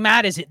only thing,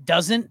 Matt, is it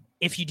doesn't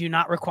if you do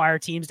not require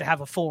teams to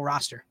have a full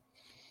roster.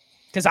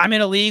 Because I'm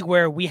in a league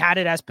where we had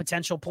it as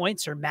potential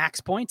points or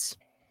max points.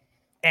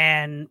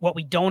 And what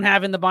we don't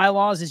have in the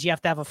bylaws is you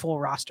have to have a full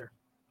roster.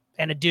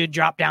 And a dude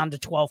dropped down to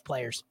 12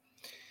 players.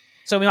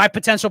 So my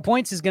potential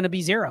points is going to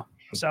be 0.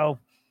 So,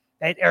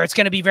 or it's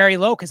going to be very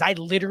low because I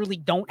literally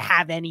don't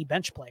have any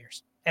bench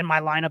players. And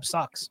my lineup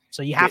sucks.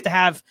 So you have to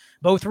have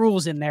both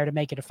rules in there to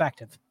make it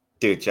effective.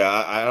 Dude, so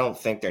I don't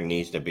think there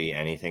needs to be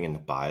anything in the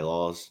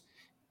bylaws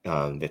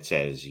that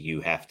says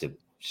you have to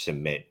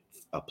submit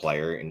a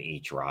player in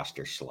each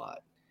roster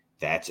slot.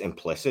 That's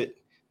implicit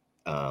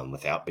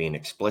without being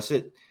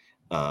explicit.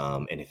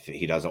 And if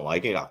he doesn't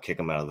like it, I'll kick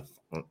him out of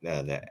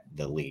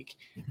the league.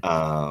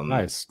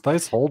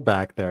 Nice hold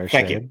back there.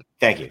 Thank you.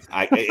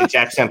 It's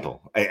that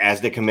simple. As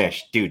the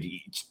commish, dude,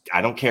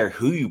 I don't care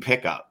who you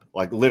pick up.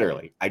 Like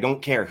literally, I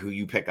don't care who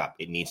you pick up.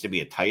 It needs to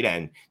be a tight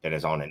end that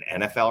is on an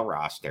NFL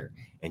roster,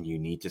 and you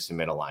need to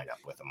submit a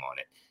lineup with them on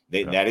it.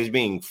 That is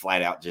being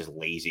flat out just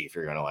lazy. If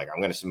you're going to I'm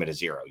going to submit a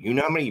 0. You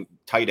know how many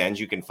tight ends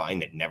you can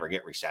find that never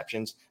get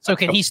receptions? So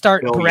can he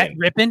start Brett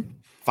Rippin?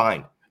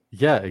 Fine.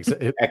 Yeah.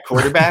 At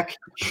quarterback,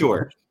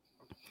 sure.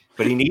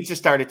 But he needs to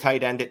start a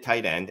tight end at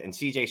tight end. And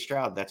CJ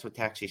Stroud, that's what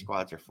taxi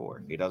squads are for.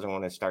 If he doesn't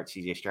want to start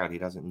CJ Stroud, he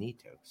doesn't need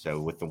to. So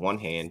with the one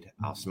hand,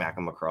 I'll smack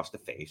him across the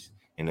face.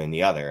 And then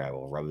the other, I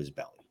will rub his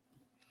belly.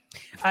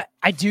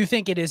 I do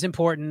think it is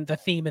important. The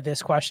theme of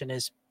this question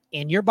is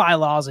in your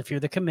bylaws, if you're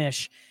the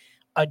commish,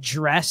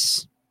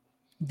 address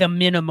the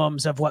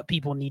minimums of what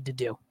people need to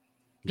do.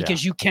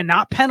 Because you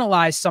cannot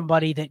penalize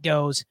somebody that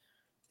goes,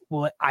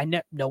 well,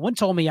 no one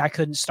told me I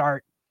couldn't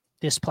start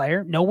this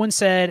player. No one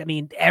said, I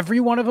mean, every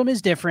one of them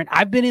is different.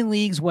 I've been in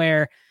leagues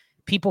where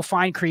people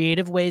find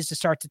creative ways to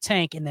start to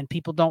tank and then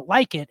people don't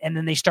like it. And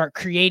then they start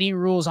creating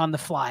rules on the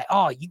fly.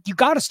 Oh, you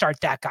got to start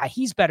that guy.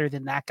 He's better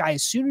than that guy.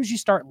 As soon as you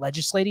start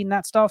legislating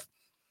that stuff,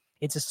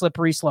 it's a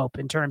slippery slope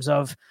in terms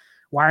of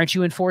why aren't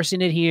you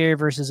enforcing it here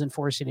versus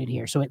enforcing it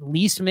here? So at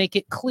least make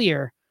it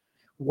clear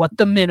what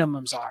the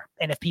minimums are.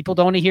 And if people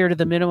don't adhere to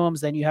the minimums,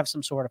 then you have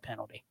some sort of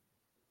penalty.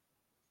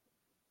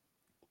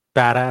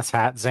 Badass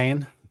hat,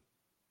 Zane.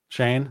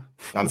 Shane?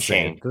 I'm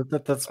Shane.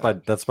 That's my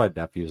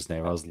nephew's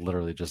name. I was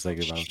literally just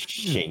thinking about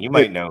Shane. You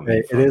might know me.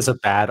 It is a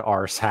bad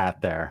arse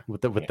hat there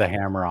with the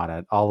hammer on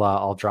it.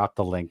 I'll drop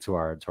the link to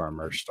our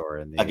merch store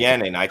in the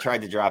again. And I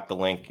tried to drop the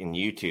link in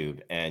YouTube,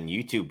 and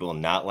YouTube will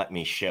not let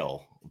me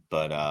shill.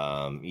 But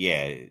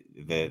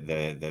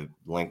the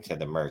link to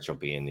the merch will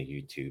be in the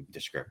YouTube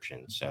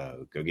description.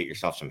 So go get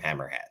yourself some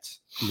hammer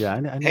hats. Yeah,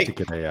 I need to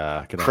get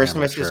a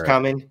Christmas is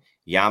coming.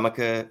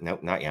 Yarmulke, no,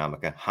 not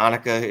Yarmulke.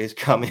 Hanukkah is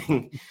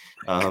coming.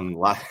 I'm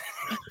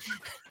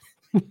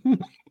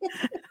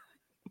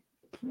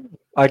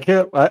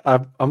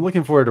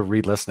looking forward to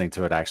re-listening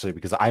to it actually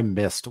because I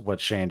missed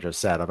what Shane just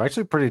said. I'm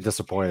actually pretty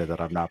disappointed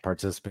that I'm not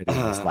participating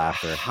in this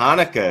laughter.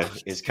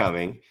 Hanukkah is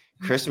coming.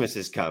 Christmas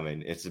is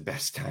coming. It's the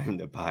best time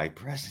to buy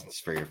presents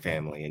for your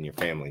family, and your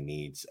family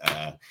needs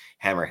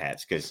hammer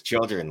hats because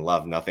children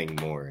love nothing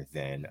more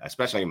than,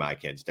 especially my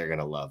kids, they're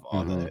gonna love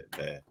all the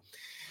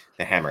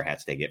hammer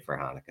hats they get for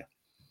Hanukkah.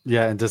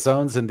 Yeah, and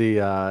DAZN's in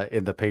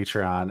the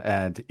Patreon,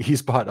 and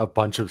he's bought a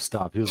bunch of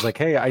stuff. He was like,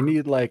 "Hey, I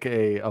need like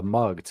a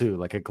mug too,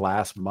 like a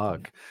glass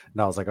mug."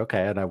 And I was like,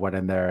 "Okay." And I went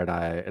in there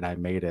and I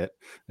made it,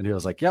 and he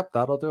was like, "Yep,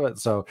 that'll do it."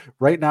 So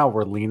right now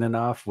we're lean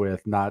enough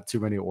with not too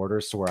many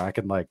orders to where I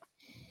can like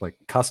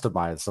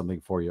customize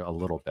something for you a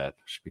little bit.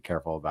 Should be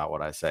careful about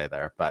what I say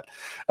there, but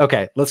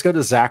okay, let's go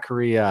to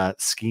Zachary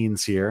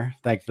Skeens here.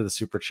 Thank you for the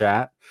super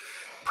chat.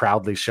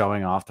 Proudly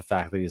showing off the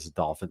fact that he's a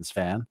Dolphins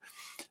fan.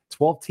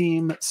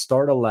 12-team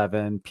start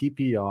 11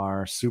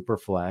 PPR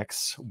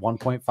Superflex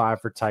 1.5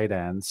 for tight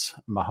ends.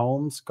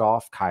 Mahomes,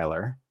 Goff,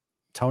 Kyler,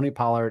 Tony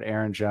Pollard,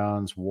 Aaron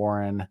Jones,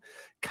 Warren,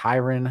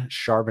 Kyron,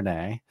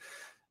 Charbonnet,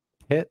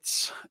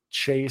 Pitts,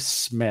 Chase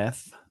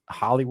Smith,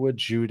 Hollywood,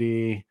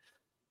 Judy,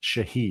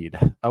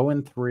 Shaheed,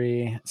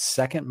 0-3,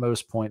 second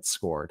most points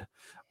scored.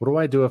 What do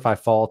I do if I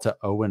fall to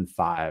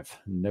 0-5?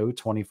 No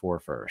 24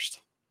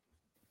 first.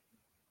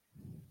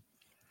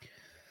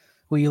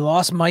 Well, you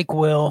lost Mike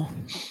Will.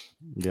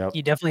 Yep.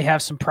 You definitely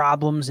have some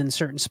problems in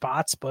certain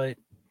spots, but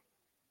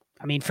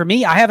I mean, for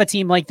me, I have a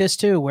team like this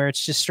too, where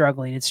it's just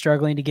struggling. It's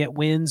struggling to get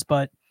wins,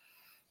 but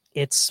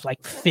it's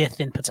like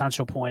fifth in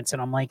potential points.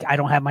 And I'm like, I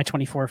don't have my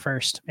 24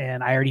 first.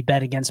 And I already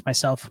bet against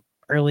myself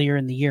earlier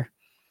in the year.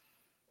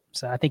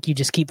 So I think you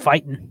just keep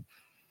fighting.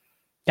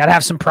 Got to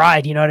have some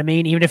pride. You know what I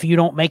mean? Even if you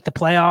don't make the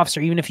playoffs,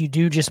 or even if you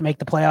do just make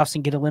the playoffs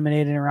and get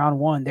eliminated in round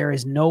one, there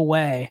is no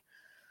way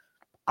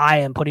I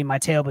am putting my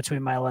tail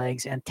between my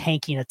legs and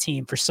tanking a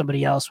team for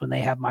somebody else when they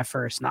have my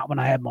first, not when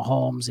I had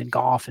Mahomes and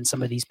Goff and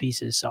some of these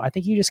pieces. So I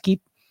think you just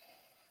keep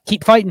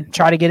fighting,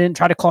 try to get in,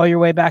 try to claw your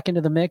way back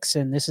into the mix.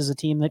 And this is a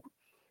team that,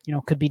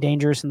 could be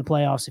dangerous in the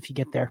playoffs if you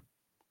get there.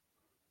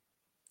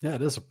 Yeah,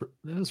 it is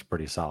a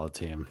pretty solid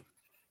team.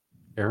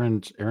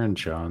 Aaron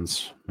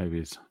Jones,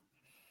 maybe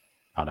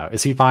I don't know.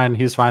 Is he fine?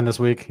 He's fine this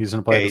week. He's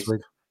going to play this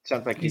week.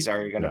 Sounds like he's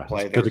already going to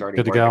play. Good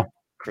to go.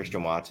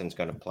 Christian Watson's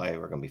going to play.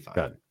 We're going to be fine.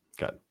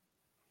 Good.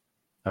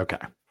 Okay.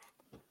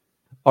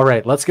 All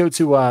right. Let's go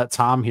to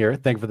Tom here.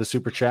 Thank you for the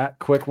super chat.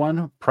 Quick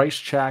one. Price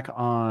check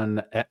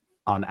on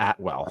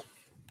Atwell.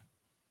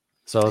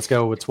 So let's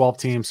go with 12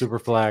 team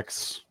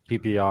Superflex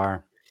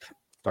PPR.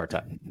 Start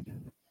time.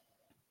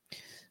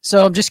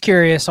 So I'm just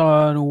curious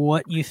on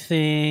what you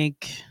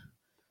think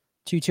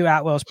Tutu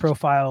Atwell's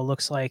profile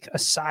looks like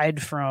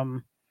aside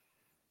from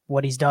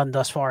what he's done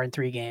thus far in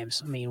 3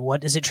 games. I mean,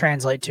 what does it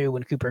translate to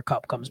when Cooper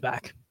Kupp comes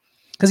back?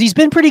 Because he's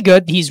been pretty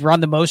good. He's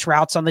run the most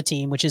routes on the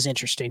team, which is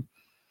interesting.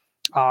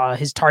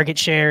 His target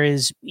share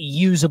is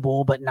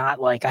usable, but not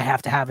like I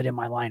have to have it in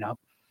my lineup.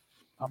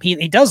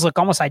 He does look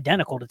almost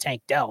identical to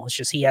Tank Dell. It's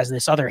just he has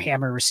this other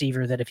hammer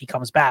receiver that if he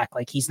comes back,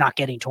 like he's not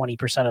getting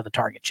 20% of the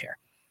target share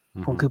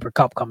when Cooper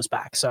Kupp comes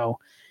back. So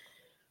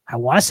I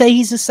want to say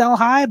he's a sell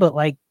high, but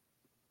like,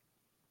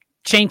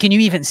 Shane, can you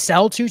even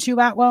sell Tutu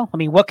Atwell? I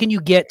mean, what can you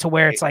get to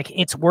where it's like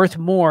it's worth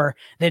more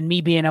than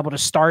me being able to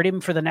start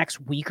him for the next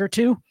week or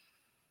two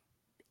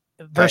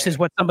versus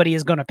what somebody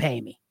is going to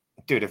pay me?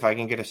 Dude, if I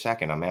can get a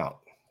second, I'm out.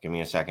 Give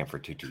me a second for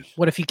Tutus.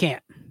 What if you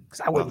can't?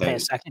 Because I wouldn't pay a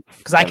second.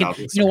 Because I can,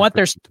 you know what?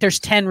 There's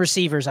 10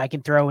 receivers I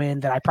can throw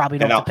in that I probably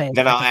don't have to pay.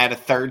 Then I'll add a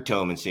third to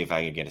him and see if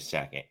I can get a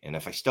second. And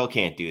if I still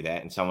can't do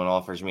that and someone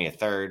offers me a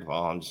third,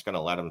 well, I'm just going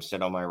to let him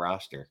sit on my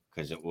roster.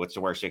 Because what's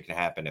the worst that could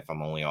happen if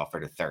I'm only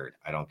offered a third?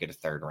 I don't get a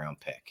third round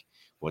pick.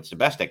 What's the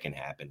best that can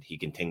happen? He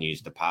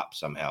continues to pop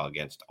somehow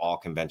against all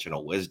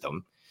conventional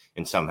wisdom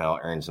and somehow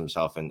earns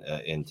himself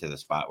into the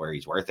spot where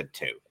he's worth it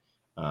to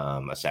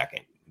a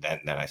second. Then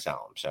I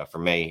sell him. So for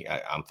me,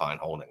 I'm fine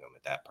holding him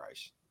at that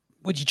price.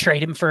 Would you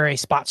trade him for a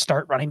spot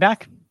start running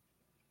back?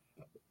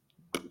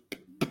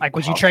 Like,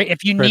 would you trade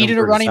if you needed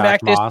a running back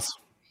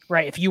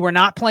right? If you were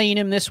not playing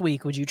him this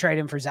week, would you trade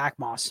him for Zach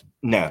Moss?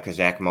 No, because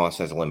Zach Moss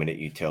has limited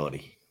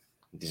utility.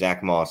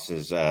 Zach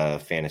Moss's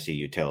fantasy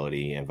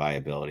utility and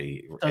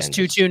viability. Does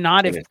Tutu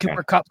not if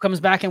Cooper Kupp comes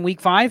back in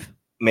week 5?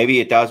 Maybe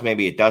it does,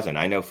 maybe it doesn't.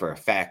 I know for a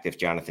fact if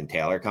Jonathan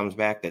Taylor comes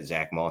back that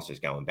Zach Moss is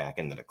going back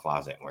into the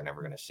closet and we're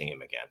never going to see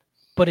him again.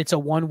 But it's a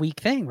 1 week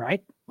thing,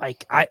 right?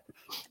 Like I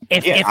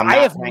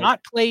have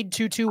not played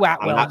Tutu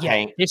Atwell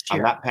this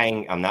year.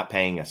 I'm not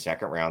paying a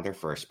second rounder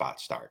for a spot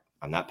start.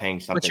 I'm not paying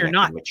something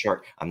can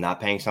mature. I'm not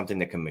paying something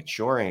that can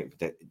mature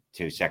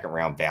to second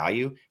round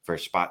value for a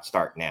spot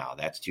start now.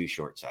 That's too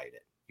short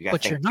sighted. You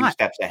got to think 2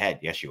 steps ahead.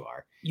 Yes, you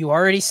are. You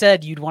already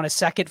said you'd want a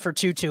second for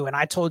Tutu, and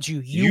I told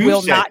you you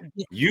will not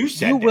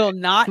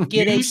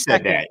get a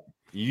second.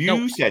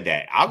 You said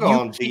that. I'll go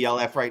on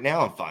DLF right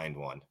now and find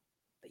one.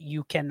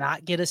 You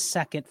cannot get a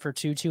second for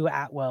Tutu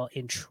Atwell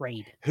in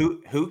trade.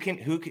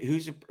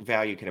 Whose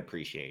value can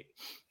appreciate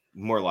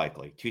more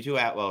likely? Tutu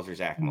Atwell's or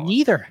Zach Moss?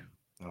 Neither.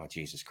 Oh,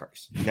 Jesus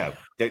Christ. No,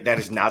 that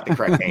is not the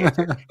correct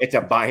answer. It's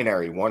a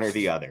binary, one or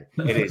the other.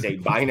 It is a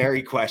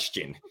binary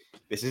question.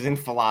 This isn't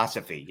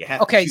philosophy. You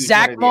have to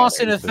Zach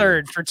Moss in a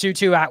third for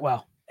Tutu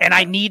Atwell. And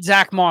I need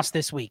Zach Moss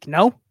this week.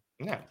 No,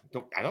 I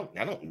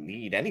don't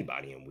need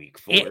anybody in week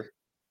 4.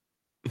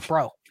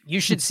 Bro, you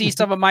should see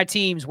some of my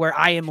teams where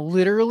I am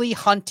literally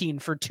hunting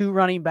for 2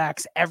 running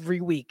backs every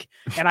week.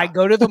 And I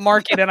go to the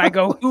market and I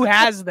go, who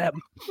has them?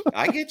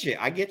 I get you.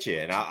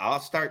 And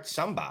I'll start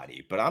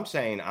somebody. But I'm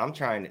saying I'm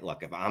trying to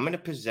look, if I'm in a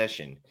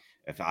position,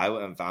 if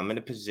I'm in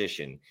a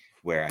position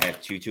where I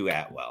have Tutu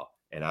Atwell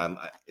and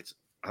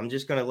I'm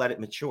just going to let it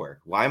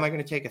mature. Why am I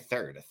going to take a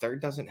third? A third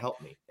doesn't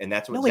help me. And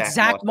that's what it's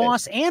Zach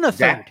Moss and a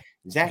third.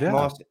 Zach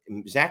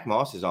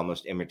Moss is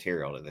almost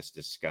immaterial to this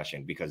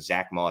discussion because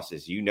Zach Moss,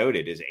 as you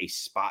noted, is a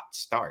spot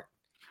start.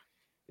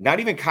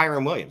 Not even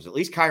Kyron Williams. At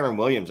least Kyron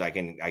Williams, I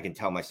can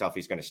tell myself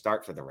he's going to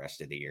start for the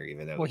rest of the year,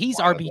 even though he's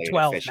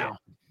RB12 now.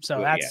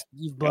 So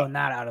you've blown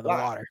that out of the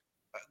water.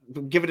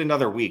 Give it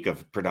another week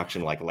of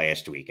production like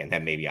last week, and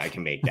then maybe I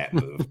can make that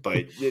move.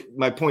 But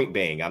my point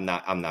being, I am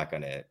not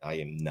gonna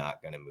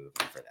move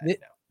for that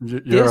now.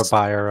 You're a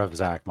buyer of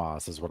Zach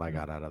Moss, is what I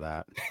got out of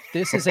that.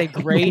 This is a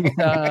great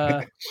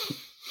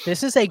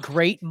This is a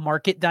great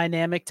market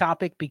dynamic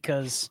topic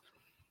because,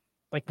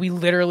 like, we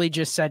literally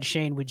just said,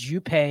 Shane, would you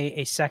pay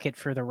a second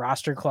for the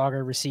roster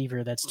clogger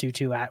receiver that's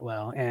Tutu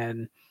Atwell?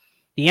 And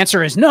the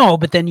answer is no,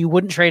 but then you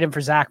wouldn't trade him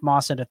for Zach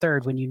Moss in a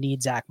third when you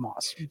need Zach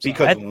Moss. So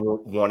because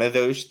one of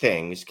those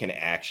things can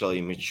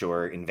actually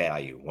mature in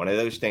value. One of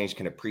those things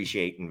can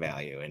appreciate in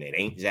value, and it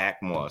ain't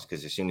Zach Moss,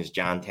 because as soon as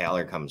John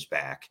Taylor comes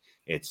back,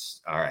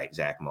 it's all right,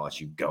 Zach Moss,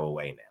 you go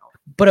away now.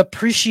 But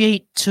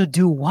appreciate to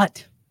do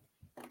what?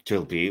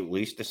 To be at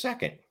least a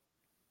second.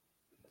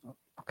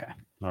 Okay.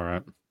 All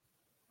right.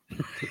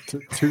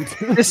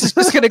 This is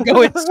just going to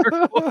go in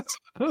circles.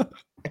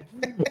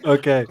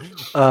 Okay.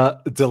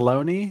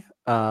 Deloney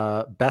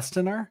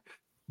Bestiner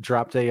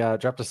dropped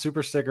a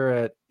super sticker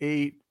at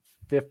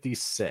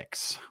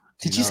 856.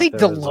 Did you say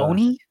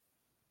Deloney?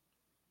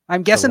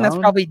 I'm guessing that's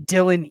probably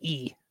Dylan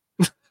E.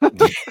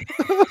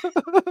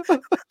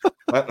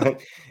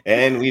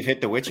 And we've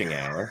hit the witching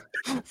hour.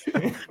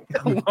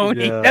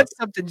 Deloney, yeah. That's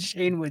something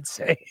Shane would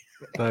say.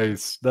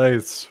 Nice.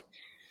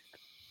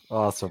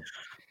 Awesome.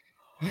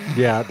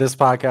 Yeah, this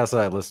podcast that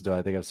I listen to,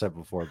 I think I've said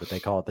before, but they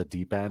call it the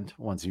deep end.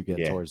 Once you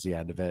get towards the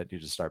end of it, you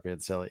just start being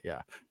silly.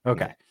 Yeah.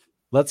 Okay. Yeah.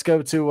 Let's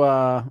go to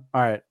all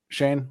right,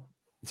 Shane,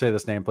 say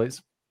this name,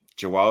 please.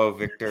 Joao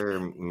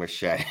Victor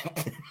Machete.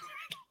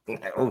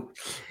 No.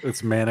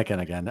 It's mannequin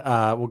again.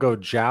 We'll go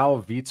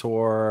Joao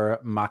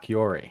Vitor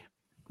Marchiori.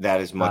 That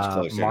is much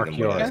closer than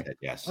what I said.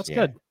 Yes. That's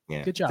good.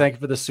 Yeah. Good job. Thank you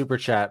for the super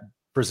chat.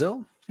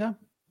 Brazil? Yeah,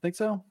 I think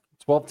so.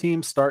 12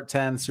 teams, start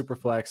 10, super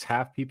flex,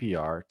 half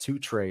PPR, 2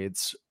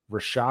 trades.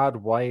 Rashad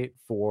White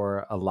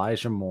for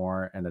Elijah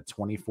Moore and a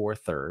 24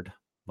 third.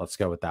 Let's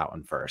go with that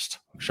one first.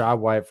 Rashad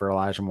White for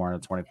Elijah Moore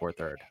and a 24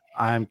 third.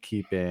 I'm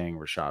keeping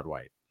Rashad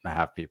White and a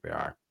half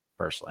PPR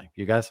personally.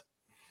 You guys?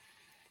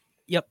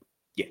 Yep.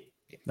 Yeah.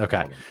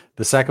 Okay.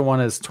 The second one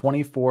is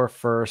 24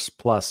 first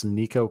plus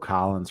Nico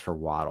Collins for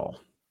Waddle.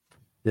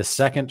 The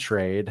second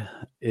trade,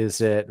 is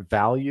it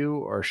value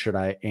or should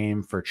I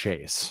aim for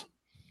Chase?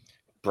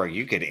 Bro,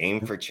 you could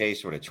aim for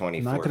Chase with a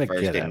 24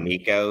 first and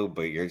Nico,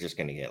 but you're just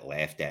going to get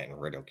laughed at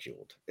and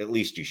ridiculed. At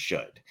least you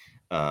should.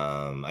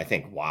 I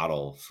think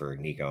Waddle for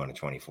Nico and a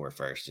 24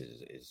 first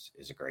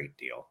is a great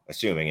deal,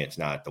 assuming it's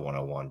not the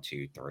 101,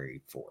 2,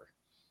 3, 4.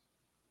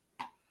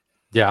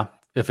 Yeah.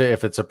 If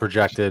it's a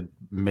projected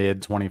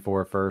mid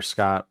 24 first,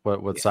 Scott,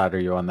 what side are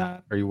you on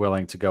that? Are you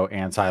willing to go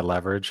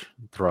anti-leverage,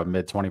 throw a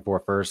mid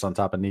 24 first on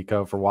top of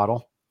Nico for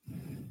Waddle?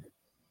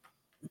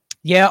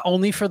 Yeah,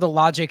 only for the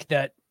logic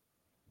that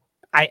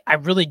I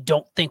really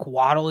don't think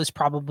Waddle is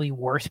probably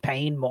worth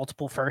paying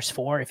multiple first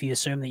for if you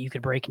assume that you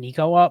could break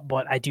Nico up.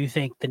 But I do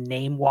think the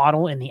name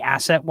Waddle and the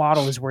asset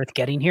Waddle is worth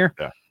getting here.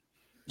 Yeah.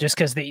 Just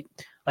because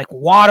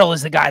Waddle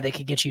is the guy that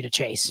could get you to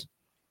Chase.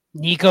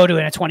 Nico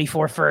doing a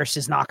 24 first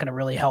is not going to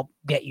really help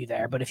get you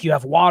there. But if you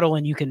have Waddle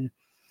and you can,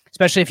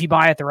 especially if you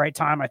buy at the right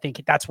time, I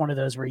think that's one of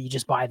those where you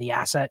just buy the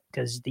asset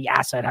because the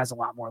asset has a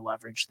lot more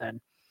leverage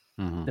than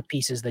the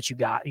pieces that you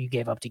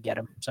gave up to get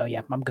him. So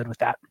yeah, I'm good with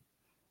that.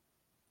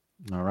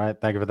 All right.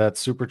 Thank you for that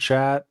super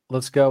chat.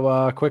 Let's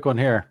go quick one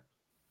here.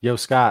 Yo,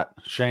 Scott,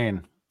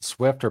 Shane,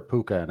 Swift or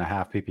Puka and a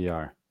half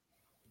PPR?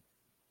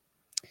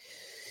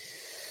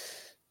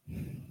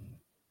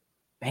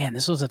 Man,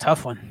 this was a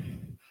tough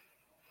one.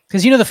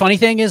 Because, the funny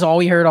thing is all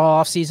we heard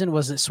all offseason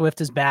was that Swift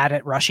is bad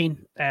at rushing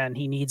and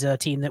he needs a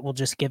team that will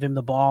just give him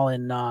the ball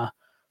and,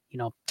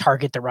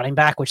 target the running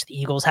back, which the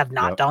Eagles have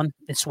not done.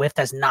 And Swift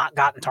has not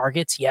gotten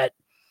targets yet.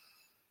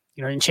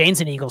 And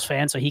Shane's an Eagles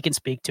fan, so he can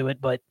speak to it,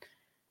 but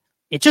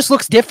it just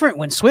looks different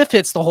when Swift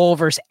hits the hole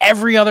versus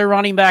every other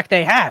running back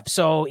they have.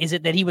 So is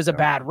it that he was a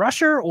bad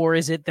rusher, or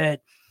is it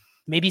that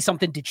maybe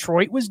something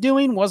Detroit was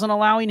doing wasn't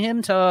allowing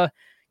him to,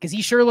 because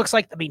he sure looks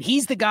like,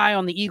 he's the guy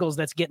on the Eagles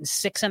that's getting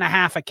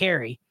 6.5 a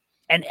carry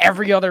and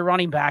every other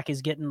running back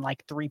is getting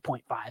like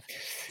 3.5.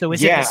 So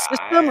is it the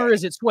system or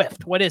is it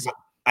Swift? What is it?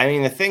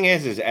 The thing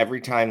is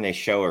every time they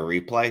show a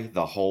replay,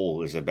 the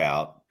hole is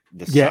about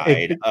the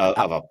side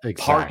of a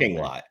parking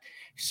lot.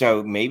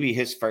 So maybe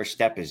his first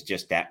step is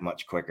just that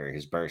much quicker.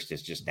 His burst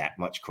is just that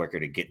much quicker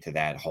to get to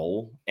that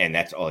hole, and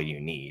that's all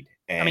you need.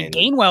 And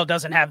Gainwell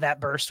doesn't have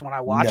that burst when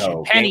I watch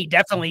it. Penny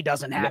definitely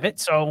doesn't have it.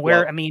 So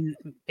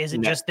is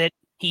it just that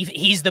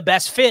he's the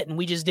best fit and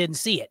we just didn't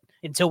see it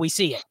until we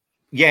see it?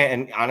 Yeah,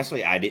 and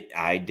honestly,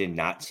 I did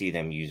not see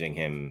them using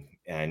him.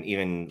 And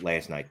even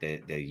last night,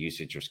 the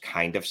usage was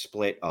kind of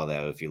split.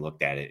 Although if you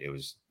looked at it, it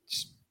was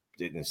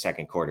in the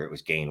second quarter, it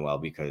was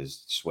Gainwell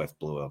because Swift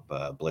blew up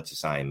a blitz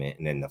assignment.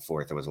 And then the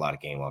fourth, there was a lot of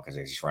Gainwell because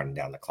they're just running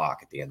down the clock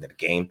at the end of the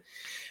game.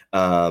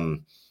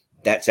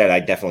 That said, I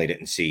definitely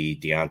didn't see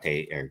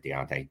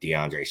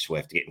DeAndre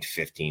Swift getting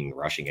 15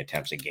 rushing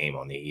attempts a game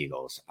on the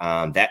Eagles.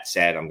 That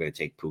said, I'm going to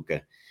take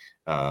Puka.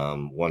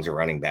 One's a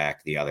running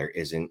back. The other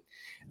isn't.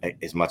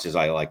 As much as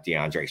I like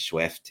DeAndre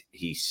Swift,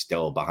 he's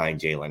still behind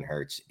Jalen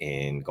Hurts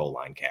in goal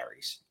line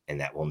carries, and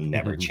that will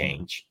never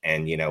change.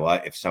 And you know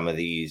what? If some of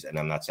these, and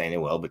I'm not saying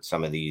it will, but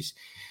some of these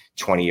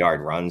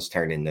 20-yard runs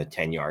turn into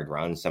 10-yard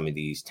runs, some of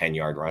these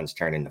 10-yard runs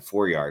turn into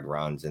 4-yard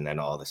runs, and then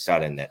all of a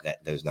sudden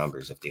that those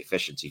numbers, if the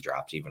efficiency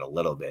drops even a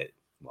little bit,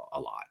 well, a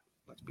lot,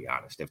 Let's be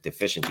honest. If the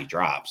efficiency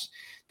drops,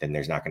 then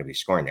there's not going to be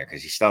scoring there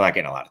because he's still not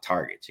getting a lot of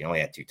targets. He only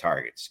had 2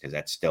 targets because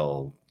that's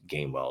still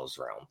Gainwell's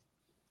realm.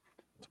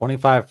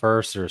 25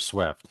 first or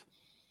Swift?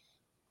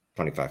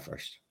 25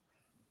 first.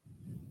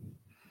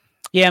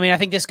 Yeah, I mean, I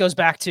think this goes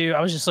back to,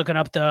 I was just looking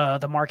up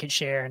the market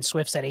share, and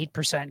Swift's at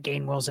 8%,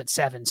 Gainwell's at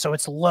 7%. So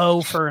it's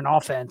low for an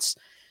offense,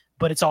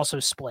 but it's also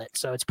split.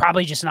 So it's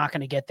probably just not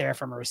going to get there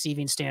from a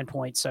receiving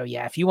standpoint. So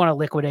yeah, if you want to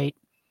liquidate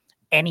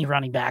any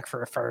running back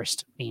for a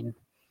first, I mean,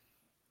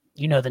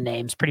 you know the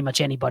names, pretty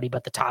much anybody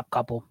but the top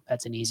couple.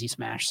 That's an easy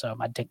smash. So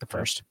I'd take the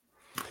first.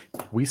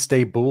 We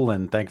stay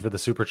Boolin. Thank you for the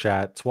super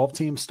chat. 12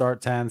 teams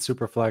start 10,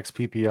 Superflex,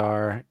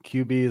 PPR.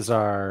 QBs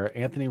are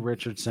Anthony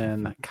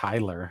Richardson,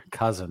 Kyler,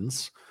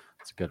 Cousins.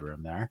 It's a good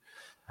room there.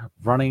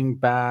 Running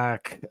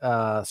back,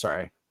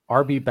 RB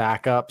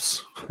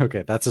backups.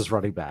 Okay, that's his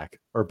running back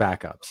or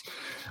backups.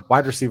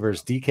 Wide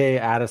receivers, DK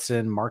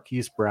Addison,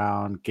 Marquise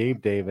Brown,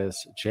 Gabe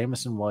Davis,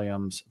 Jamison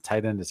Williams.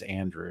 Tight end is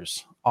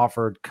Andrews.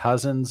 Offered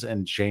Cousins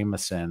and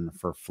Jamison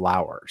for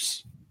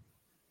Flowers.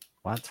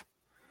 What?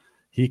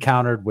 He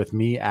countered with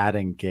me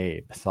adding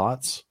Gabe.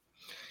 Thoughts?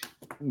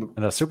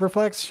 And a super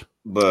flex?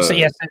 So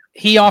yes,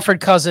 he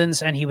offered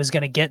Cousins and he was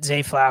going to get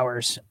Zay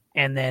Flowers,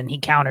 and then he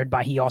countered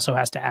by he also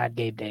has to add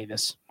Gabe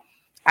Davis.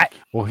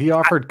 He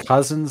offered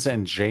Cousins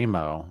and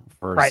JMO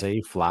for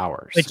Zay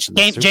Flowers. Which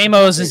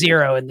JMO is a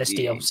 0 in this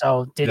deal.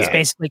 So it's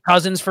basically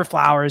Cousins for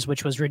Flowers,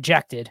 which was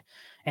rejected,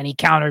 and he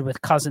countered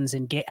with Cousins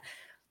and Gabe.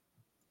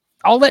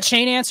 I'll let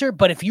Shane answer,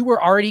 but if you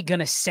were already going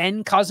to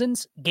send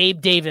Cousins,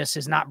 Gabe Davis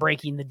is not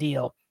breaking the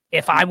deal.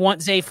 If I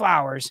want Zay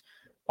Flowers,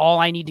 all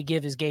I need to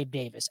give is Gabe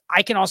Davis.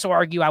 I can also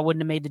argue I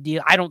wouldn't have made the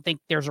deal. I don't think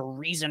there's a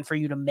reason for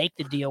you to make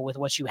the deal with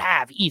what you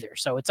have either.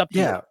 So it's up to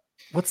you.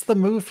 What's the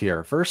move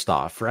here? First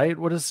off, right?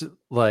 What is it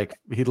like?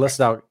 He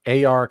listed out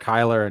AR,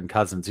 Kyler, and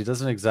Cousins. He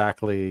doesn't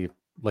exactly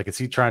is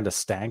he trying to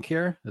stank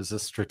here? Is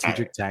this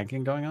strategic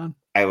tanking going on?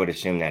 I would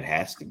assume that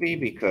has to be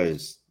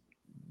because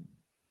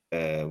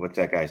what's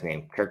that guy's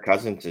name? Kirk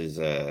Cousins is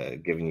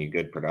giving you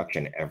good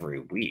production every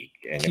week.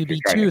 And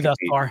QB2 thus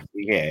far.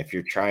 Yeah, if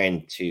you're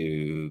trying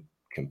to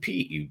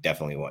compete, you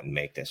definitely want to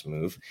make this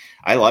move.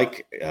 I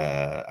like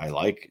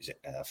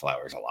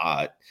Flowers a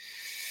lot.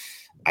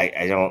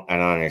 I don't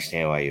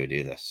understand why you would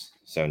do this.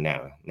 So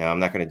no, I'm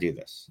not going to do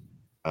this.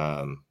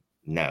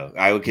 No,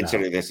 I would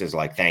consider this as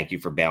like, thank you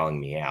for bailing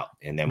me out.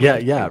 And then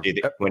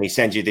when he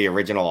sends you the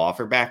original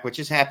offer back, which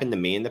has happened to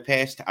me in the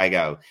past, I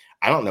go,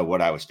 I don't know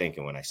what I was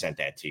thinking when I sent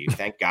that to you.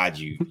 Thank God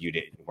you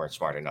weren't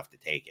smart enough to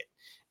take it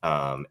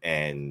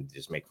and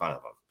just make fun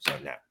of them. So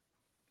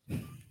no.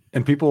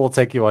 And people will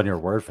take you on your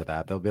word for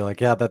that. They'll be like,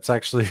 yeah, that's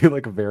actually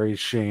like a very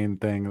Shane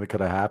thing that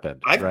could have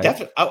happened. I've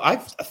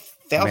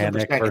 1,000%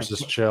 Manic versus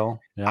chill.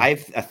 Yeah.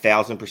 I've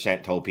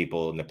 1,000% told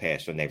people in the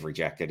past when they've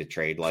rejected a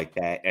trade like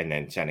that and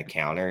then sent a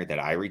counter that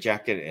I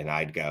rejected, and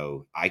I'd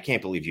go, I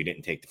can't believe you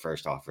didn't take the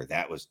first offer.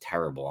 That was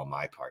terrible on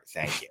my part.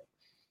 Thank you.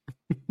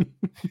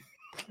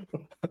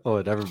 Oh,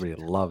 and everybody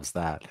loves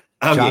that.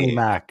 Johnny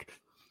Mac,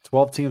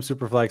 12-team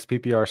Superflex,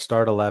 PPR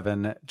start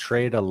 11,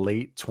 trade a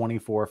late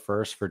 24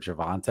 first for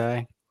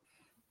Javonte.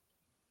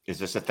 Is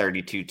this a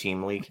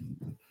 32-team league?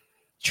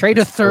 Trade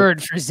a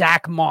third for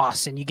Zach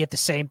Moss, and you get the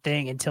same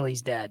thing until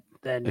he's dead.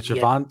 Then it's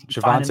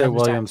Javonte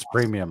Williams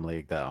Premium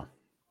League, though.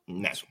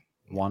 No.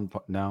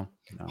 No.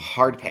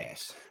 Hard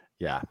pass.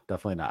 Yeah,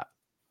 definitely not.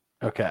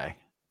 Okay,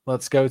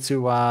 let's go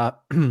to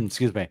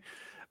excuse me,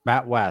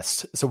 Matt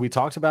West. So we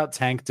talked about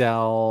Tank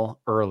Dell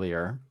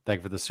earlier. Thank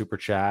you for the super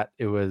chat.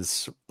 It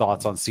was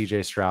thoughts on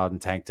CJ Stroud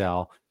and Tank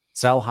Dell.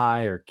 Sell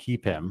high or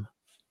keep him.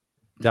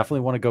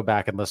 Definitely want to go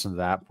back and listen to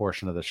that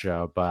portion of the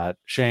show. But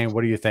Shane,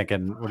 what are you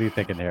thinking? What are you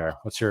thinking here?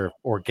 What's your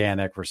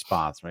organic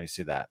response when you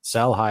see that?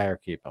 Sell high or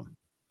keep him?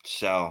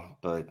 Sell,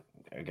 but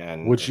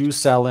again, would you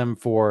sell him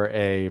for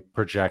a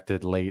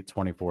projected late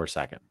 24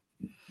 second?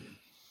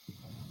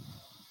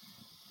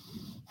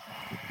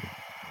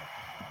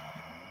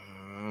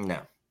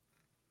 No.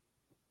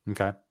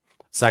 Okay.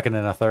 Second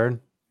and a third?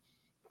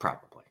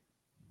 Probably.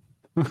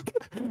 I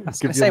was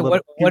going to say,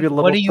 what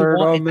do you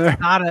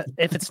want?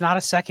 If it's not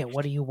a second,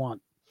 what do you want?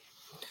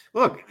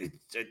 Look,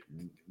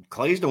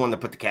 Clay's the one that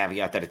put the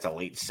caveat that it's a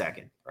late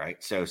second,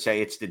 right? So say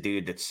it's the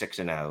dude that's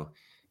 6-0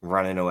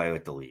 running away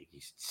with the league.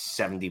 He's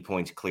 70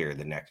 points clear,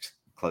 the next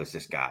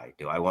closest guy.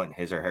 Do I want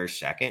his or her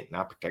second?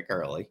 Not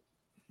particularly.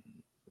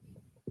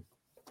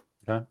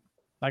 Okay.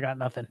 I got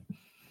nothing.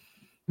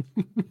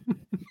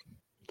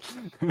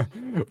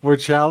 We're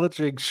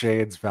challenging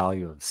Shane's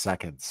value of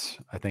seconds,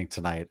 I think,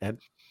 tonight. And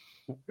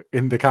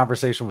in the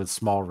conversation with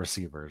small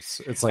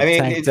receivers, it's like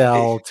Tank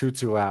Dell,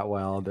 Tutu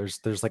Atwell.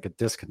 There's like a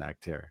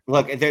disconnect here.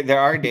 Look, there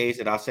are days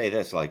that I'll say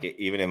this, like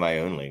even in my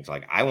own leagues,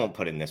 like I won't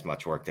put in this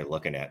much work to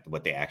looking at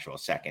what the actual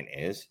second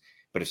is.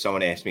 But if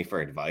someone asks me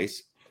for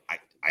advice,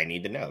 I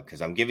need to know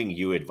because I'm giving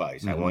you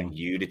advice. I want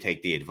you to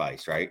take the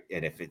advice, right?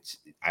 And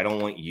I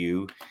don't want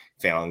you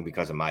failing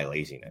because of my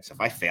laziness. If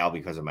I fail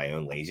because of my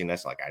own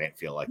laziness, like I didn't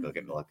feel like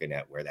looking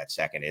at where that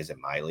second is in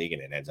my league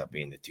and it ends up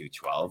being the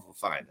 212, well,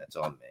 fine, that's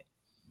on me.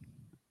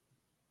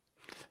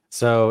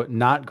 So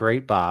not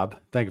great, Bob.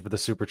 Thank you for the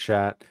super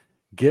chat.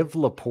 Give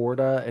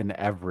Laporta and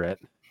Everett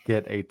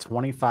get a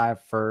 25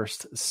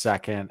 first,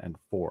 second, and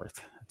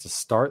fourth. It's a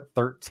start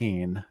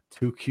 13,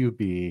 2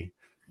 QB.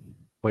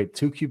 Wait,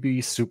 2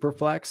 QB super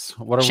flex?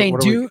 Shane,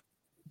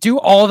 do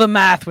all the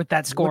math with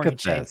that scoring. Look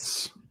at Shane.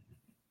 this.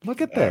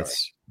 Look at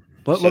this.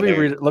 Let me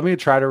read it. Let me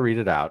try to read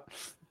it out.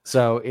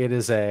 So it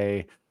is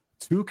a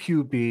 2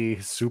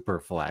 QB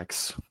super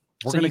flex.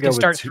 We're going to go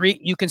start three.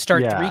 You can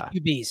start 3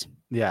 QBs.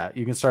 Yeah,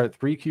 you can start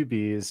 3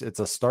 QBs. It's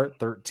a start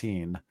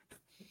 13,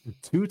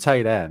 2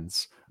 tight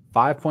ends,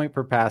 5 point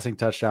per passing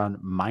touchdown,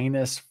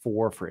 -4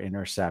 for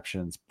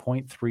interceptions,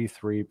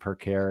 0.33 per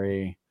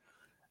carry.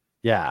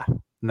 Yeah,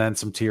 and then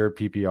some tiered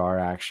PPR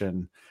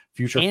action.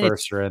 Future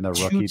firsts are in the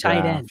rookie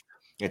draft.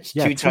 It's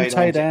two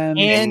tight ends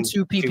and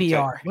 2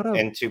 PPR.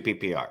 And 2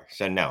 PPR.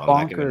 So no, I'm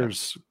not giving up.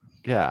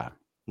 Yeah.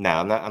 No,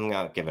 I'm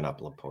not giving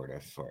up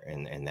Laporta for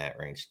in that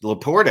range.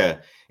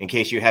 Laporta, in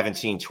case you haven't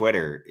seen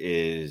Twitter,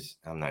 is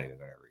I'm not even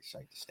going to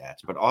recite the stats,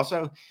 but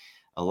also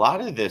a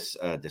lot of this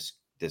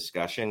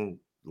discussion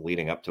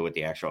leading up to what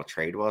the actual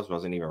trade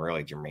wasn't even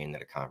really germane to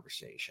the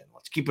conversation.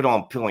 Let's keep it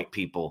on point,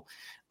 people.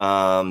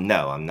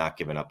 No, I'm not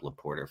giving up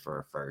Laporta for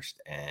a first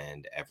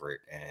and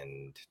Everett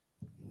and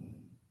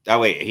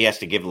he has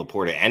to give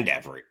Laporta and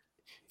Everett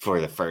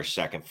for the first,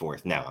 second,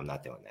 fourth. No, I'm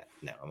not doing that.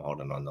 No, I'm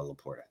holding on to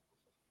Laporta.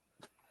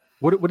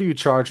 What do you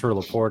charge for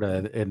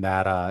Laporta in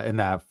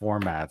that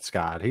format,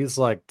 Scott? He's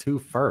like 2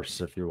 firsts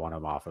if you want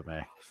him off of me.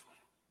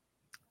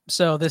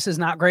 So this is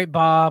not great,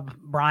 Bob.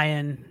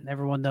 Brian,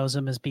 everyone knows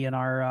him as being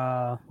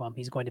our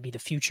he's going to be the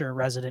future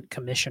resident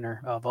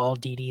commissioner of all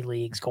DD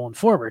leagues going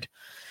forward.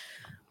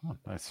 Oh,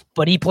 nice.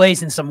 But he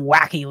plays in some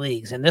wacky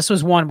leagues, and this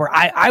was one where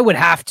I would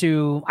have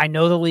to. I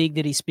know the league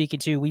that he's speaking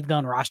to. We've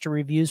done roster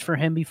reviews for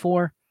him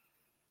before.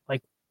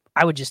 Like,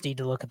 I would just need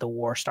to look at the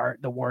war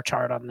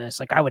chart on this.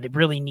 Like, I would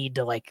really need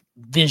to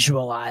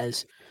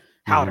visualize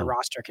how to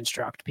roster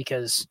construct,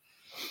 because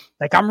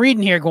I'm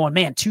reading here going,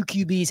 man, 2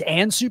 QBs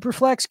and super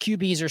flex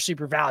QBs are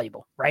super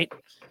valuable, right?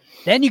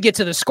 Then you get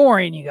to the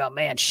scoring and you go,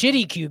 man,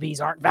 shitty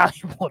QBs aren't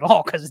valuable at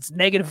all because it's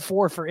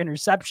 -4 for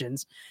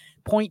interceptions,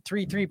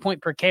 0.33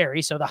 point per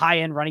carry. So the high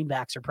end running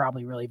backs are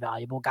probably really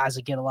valuable, guys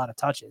that get a lot of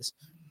touches.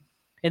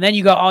 And then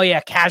you go, oh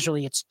yeah,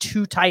 casually it's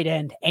 2 tight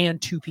end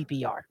and 2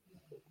 PPR.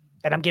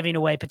 And I'm giving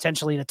away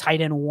potentially the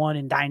tight end 1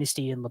 in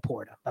Dynasty and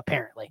Laporta,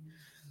 apparently.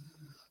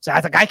 So I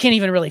think I can't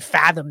even really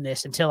fathom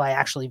this until I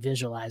actually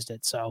visualized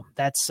it. So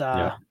that's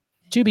to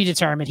be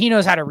determined. He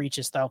knows how to reach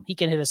us, though. He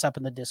can hit us up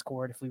in the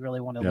Discord if we really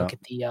want to look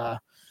at the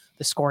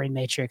scoring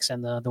matrix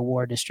and the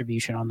war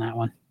distribution on that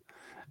one.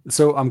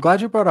 So I'm glad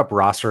you brought up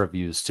roster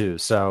reviews too.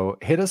 So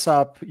hit us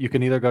up. You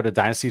can either go to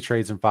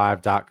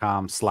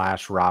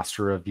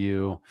dynastytradesand5.com/roster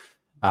review,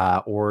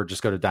 or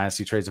just go to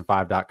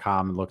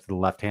dynastytradesand5.com and look to the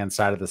left-hand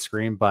side of the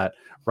screen. But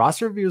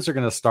roster reviews are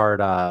going to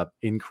start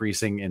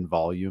increasing in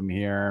volume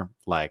here,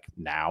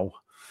 now,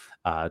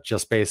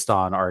 just based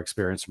on our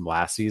experience from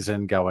last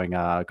season, going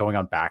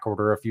on back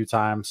order a few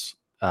times.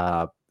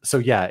 So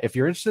yeah, if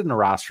you're interested in a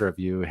roster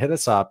review, hit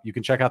us up. You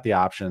can check out the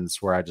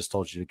options where I just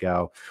told you to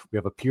go. We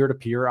have a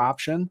peer-to-peer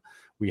option.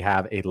 We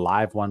have a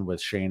live one with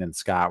Shane and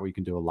Scott where you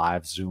can do a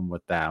live Zoom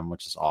with them,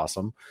 which is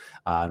awesome.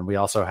 And we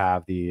also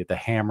have the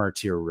Hammer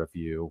tier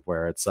review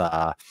where it's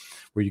where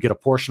you get a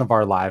portion of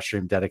our live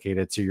stream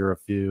dedicated to your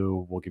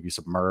review. We'll give you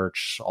some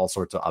merch, all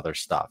sorts of other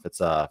stuff.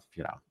 It's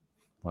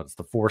what's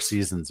the 4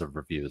 seasons of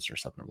reviews or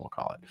something we'll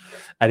call it.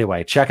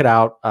 Anyway, check it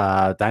out.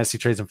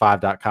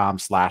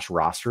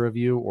 dynastytradesand5.com/roster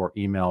review or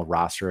email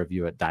roster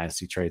review at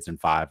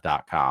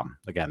dynastytradesand5.com.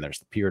 Again, there's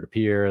the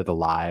peer-to-peer, the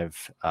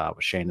live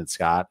with Shane and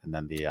Scott, and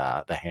then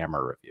the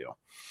Hammer review.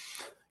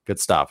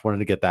 Good stuff. Wanted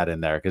to get that in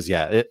there because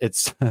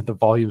it's the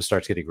volume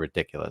starts getting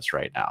ridiculous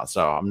right now.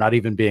 So I'm not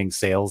even being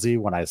salesy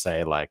when I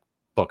say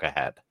book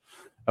ahead.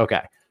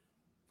 Okay.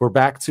 We're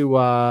back to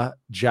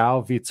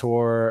João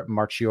Vitor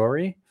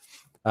Marchiori.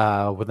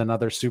 With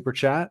another super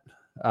chat,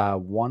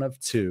 1 of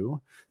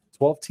 2,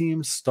 12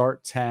 teams,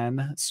 start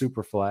 10,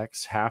 super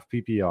flex, half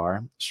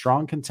PPR,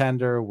 strong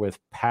contender with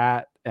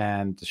Pat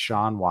and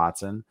Deshaun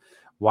Watson,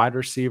 wide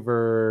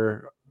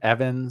receiver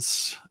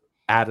Evans,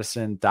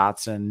 Addison,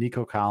 Dotson,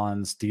 Nico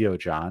Collins,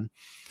 Diojon.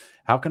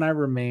 How can I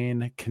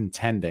remain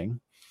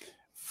contending?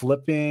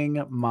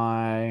 Flipping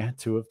my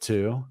 2 of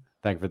 2.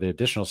 Thank you for the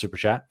additional super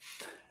chat.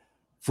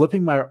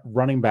 Flipping my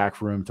running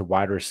back room to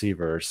wide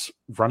receivers.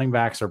 Running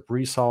backs are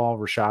Breece Hall,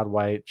 Rashad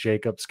White,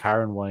 Jacobs,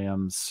 Kyron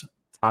Williams,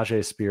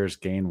 Tajay Spears,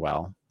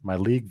 Gainwell. My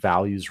league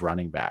values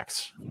running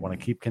backs. Want to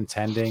keep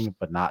contending,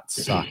 but not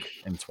suck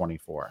in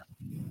 24.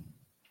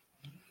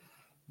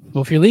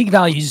 Well, if your league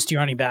values your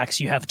running backs,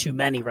 you have too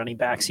many running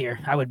backs here.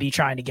 I would be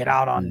trying to get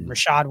out on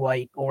Rashad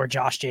White or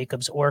Josh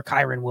Jacobs or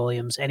Kyron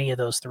Williams, any of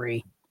those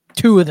 3,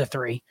 2 of the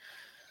 3.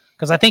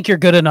 Because I think you're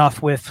good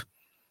enough with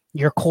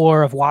your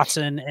core of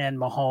Watson and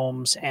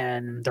Mahomes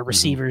and the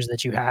receivers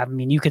that you have. I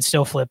mean, you could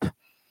still flip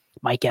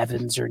Mike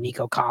Evans or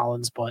Nico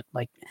Collins, but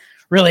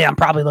really I'm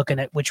probably looking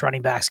at which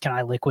running backs can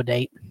I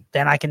liquidate.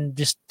 Then I can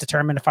just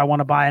determine if I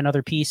want to buy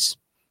another piece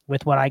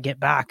with what I get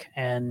back.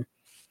 And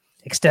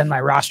extend my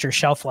roster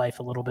shelf life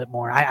a little bit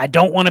more. I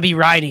don't want to be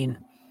riding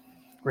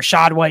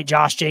Rashad White,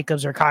 Josh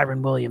Jacobs, or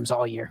Kyron Williams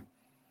all year.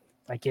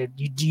 Like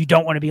you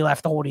don't want to be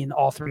left holding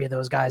all three of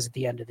those guys at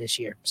the end of this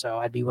year. So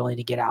I'd be willing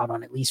to get out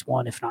on at least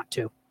one, if not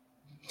two.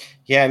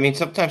 Yeah, I mean,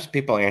 sometimes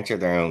people answer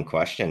their own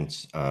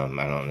questions. I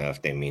don't know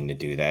if they mean to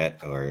do that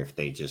or if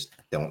they just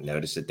don't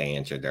notice that they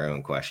answered their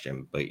own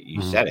question. But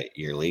you said it.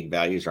 Your league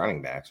values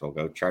running backs. Well,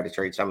 go try to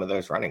trade some of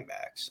those running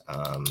backs.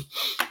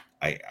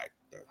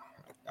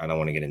 I don't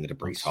want to get into the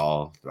Breece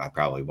Hall. I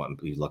probably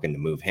wouldn't be looking to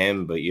move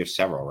him, but you have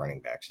several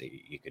running backs that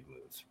you could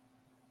move.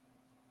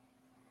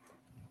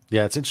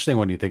 Yeah, it's interesting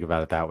when you think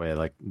about it that way.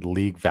 Like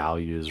league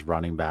values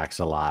running backs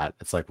a lot.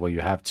 It's like, well, you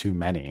have too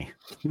many.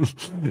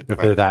 If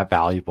they're that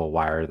valuable,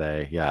 why are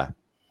they? Yeah,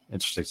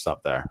 interesting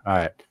stuff there. All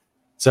right,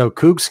 so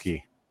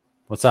Koogski,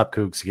 what's up,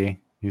 Koogski?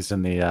 He's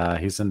in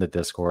the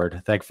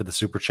Discord. Thank you for the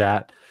super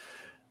chat.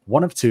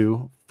 1 of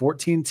 2,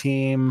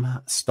 14-team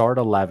start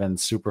 11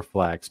 super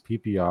flex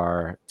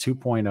PPR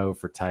 2.0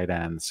 for tight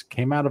ends.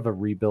 Came out of a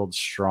rebuild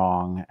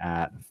strong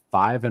at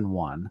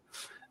 5-1,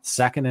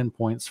 second in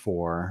points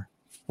for.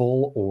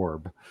 Full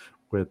orb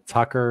with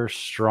Tucker,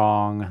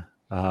 Strong,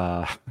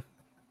 Foreman,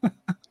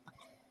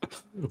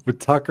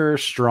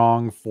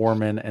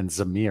 and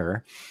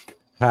Zamir.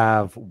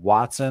 Have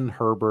Watson,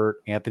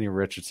 Herbert, Anthony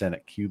Richardson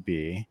at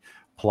QB,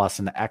 plus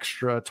an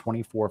extra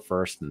 24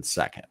 first and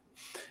second.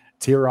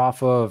 Tier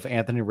off of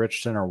Anthony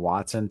Richardson or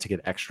Watson to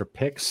get extra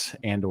picks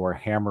and or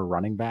hammer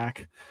running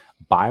back.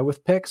 Buy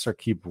with picks or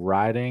keep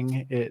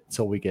riding it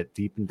till we get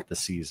deep into the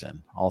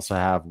season. Also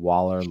have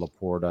Waller,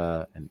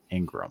 Laporta, and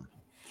Ingram.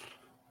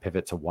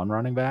 Pivot to one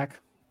running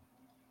back?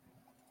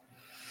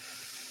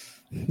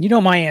 You know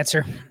my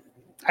answer.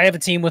 I have a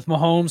team with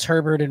Mahomes,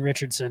 Herbert, and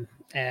Richardson,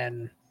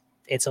 and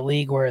it's a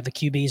league where the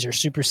QBs are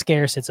super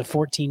scarce. It's a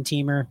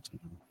 14-teamer.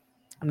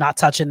 I'm not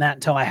touching that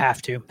until I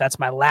have to. That's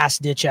my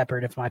last-ditch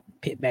effort if my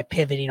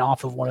pivoting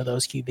off of one of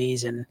those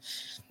QBs. And,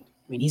 I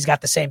mean, he's got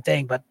the same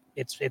thing, but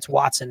it's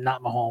Watson,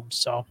 not Mahomes.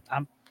 So,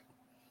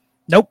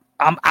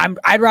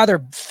 I'd rather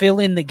fill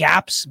in the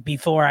gaps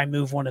before I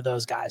move one of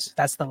those guys.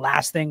 That's the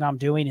last thing I'm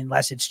doing,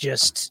 unless it's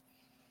just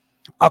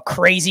a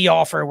crazy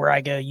offer where I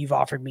go, you've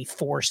offered me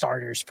 4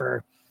 starters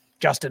for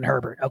Justin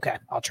Herbert. Okay,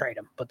 I'll trade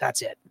him, but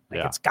that's it.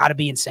 It's got to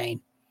be insane.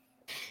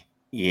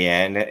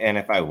 Yeah, and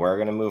if I were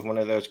going to move one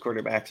of those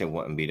quarterbacks, it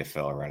wouldn't be to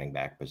fill a running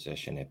back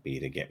position. It'd be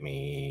to get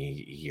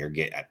me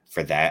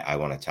for that. I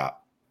want a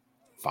top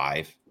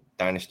 5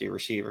 dynasty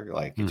receiver.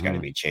 Like it's got to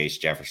be Chase,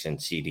 Jefferson,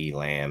 CD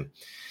Lamb,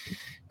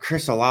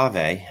 Chris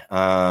Olave,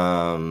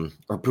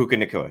 or Puka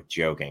Nacua.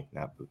 Joking,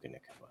 not Puka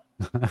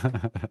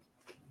Nacua.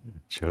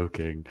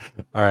 Joking.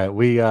 All right,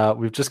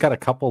 we've just got a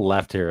couple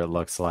left here. It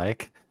looks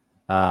like.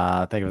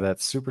 Thank you for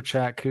that super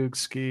chat,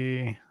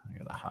 Koogski. I'm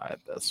gonna hide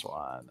this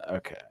one.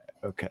 Okay.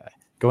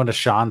 Going to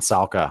Sean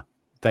Salka.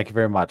 Thank you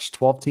very much.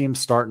 12 teams,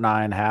 start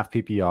 9, half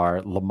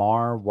PPR.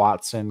 Lamar,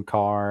 Watson,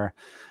 Carr,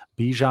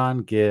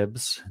 Bijan,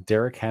 Gibbs,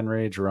 Derrick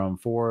Henry, Jerome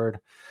Ford,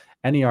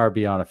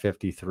 NERB on a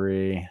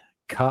 53.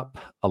 Cup,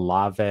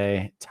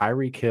 Olave,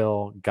 Tyreek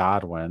Hill,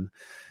 Godwin,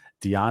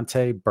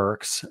 Deontay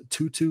Burks,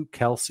 Tutu,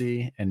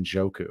 Kelsey, and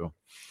Joku.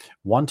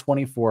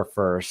 124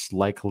 first,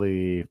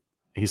 likely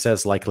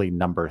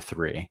number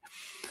 3.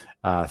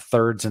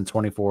 Thirds and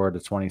 24 to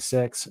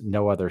 26.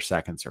 No other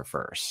seconds or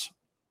firsts.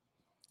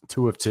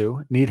 2 of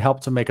 2. Need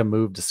help to make a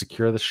move to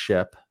secure the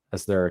ship,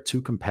 as there are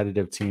 2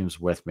 competitive teams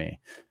with me.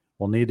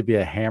 Will need to be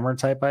a hammer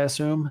type, I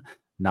assume.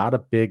 Not a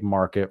big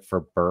market for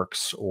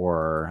Burks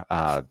or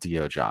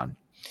Diojon.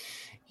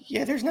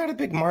 Yeah, there's not a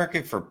big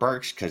market for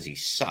Burks because he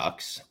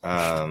sucks.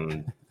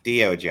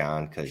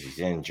 Diojon because he's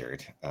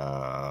injured.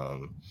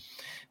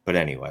 But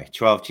anyway,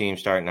 12 teams,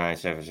 start 9,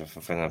 7.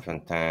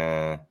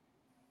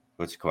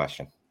 What's the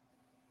question?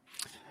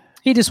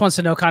 He just wants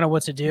to know kind of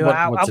what to do.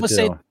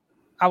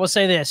 I will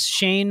say this.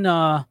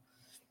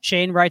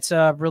 Shane writes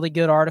a really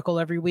good article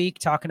every week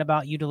talking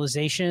about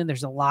utilization.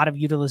 There's a lot of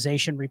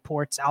utilization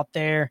reports out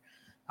there.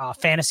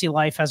 Fantasy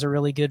Life has a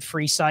really good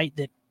free site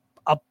that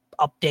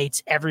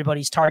updates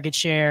everybody's target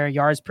share,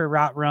 yards per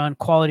route run,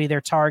 quality of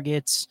their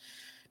targets,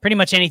 pretty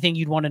much anything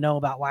you'd want to know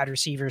about wide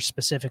receivers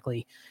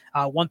specifically.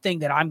 One thing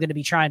that I'm going to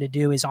be trying to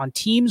do is on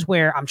teams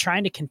where I'm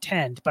trying to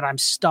contend, but I'm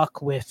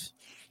stuck with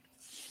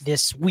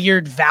this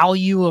weird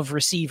value of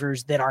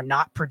receivers that are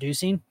not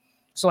producing.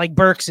 So like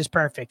Burks is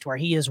perfect, where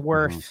he is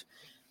worth,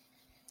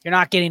 you're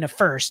not getting a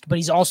first, but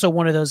he's also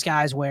one of those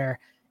guys where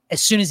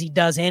as soon as he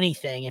does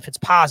anything, if it's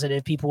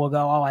positive, people will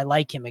go, oh, I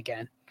like him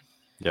again.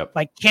 Yep.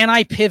 Like, can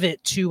I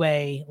pivot to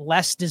a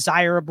less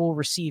desirable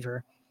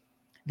receiver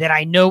that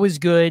I know is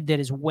good, that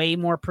is way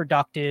more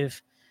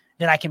productive,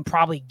 that I can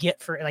probably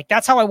get for, like,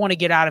 that's how I want to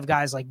get out of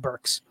guys like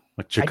Burks.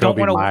 Like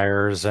Jacoby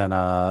Myers in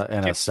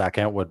a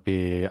second would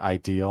be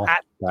ideal.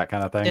 That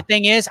kind of thing. The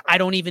thing is, I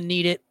don't even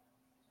need it.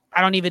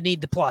 I don't even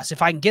need the plus.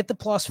 If I can get the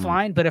plus,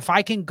 fine. But if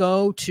I can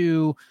go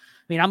to,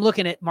 I mean, I'm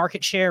looking at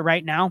market share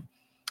right now.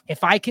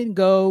 If I can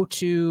go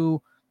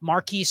to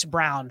Marquise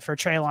Brown for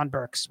Treylon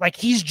Burks, like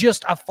he's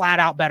just a flat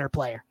out better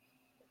player.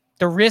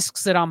 The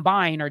risks that I'm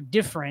buying are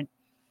different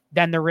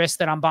than the risk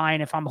that I'm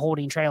buying if I'm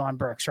holding Treylon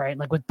Burks, right?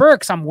 Like with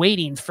Burks, I'm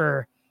waiting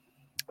for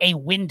a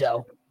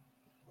window,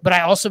 but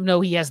I also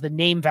know he has the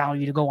name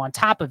value to go on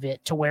top of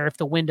it to where if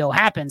the window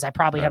happens, I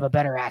probably have a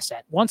better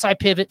asset. Once I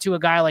pivot to a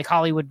guy like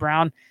Hollywood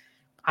Brown,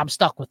 I'm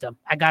stuck with him.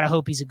 I got to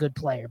hope he's a good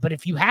player. But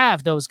if you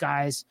have those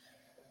guys,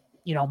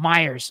 you know,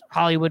 Myers,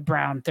 Hollywood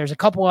Brown, there's a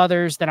couple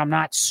others that I'm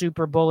not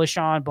super bullish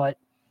on, but,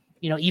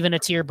 you know, even a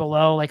tier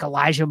below, like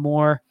Elijah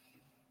Moore,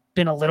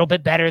 been a little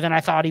bit better than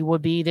I thought he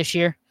would be this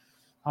year.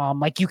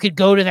 Like you could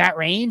go to that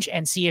range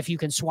and see if you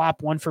can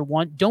swap one for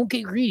one. Don't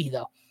get greedy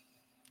though,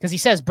 because he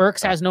says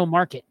Burks has no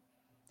market.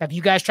 Have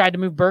you guys tried to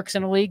move Burks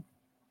in a league?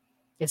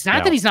 It's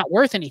not that he's not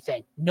worth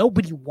anything.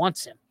 Nobody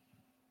wants him.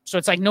 So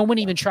it's like no one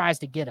even tries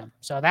to get him.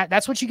 So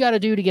that's what you got to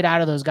do to get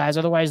out of those guys.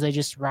 Otherwise, they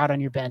just rot on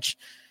your bench.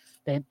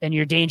 Then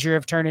you're in danger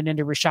of turning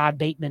into Rashad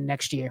Bateman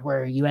next year,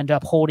 where you end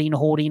up holding,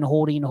 and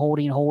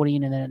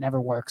then it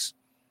never works.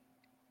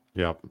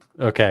 Yep.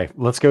 Okay.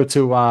 Let's go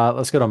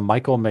to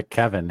Michael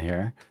McKevin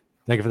here.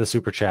 Thank you for the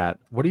super chat.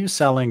 What are you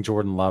selling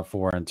Jordan Love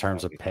for in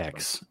terms of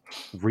picks?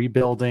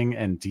 Rebuilding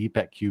and deep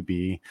at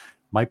QB.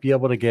 Might be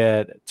able to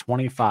get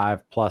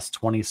 25 plus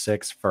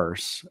 26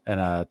 first and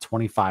a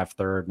 25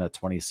 third and a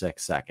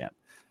 26 second.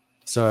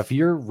 So if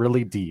you're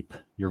really deep,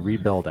 you're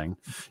rebuilding,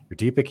 you're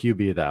deep at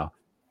QB though,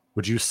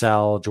 would you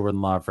sell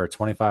Jordan Love for a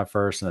 25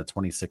 first and a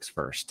 26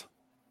 first?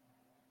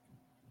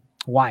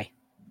 Why?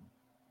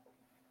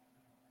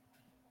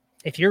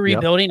 If you're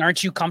rebuilding,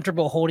 aren't you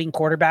comfortable holding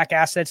quarterback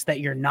assets that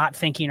you're not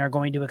thinking are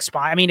going to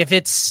expire? I mean, if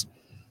it's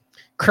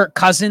Kirk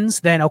Cousins,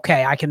 then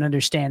okay, I can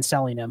understand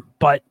selling him.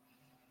 But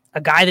a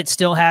guy that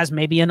still has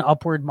maybe an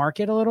upward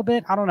market a little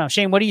bit, I don't know.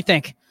 Shane, what do you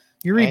think?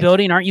 You're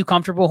rebuilding. Aren't you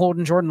comfortable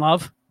holding Jordan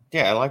Love?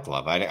 Yeah, I like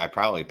Love. I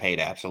probably paid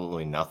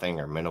absolutely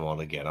nothing or minimal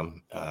to get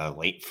him.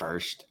 Late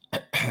first,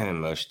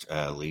 most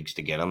leagues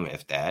to get him,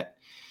 if that.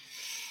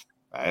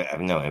 I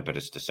have no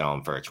impetus to sell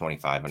him for a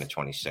 25 and a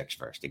 26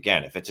 first.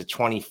 Again, if it's a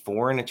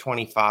 24 and a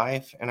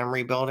 25 and I'm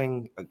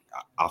rebuilding,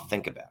 I'll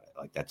think about it.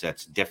 Like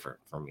that's different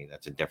for me.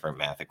 That's a different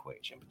math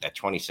equation. But that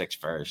 26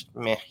 first,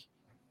 meh.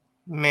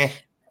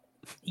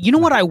 You know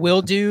what I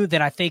will do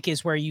that I think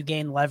is where you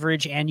gain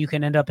leverage and you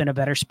can end up in a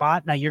better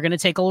spot. Now you're going to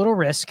take a little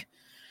risk,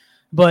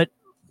 but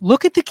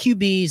look at the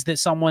QBs that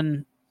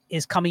someone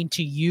is coming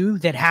to you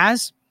that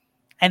has,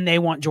 and they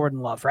want Jordan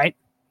Love, right?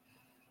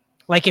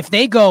 Like if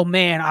they go,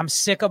 man, I'm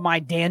sick of my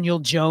Daniel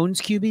Jones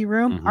QB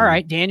room. Mm-hmm. All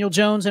right, Daniel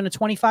Jones and a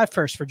 25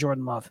 first for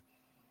Jordan Love.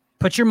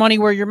 Put your money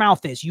where your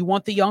mouth is. You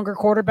want the younger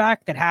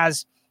quarterback that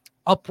has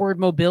upward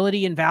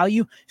mobility and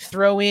value,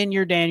 throw in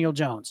your Daniel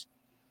Jones.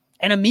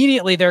 And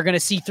immediately they're going to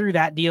see through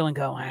that deal and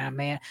go,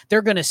 man,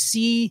 they're going to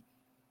see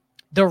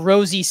the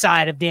rosy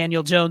side of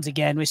Daniel Jones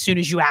again as soon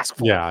as you ask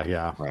for it.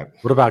 Yeah. Right.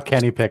 What about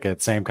Kenny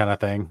Pickett? Same kind of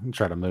thing.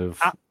 Try to move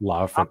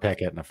Love for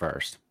Pickett in the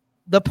first.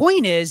 The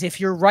point is, if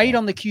you're right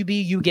on the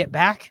QB you get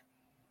back,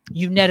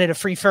 you netted a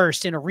free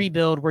first in a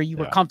rebuild where you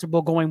were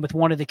comfortable going with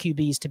one of the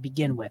QBs to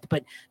begin with.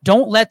 But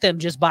don't let them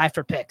just buy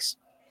for picks.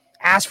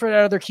 Ask for that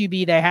other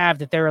QB they have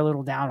that they're a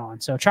little down on.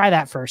 So try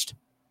that first.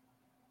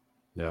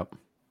 Yep.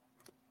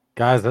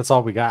 Guys, that's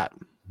all we got.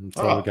 That's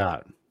all we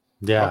got.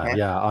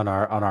 Yeah, on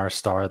our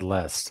starred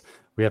list.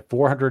 We have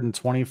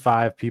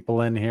 425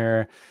 people in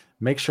here.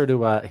 Make sure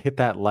to hit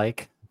that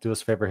like. Do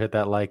us a favor, hit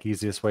that like.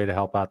 Easiest way to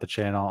help out the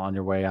channel on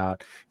your way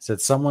out. Said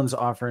someone's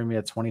offering me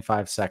a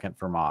 25 second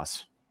for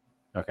Moss.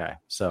 Okay,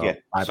 so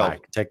bye.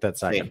 Take that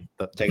second.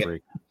 Take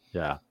it.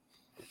 Yeah.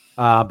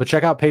 But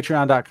check out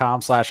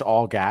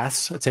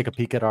patreon.com/allgas. Take a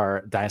peek at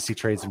our Dynasty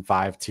Trades in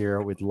 5 tier.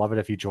 We'd love it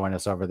if you join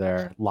us over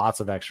there. Lots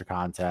of extra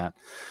content.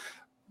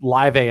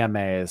 Live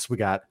AMAs. We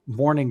got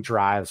morning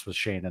drives with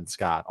Shane and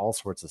Scott, all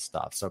sorts of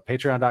stuff. So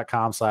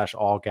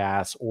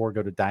patreon.com/allgas or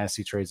go to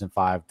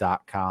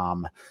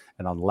dynastytradesin5.com.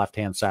 And on the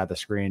left-hand side of the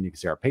screen, you can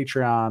see our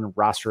Patreon,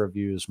 roster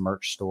reviews,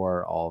 merch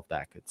store, all of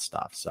that good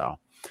stuff. So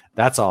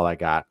that's all I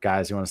got.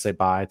 Guys, you want to say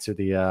bye to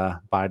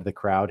the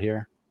crowd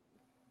here?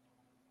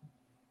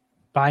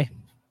 Bye.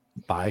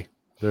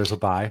 There's a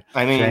bye.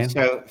 I mean, Shane?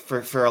 So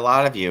for a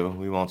lot of you,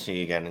 we won't see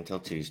you again until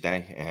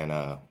Tuesday, and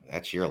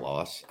that's your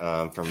loss.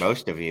 For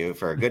most of you,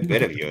 for a good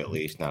bit of you at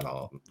least, not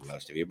all,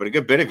 most of you, but a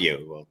good bit of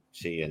you, we'll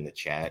see you in the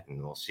chat,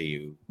 and we'll see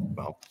you,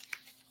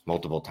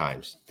 multiple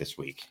times this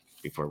week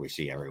before we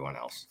see everyone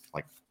else,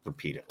 like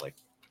repeatedly,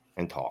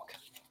 and talk.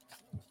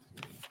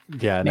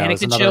 Yeah, no,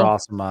 it's another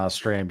awesome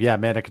stream. Yeah,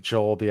 Manic and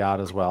Chill will be out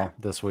as well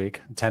this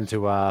week.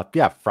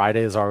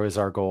 Friday is always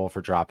our goal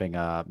for dropping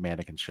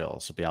Manic and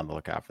Chill, so be on the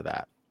lookout for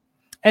that.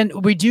 And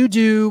we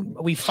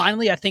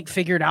finally, I think,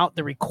 figured out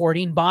the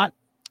recording bot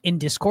in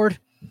Discord.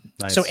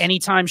 Nice. So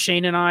anytime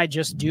Shane and I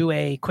just do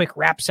a quick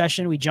rap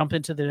session, we jump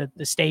into the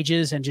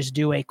stages and just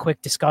do a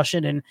quick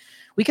discussion. And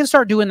we can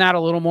start doing that a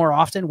little more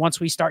often once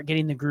we start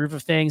getting the groove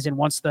of things. And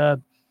once the,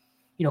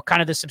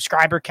 kind of the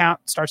subscriber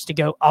count starts to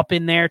go up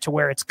in there to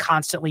where it's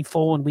constantly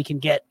full and we can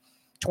get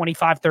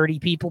 25, 30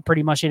 people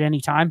pretty much at any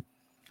time.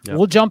 Yep.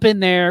 We'll jump in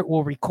there,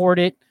 we'll record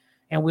it,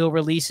 and we'll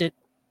release it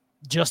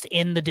just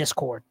in the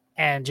Discord.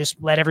 And just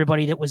let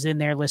everybody that was in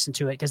there listen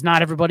to it, because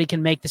not everybody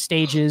can make the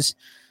stages.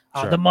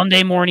 Sure. The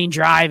Monday morning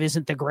drive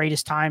isn't the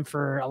greatest time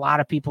for a lot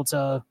of people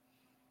to,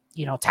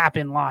 tap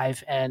in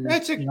live. And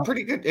it's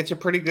a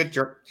pretty good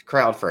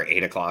crowd for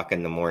 8 o'clock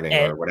in the morning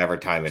or whatever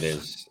time it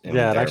is.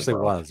 Yeah, it actually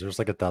was. There's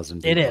like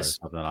 1,000 people or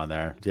something on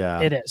there.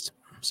 Yeah, it is.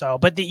 So,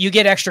 but you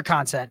get extra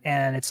content,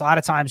 and it's a lot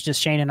of times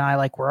just Shane and I,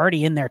 like, we're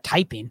already in there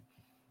typing.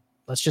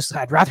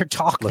 I'd rather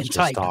talk than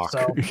type.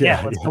 So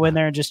let's go in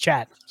there and just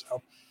chat.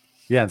 So.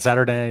 Yeah, and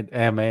Saturday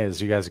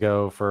AMAs, you guys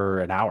go for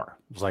an hour.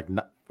 It was like,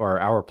 or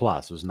hour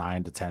plus. It was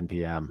 9 to 10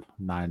 p.m.,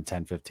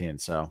 10:15.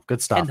 So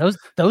good stuff. And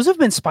those have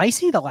been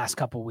spicy the last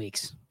couple of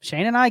weeks.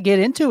 Shane and I get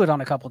into it on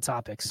a couple of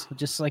topics.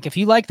 Just like if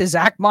you like the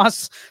Zach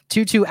Moss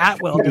Tutu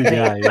Atwell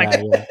debate,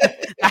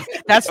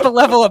 that's the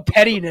level of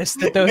pettiness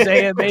that those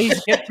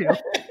AMAs get to.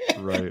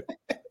 Right.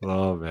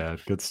 Oh man,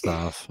 good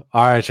stuff.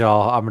 All right,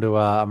 y'all. I'm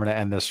gonna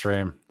end this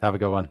stream. Have a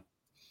good one.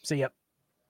 See ya.